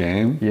a big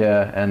game.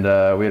 Yeah, and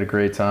we had a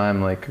great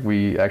time. Like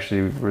we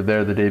actually were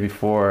there the day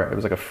before. It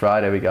was like a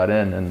Friday we got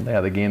in, and they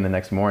had the game the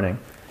next morning.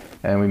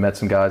 And we met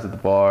some guys at the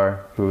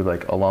bar who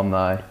like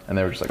alumni, and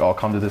they were just like, "Oh,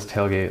 come to this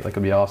tailgate. Like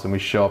it'll be awesome." We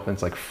show up and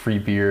it's like free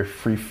beer,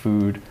 free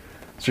food.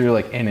 So you're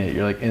like in it.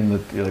 You're like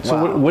wow.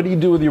 So what do you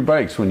do with your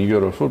bikes when you go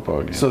to a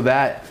football game? So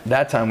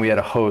that time we had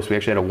a host. We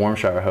actually had a warm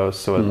shower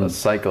host. So a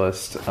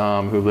cyclist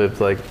who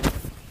lived like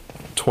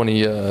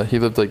 20. He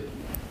lived like,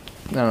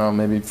 I don't know,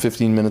 maybe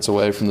 15 minutes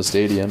away from the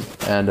stadium,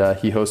 and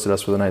he hosted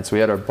us for the night. So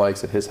we had our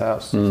bikes at his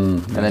house, and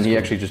then he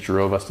actually just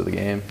drove us to the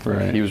game.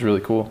 Right. He was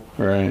really cool.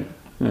 Right.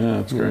 Yeah,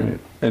 that's great.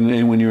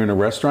 And when you're in a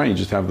restaurant, you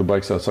just have the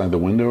bikes outside the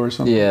window or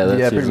something? Yeah,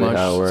 that's pretty much.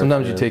 How it works.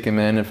 Sometimes you take them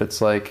in if it's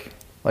like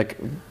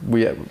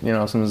we,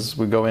 sometimes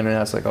we go in and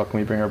ask like, "Oh, can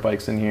we bring our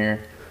bikes in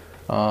here?"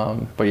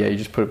 But yeah, you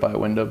just put it by a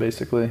window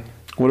basically.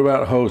 What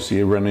about hosts?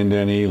 You run into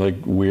any like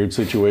weird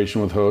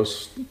situation with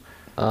hosts?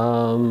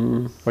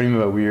 What do you mean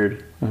by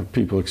weird?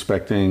 People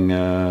expecting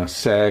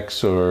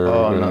sex or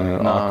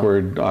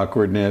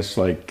awkwardness,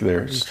 like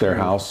their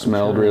house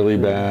smelled really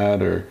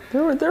bad, or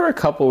There were a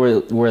couple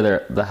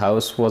where the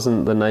house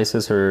wasn't the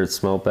nicest, or it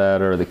smelled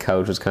bad, or the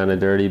couch was kind of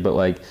dirty. But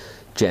like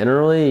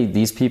generally,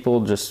 these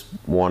people just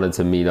wanted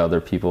to meet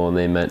other people,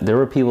 and there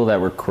were people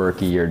that were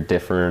quirky or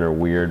different or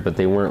weird, but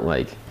they weren't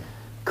like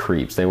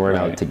creeps. They weren't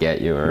out to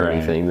get you or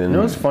anything. Then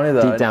it's funny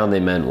that deep down they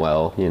meant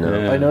well. You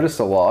know, I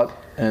noticed a lot,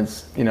 and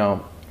it's,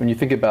 when you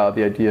think about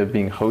the idea of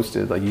being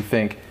hosted, like you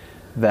think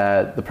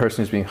that the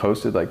person who's being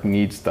hosted like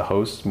needs the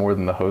host more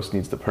than the host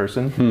needs the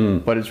person.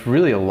 But it's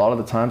really a lot of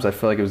the times I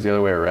feel like it was the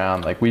other way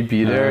around. Like we'd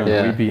be there,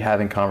 and we'd be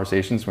having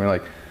conversations, and we're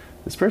like,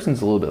 this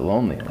person's a little bit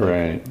lonely. Like,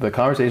 right. The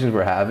conversations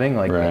we're having,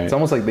 like it's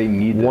almost like they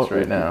need this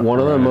right now. One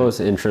of the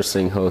most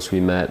interesting hosts we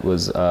met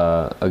was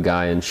a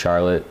guy in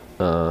Charlotte,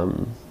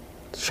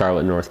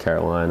 North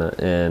Carolina,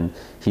 and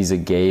he's a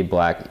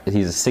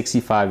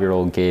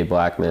 65-year-old gay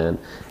black man,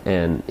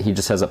 and he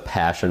just has a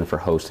passion for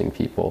hosting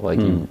people.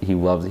 Like he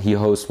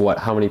hosts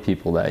how many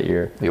people that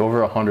year?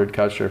 Over 100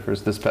 couch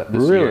surfers this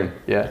really?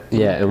 year.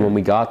 Yeah, and when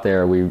we got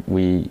there,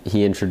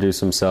 he introduced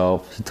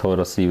himself. He told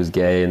us he was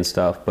gay and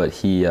stuff, but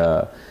he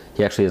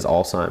actually has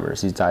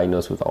Alzheimer's. He's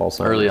diagnosed with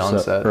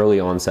Alzheimer's. Early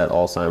onset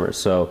Alzheimer's.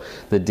 So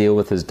the deal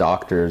with his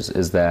doctors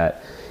is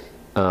that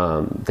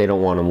they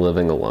don't want him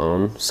living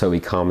alone, so he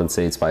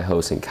compensates by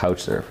hosting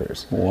couch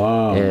surfers.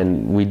 Wow.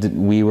 And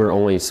we were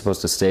only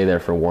supposed to stay there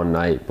for one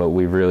night, but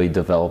we really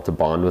developed a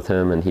bond with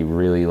him, and he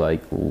really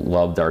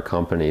loved our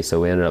company,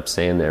 so we ended up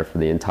staying there for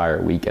the entire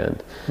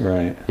weekend.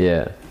 Right.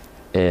 Yeah.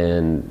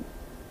 And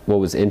what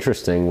was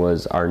interesting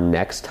was our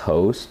next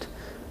host,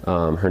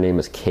 her name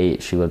is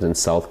Kate. She lived in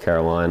South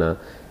Carolina,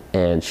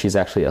 and she's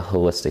actually a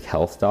holistic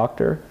health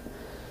doctor.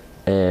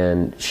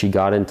 And she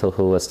got into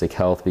holistic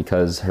health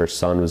because her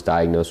son was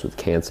diagnosed with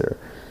cancer,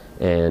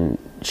 and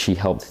she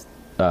helped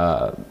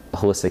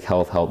holistic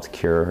health helped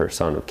cure her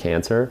son of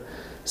cancer,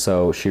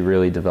 so she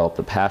really developed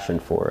a passion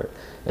for it.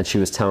 And she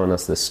was telling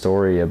us this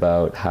story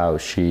about how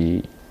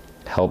she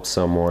helped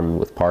someone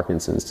with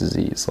Parkinson's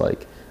disease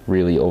like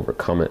really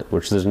overcome it,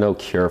 which there's no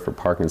cure for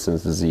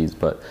Parkinson's disease,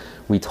 but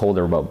we told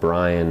her about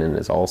Bryan and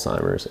his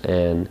Alzheimer's,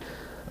 and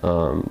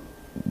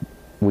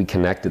we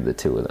connected the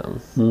two of them.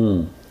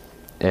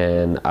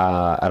 And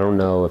I don't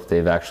know if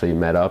they've actually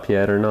met up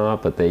yet or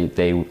not, but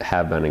they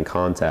have been in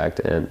contact,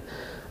 and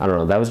I don't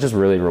know, that was just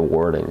really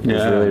rewarding. It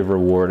was really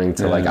rewarding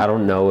to I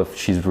don't know if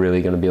she's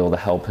really going to be able to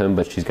help him,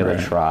 but she's going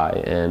to try.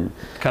 And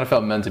kind of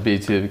felt meant to be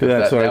too,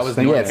 because that was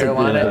North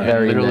Carolina,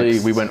 and literally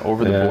we went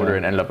over the border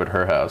and ended up at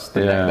her house.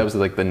 That was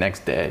like the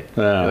next day.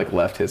 We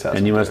left his house.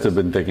 And you must have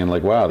been thinking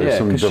like, wow, there's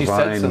some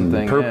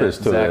divine purpose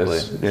to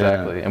this.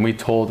 Exactly. And we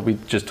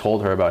just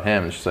told her about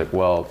him, and she's like,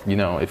 well,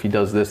 if he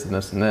does this and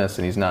this and this,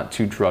 and he's not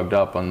too drugged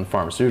up on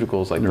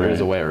pharmaceuticals, like there is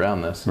a way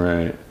around this.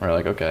 Right. We're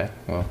like, okay,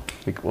 well,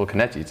 we'll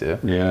connect you two.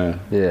 Yeah.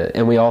 Yeah,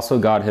 and we also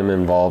got him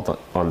involved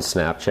on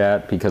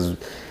Snapchat because,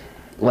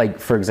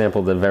 like, for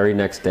example, the very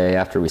next day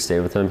after we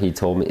stayed with him, he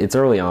told me, it's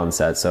early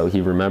onset, so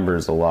he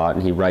remembers a lot,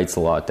 and he writes a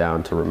lot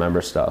down to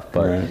remember stuff,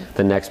 but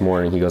the next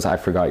morning he goes, I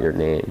forgot your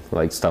name,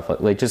 like stuff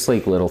like just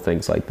like little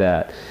things like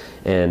that.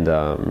 And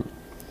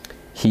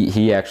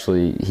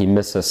he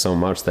missed us so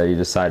much that he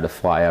decided to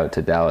fly out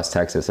to Dallas,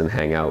 Texas, and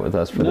hang out with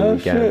us for the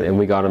weekend. Shit. And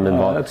we got him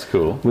involved. That's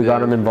cool. We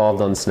got him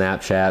involved on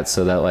Snapchat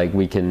so that like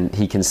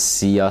he can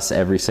see us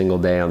every single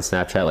day on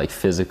Snapchat, like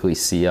physically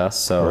see us.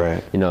 So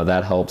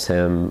that helps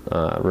him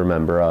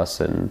remember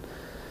us. And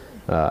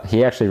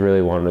he actually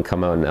really wanted to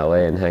come out in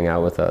LA and hang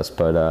out with us,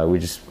 but we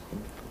didn't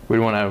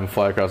want to have him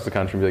fly across the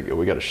country and be like,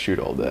 we got to shoot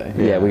all day.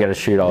 Yeah, we got to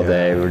shoot all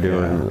day. We're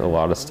doing a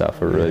lot of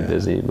stuff. We're really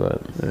busy,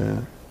 but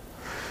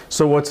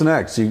So what's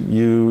next?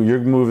 You're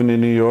moving to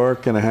New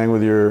York and hang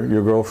with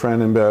your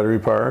girlfriend in Battery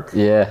Park?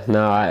 Yeah,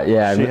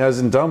 She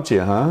hasn't dumped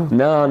you, huh?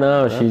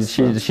 No. She's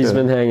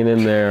been hanging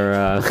in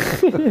there.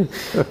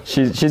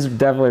 She's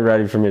definitely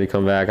ready for me to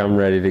come back. I'm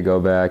ready to go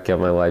back, get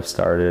my life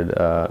started.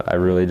 I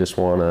really just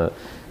want to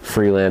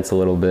freelance a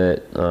little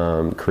bit,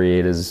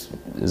 create as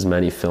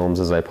many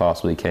films as I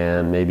possibly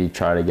can. Maybe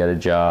try to get a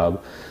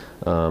job.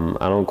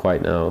 I don't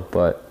quite know,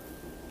 but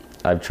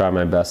I've tried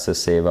my best to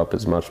save up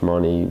as much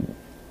money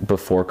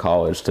before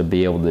college to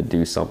be able to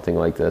do something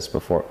like this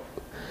before,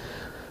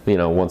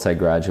 once I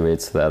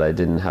graduate, so that I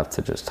didn't have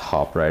to just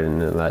hop right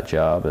into that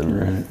job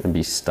and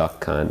be stuck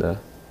kind of.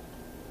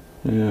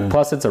 Yeah.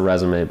 Plus it's a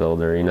resume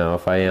builder,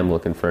 if I am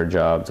looking for a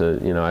job to,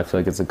 I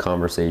feel like it's a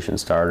conversation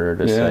starter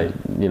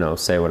to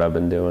say what I've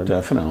been doing.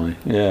 Definitely.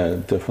 Yeah,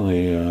 it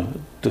definitely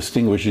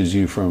distinguishes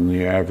you from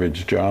the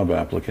average job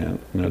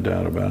applicant, no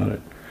doubt about it.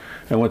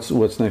 And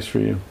what's next for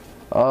you?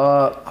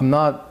 I'm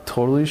not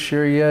totally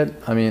sure yet.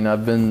 I mean,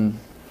 I've been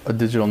a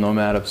digital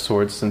nomad of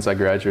sorts since I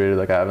graduated.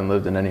 Like, I haven't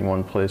lived in any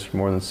one place for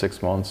more than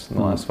 6 months in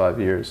the last 5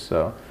 years.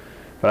 So,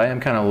 but I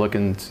am kind of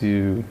looking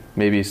to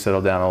maybe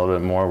settle down a little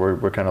bit more.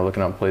 We're kind of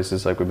looking at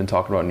places, like we've been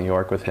talking about New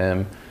York with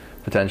him.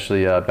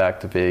 potentially back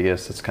to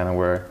Vegas. That's kind of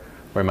where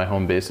my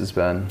home base has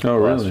been Oh,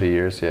 the last really? few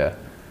years. Yeah,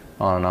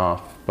 on and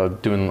off.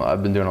 But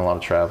I've been doing a lot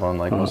of traveling,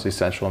 like mostly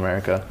Central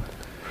America.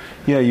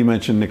 Yeah, you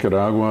mentioned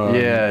Nicaragua.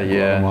 Yeah,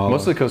 Guatemala.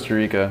 mostly Costa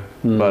Rica,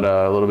 but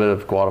a little bit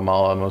of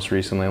Guatemala. Most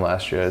recently,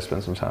 last year, I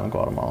spent some time in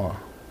Guatemala.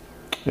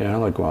 Yeah, I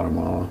like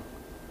Guatemala.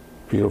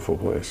 Beautiful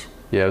place.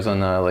 Yeah, I was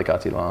on Lake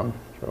Atitlán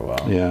for a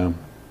while. Yeah,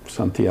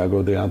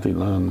 Santiago de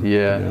Atitlán.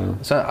 Yeah.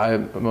 So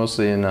I'm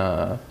mostly in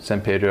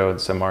San Pedro and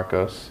San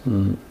Marcos.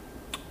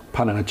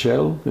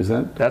 Panachel, is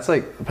that? That's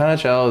like,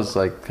 Panachel is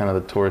like kind of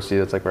the touristy,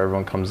 that's like where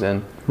everyone comes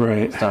in. Right.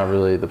 It's not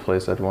really the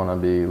place I'd want to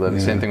be living.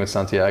 Yeah. Same thing with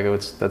Santiago.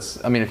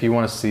 I mean, if you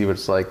want to see what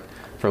it's like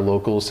for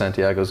locals,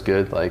 Santiago's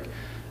good. Like,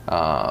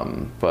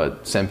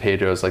 but San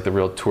Pedro is like the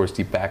real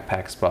touristy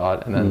backpack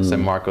spot, and then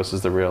San Marcos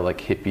is the real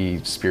like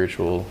hippie,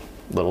 spiritual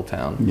little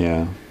town.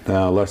 Yeah.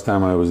 Last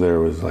time I was there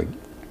was like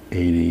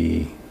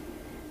 88.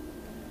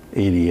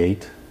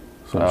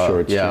 So I'm sure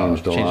it's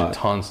changed a lot. Changed a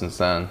ton since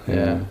then.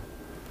 Yeah.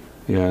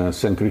 Yeah,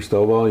 San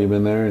Cristobal, you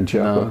been there in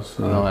Chiapas?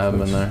 No, I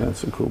haven't been there.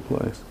 That's a cool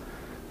place.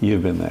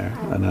 You've been there.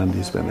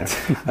 Anandi's been there.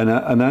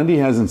 Anandi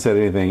hasn't said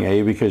anything,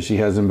 A, because she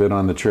hasn't been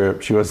on the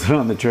trip. She wasn't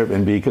on the trip,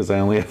 and B, because I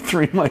only have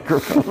 3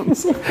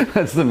 microphones.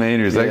 That's the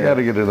main reason. I got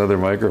to get another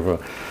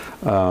microphone.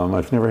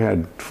 I've never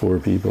had 4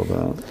 people,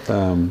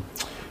 though.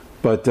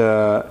 But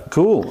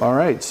cool. All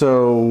right.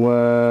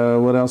 So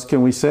what else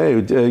can we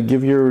say?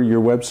 Give your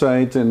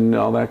website and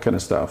all that kind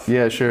of stuff.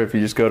 Yeah, sure. If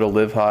you just go to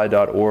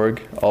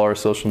livehigh.org, all our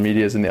social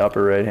media is in the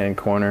upper right-hand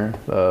corner,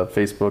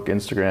 Facebook,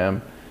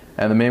 Instagram.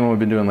 And the main one we've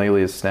been doing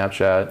lately is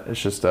Snapchat.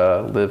 It's just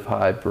Live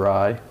High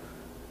Bry.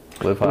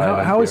 Live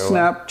High. How is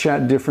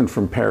Snapchat different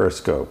from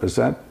Periscope? Is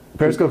that...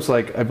 Periscope's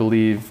like, I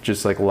believe,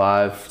 just like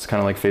live. It's kind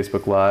of like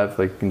Facebook Live.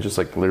 Like you can just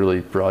like literally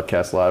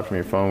broadcast live from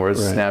your phone.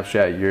 Whereas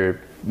Snapchat, you're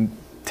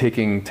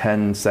taking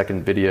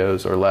 10-second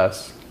videos or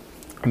less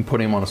and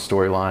putting them on a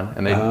storyline,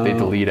 and they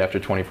delete after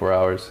 24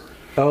 hours.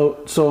 Oh,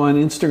 so on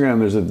Instagram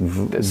there's a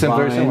Very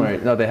similar.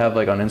 No, they have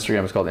like on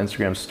Instagram, it's called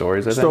Instagram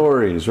Stories, I think.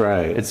 Stories,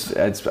 right. It's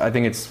I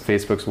think it's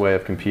Facebook's way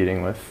of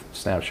competing with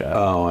Snapchat.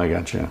 Oh, I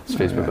got you.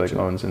 Facebook like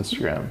owns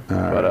Instagram.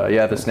 All But right.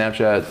 yeah, the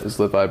Snapchat is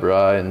Live by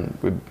Bri,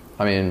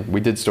 and we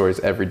did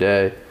stories every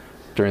day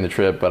during the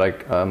trip, but I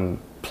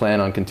plan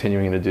on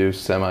continuing to do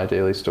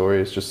semi-daily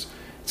stories. Just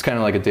it's kind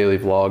of like a daily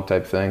vlog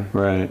type thing.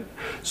 Right.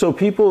 So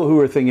people who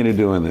are thinking of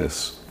doing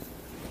this,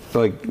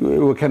 like,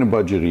 what kind of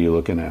budget are you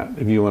looking at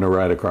if you want to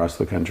ride across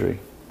the country?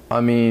 I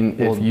mean,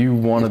 if you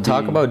want to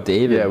talk about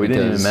David. Yeah, we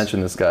didn't even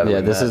mention this guy.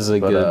 Yeah, this is a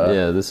good.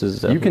 Yeah, this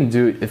is. You can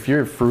do if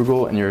you're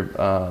frugal and you're,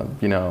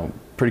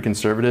 pretty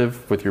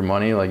conservative with your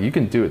money. Like you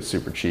can do it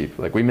super cheap.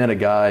 Like we met a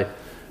guy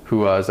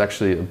who was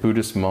actually a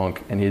Buddhist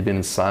monk, and he had been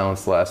in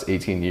silence the last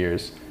 18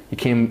 years. He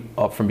came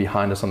up from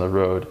behind us on the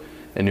road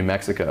in New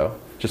Mexico,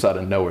 just out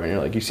of nowhere, and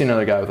you're like, you see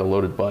another guy with a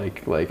loaded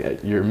bike, like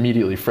you're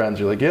immediately friends.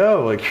 You're like,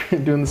 yo, like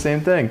you're doing the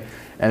same thing.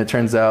 And it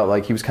turns out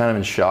like he was kind of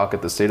in shock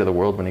at the state of the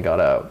world when he got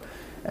out.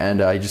 And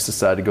he just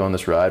decided to go on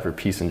this ride for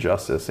peace and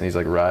justice. And he's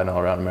like riding all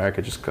around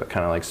America, just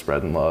kind of like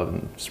spreading love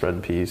and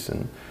spreading peace.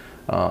 And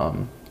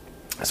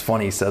it's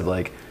funny, he said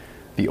like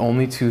the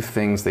only 2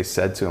 things they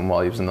said to him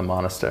while he was in the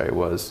monastery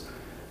was,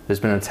 there's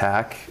been a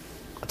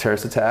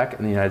terrorist attack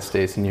in the United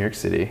States in New York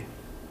City,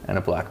 and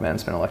a black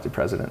man's been elected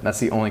president. That's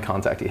the only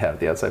contact he had with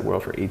the outside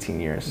world for 18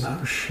 years.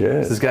 Oh,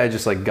 shit. So this guy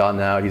just like gotten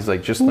out. He's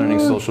like just learning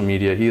social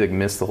media. He like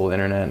missed the whole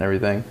internet and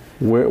everything.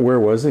 Where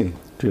was he?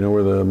 Do you know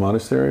where the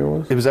monastery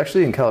was? It was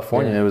actually in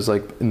California. Yeah. It was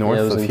like north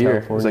Yeah, it was of in here.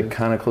 California. It was like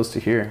kind of close to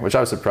here, which I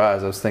was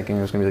surprised. I was thinking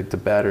it was gonna be like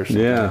Tibet or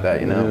something like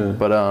that, Yeah.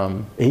 But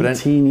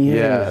 18 years.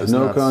 Yeah, it was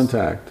no nuts.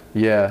 contact.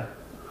 Yeah,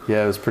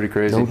 it was pretty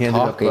crazy. No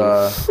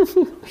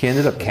he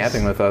ended up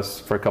camping with us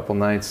for a couple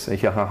nights. He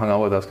hung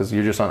out with us because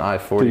you're just on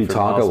I-40. Did he for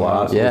talk a miles and lot?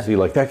 miles. Yeah. Was he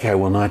like, that guy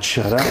will not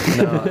shut up?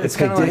 No, it's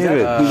kind of like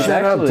David,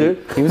 shut up,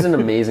 dude. He was an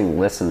amazing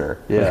listener.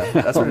 Yeah,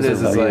 that's what it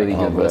is. It's Really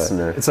like good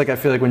listener. It's like I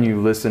feel like when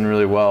you listen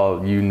really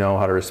well, you know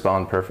how to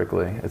respond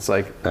perfectly. It's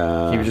like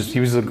he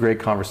was a great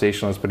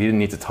conversationalist, but he didn't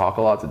need to talk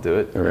a lot. To do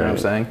it. You know what I'm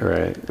saying?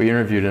 Right. We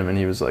interviewed him, and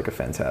he was like a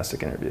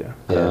fantastic interview.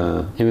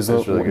 Yeah, he was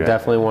really great.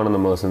 definitely one of the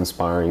most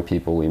inspiring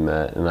people we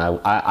met, and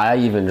I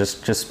even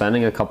just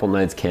spending a couple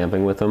nights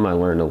camping with him, I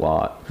learned a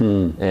lot,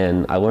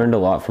 and I learned a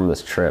lot from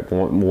this trip.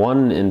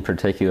 One in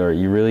particular,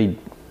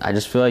 I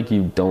just feel like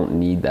you don't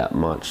need that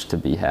much to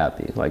be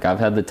happy. Like I've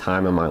had the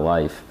time of my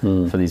life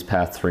for these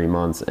past 3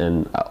 months,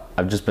 and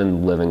I've just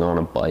been living on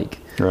a bike,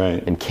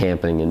 and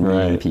camping and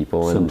meeting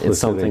people, and Simplicity. it's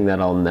something that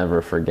I'll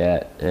never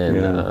forget.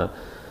 And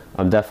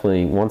I'm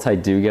definitely, once I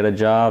do get a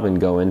job and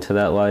go into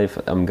that life,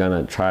 I'm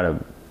gonna try to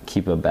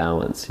keep a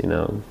balance, you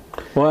know.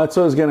 Well, that's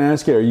what I was going to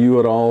ask you. Are you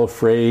at all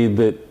afraid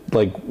that,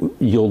 like,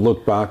 you'll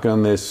look back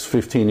on this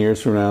 15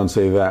 years from now and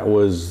say that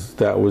was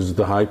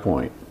the high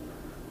point?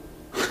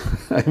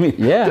 I mean,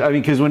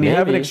 because when you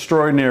have an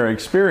extraordinary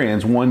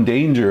experience, one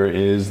danger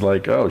is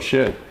like, oh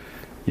shit,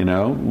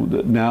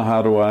 now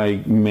how do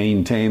I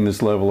maintain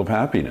this level of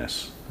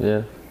happiness?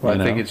 Yeah. Well,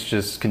 I think it's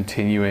just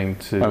continuing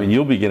to. I mean,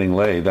 you'll be getting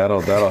laid.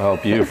 That'll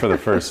help you for the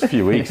first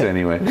few weeks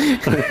anyway.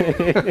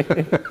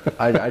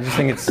 I just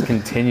think it's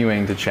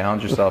continuing to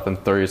challenge yourself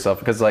and throw yourself,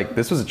 because like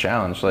this was a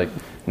challenge, like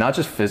not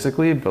just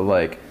physically but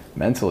like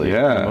mentally,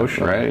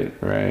 emotionally,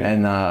 right.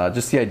 And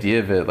just the idea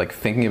of it, like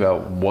thinking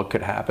about what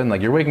could happen.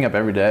 Like you're waking up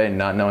every day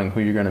not knowing who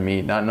you're going to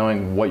meet, not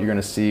knowing what you're going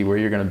to see, where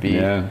you're going to be.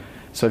 Yeah.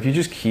 So if you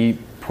just keep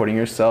putting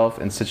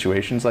yourself in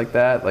situations like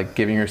that, like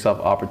giving yourself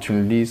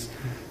opportunities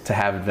to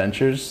have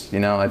adventures, you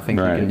know, I think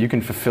you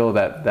can fulfill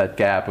that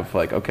gap of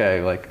like,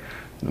 okay, like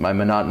my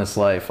monotonous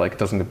life like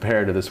doesn't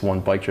compare to this one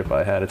bike trip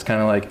I had. It's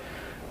kind of like,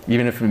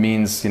 even if it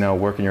means, you know,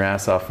 working your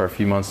ass off for a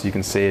few months so you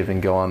can save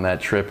and go on that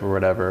trip or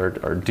whatever,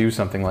 or do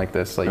something like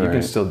this, like you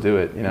can still do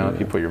it, you know, if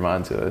you put your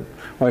mind to it.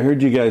 Well, I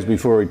heard you guys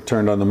before we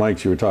turned on the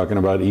mics, you were talking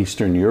about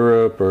Eastern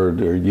Europe,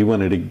 or you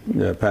wanted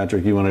to,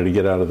 Patrick, you wanted to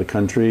get out of the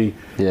country.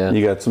 Yeah.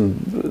 You got some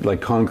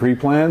like concrete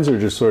plans, or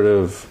just sort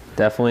of?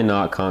 Definitely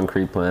not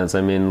concrete plans.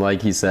 I mean,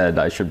 like he said,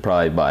 I should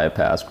probably buy a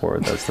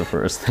passport. That's the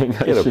first thing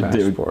I should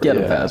do. Get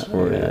a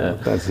passport. Yeah,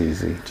 that's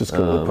easy. Just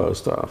go to the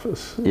post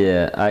office.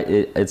 Yeah,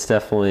 it's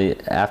definitely,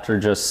 after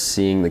just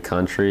seeing the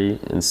country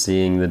and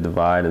seeing the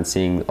divide and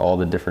seeing all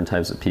the different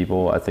types of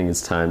people, I think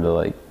it's time to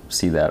like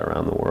see that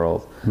around the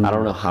world. I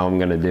don't know how I'm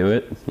gonna do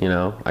it. You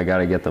know, I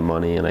gotta get the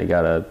money and I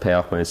gotta pay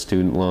off my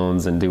student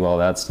loans and do all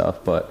that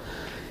stuff. But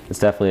it's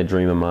definitely a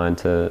dream of mine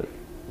to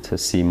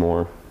see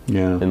more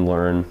and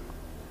learn.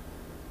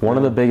 One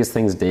of the biggest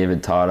things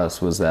David taught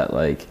us was that,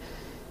 like,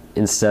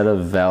 instead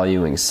of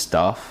valuing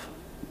stuff,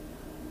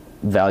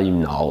 value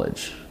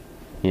knowledge,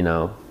 you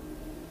know?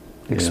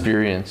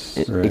 Experience.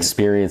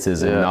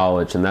 Experiences and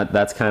knowledge. And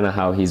that's kind of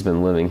how he's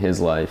been living his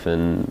life.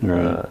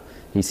 And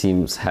he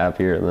seems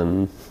happier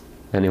than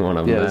anyone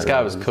I've met. Yeah, this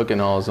guy was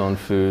cooking all his own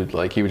food.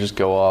 Like, he would just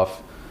go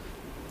off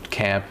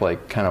camp,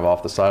 like kind of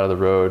off the side of the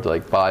road,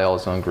 like buy all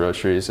his own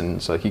groceries,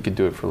 and so he could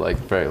do it for like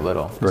very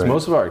little. Because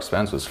most of our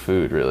expense was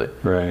food, really.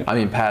 Right. I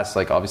mean, past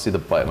like obviously the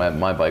bike,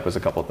 my bike was a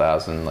couple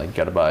 $1,000. Like, you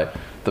got to buy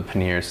the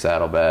pannier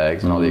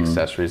saddlebags and all the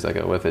accessories that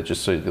go with it.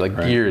 Just so like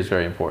gear is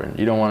very important.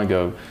 You don't want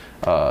to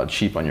go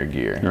cheap on your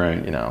gear.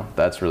 Right. You know,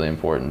 that's really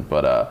important.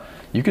 But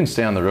you can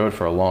stay on the road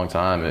for a long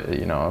time.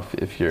 You know,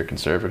 if you're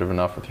conservative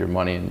enough with your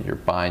money and you're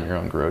buying your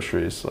own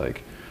groceries.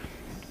 Like,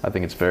 I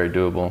think it's very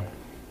doable.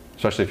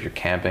 Especially if you're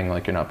camping,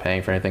 like you're not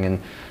paying for anything,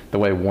 and the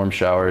way warm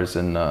showers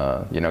and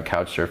you know,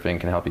 couch surfing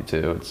can help you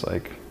too. It's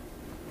like,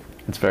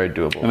 it's very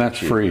doable. And that's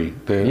free.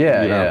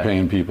 You're not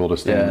paying people to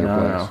stay in their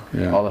place.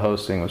 No. Yeah. All the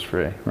hosting was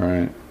free.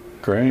 Right.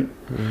 Great.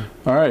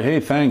 All right. Hey,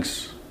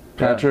 thanks.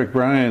 Patrick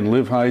Bryan,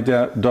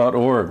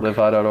 livehigh.org.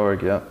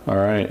 Livehigh.org, yeah. All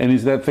right. And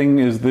is that thing,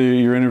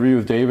 your interview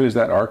with David, is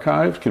that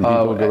archived? Can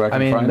people go back and find that? I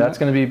mean, that's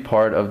going to be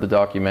part of the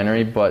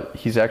documentary, but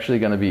he's actually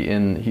going to be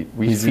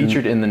he's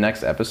featured in the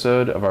next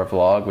episode of our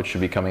vlog, which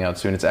should be coming out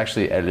soon. It's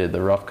actually edited.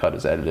 The rough cut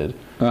is edited.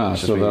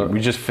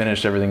 We just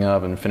finished everything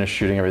up and finished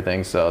shooting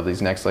everything, so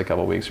these next like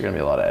couple of weeks are going to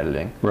be a lot of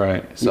editing.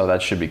 Right. So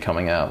that should be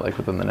coming out like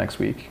within the next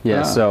week.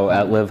 Yeah, so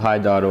at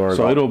livehigh.org.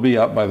 So it'll be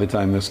up by the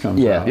time this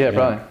comes out. Yeah,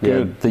 probably.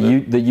 Good. The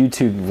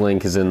YouTube link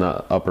is in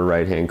the upper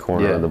right-hand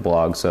corner of the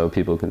blog, so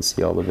people can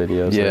see all the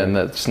videos. Yeah, and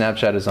the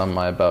Snapchat is on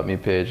my About Me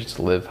page. It's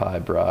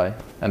livehigh.bry,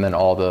 and then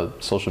all the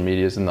social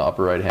medias in the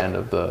upper right-hand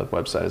of the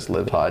website is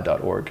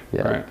livehigh.org.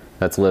 Yeah, right.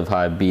 That's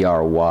livehigh,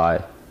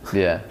 BRY.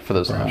 Yeah, for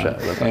those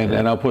Snapchat.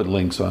 And I'll put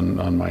links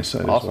on my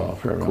site as well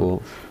for everyone.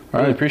 Cool.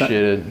 All right, appreciate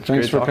it.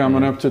 Thanks for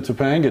coming up to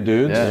Topanga,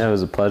 dudes. Yeah, it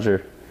was a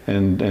pleasure.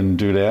 And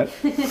Dudette,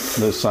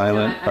 the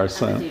silent, our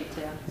silent.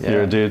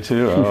 You're a dude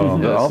too?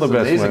 Oh, all the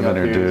best women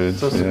are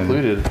dudes. So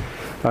secluded.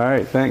 All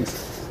right,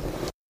 thanks.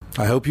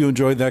 I hope you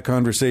enjoyed that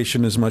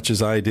conversation as much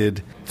as I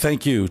did.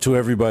 Thank you to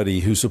everybody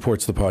who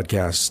supports the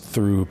podcast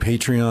through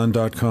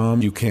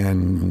patreon.com. You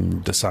can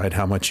decide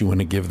how much you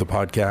want to give the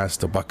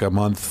podcast, $1 a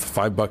month,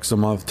 $5 a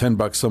month,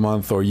 $10 a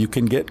month, or you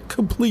can get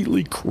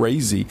completely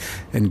crazy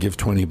and give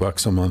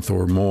 $20 a month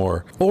or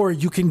more. Or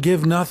you can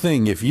give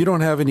nothing. If you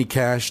don't have any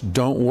cash,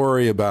 don't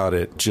worry about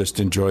it. Just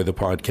enjoy the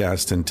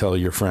podcast and tell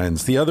your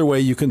friends. The other way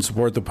you can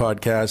support the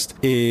podcast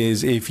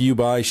is if you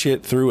buy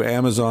shit through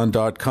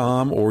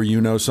amazon.com, or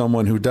you know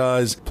someone who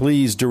does,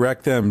 please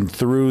direct them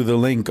through the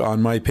link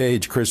on my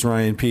page,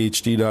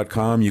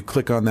 chrisryanphd.com. You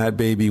click on that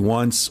baby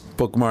once,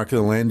 bookmark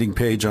the landing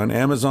page on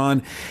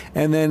Amazon,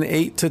 and then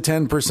 8 to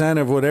 10%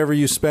 of whatever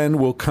you spend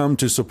will come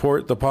to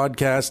support the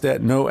podcast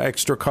at no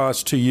extra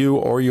cost to you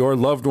or your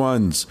loved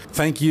ones.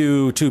 Thank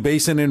you to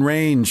Basin and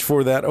Range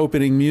for that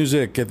opening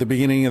music at the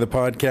beginning of the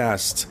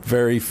podcast.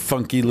 Very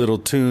funky little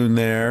tune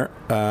there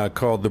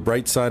called The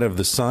Bright Side of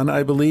the Sun,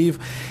 I believe.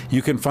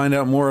 You can find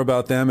out more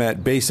about them at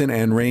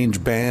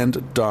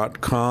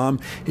basinandrangeband.com.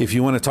 If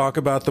you want to talk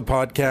about the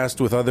podcast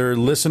with other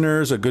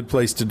listeners, a good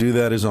place to do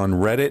that is on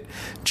Reddit.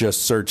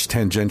 Just search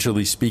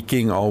Tangentially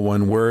Speaking, all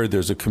one word.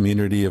 There's a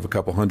community of a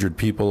couple hundred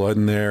people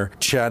in there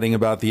chatting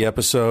about the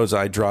episodes.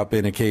 I drop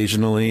in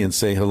occasionally and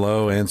say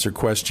hello, answer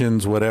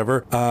questions,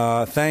 whatever.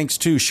 Thanks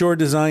to Shore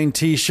Design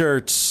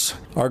T-shirts.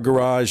 Our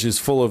garage is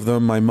full of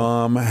them. My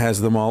mom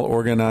has them all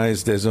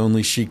organized as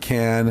only she can.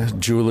 again,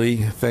 Julie.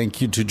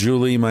 Thank you to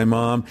Julie, my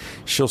mom.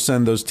 She'll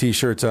send those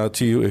T-shirts out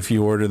to you if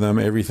you order them.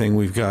 Everything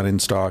we've got in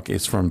stock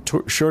is from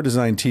Shore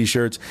Design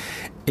T-shirts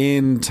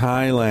in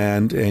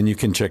Thailand, and you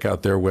can check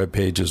out their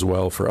webpage as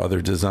well for other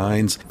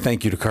designs.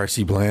 Thank you to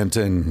Carsey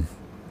Blanton.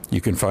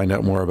 You can find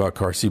out more about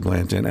Carsey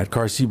Blanton at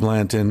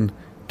carsey.com,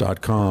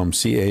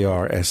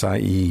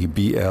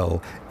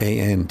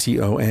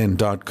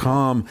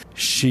 CARSIEBLANTON.com.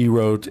 She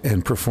wrote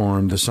and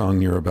performed the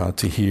song you're about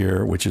to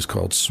hear, which is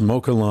called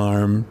Smoke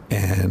Alarm,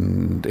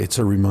 and it's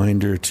a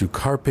reminder to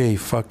carpe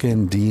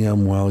fucking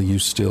diem while you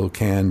still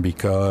can,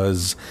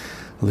 because,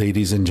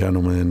 ladies and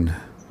gentlemen,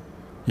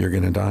 you're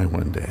gonna die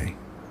one day.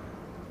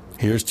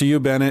 Here's to you,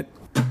 Bennett.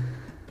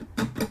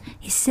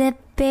 He said,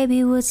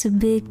 baby, what's a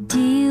big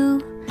deal?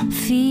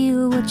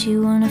 Feel what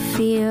you wanna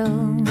feel.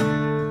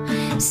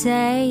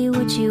 Say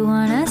what you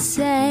wanna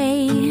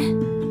say.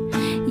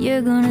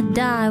 You're gonna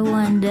die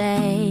one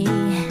day.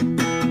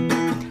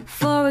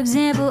 For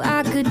example,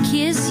 I could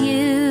kiss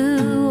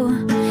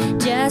you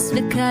just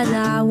because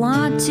I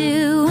want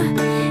to.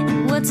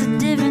 And what's the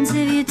difference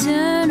if you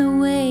turn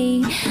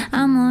away?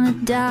 I'm gonna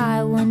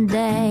die one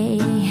day.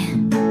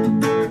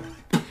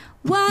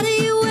 Why do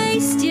you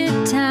waste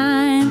your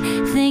time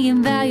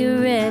thinking about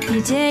your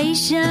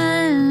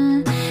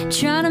reputation?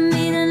 Trying to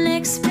meet an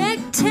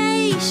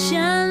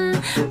expectation,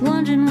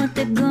 wondering what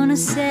they're gonna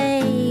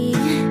say.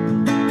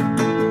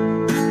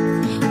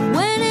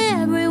 When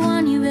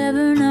everyone you've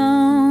ever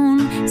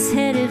known is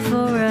headed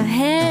for a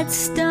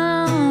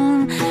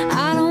headstone.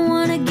 I don't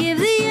wanna give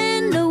the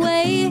end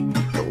away,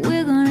 but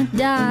we're gonna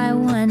die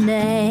one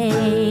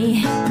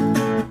day.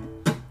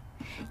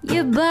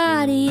 Your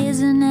body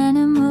is an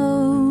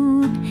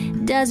animal,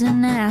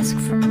 doesn't ask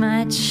for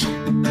much.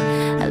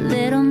 A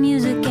little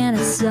music and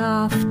a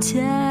soft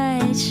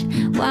touch.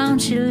 Why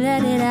don't you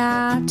let it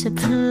out to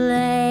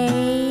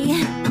play?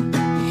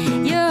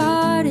 Your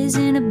heart is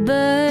in a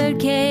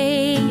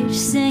birdcage,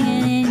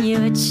 singing in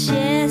your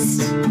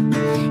chest.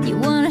 You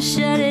wanna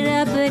shut it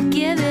up but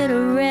give it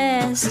a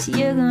rest.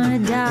 You're gonna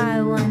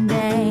die one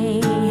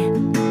day.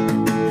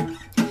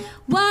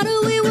 Why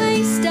do we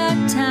waste our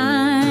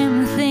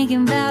time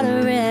thinking about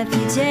a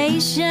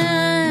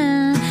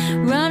reputation?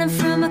 Running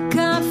from a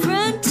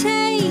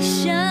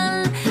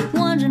confrontation,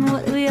 wondering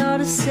what we ought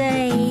to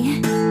say.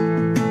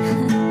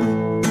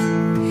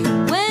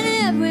 When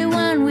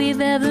everyone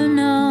we've ever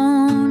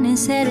known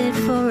is headed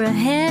for a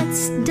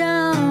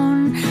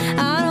headstone.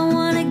 I don't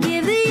want to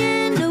give the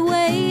end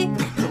away,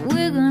 but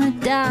we're gonna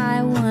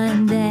die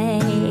one day.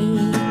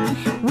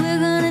 We're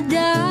gonna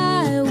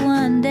die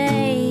one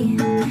day.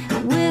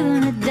 We're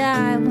gonna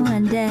die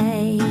one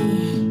day.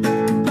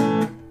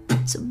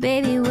 So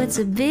baby, what's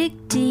a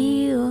big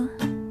deal?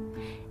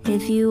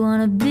 If you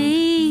wanna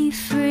be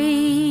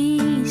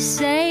free,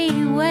 say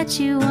what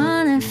you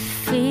wanna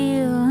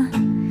feel.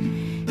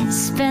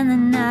 Spend the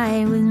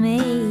night with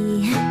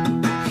me.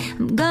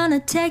 I'm gonna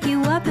take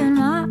you up in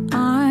my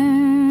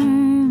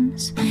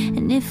arms.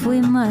 And if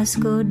we must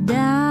go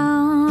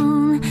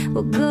down,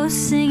 we'll go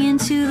singing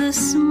to the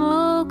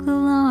smoke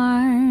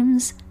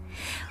alarms.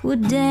 We'll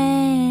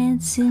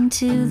dance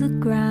into the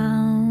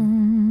ground.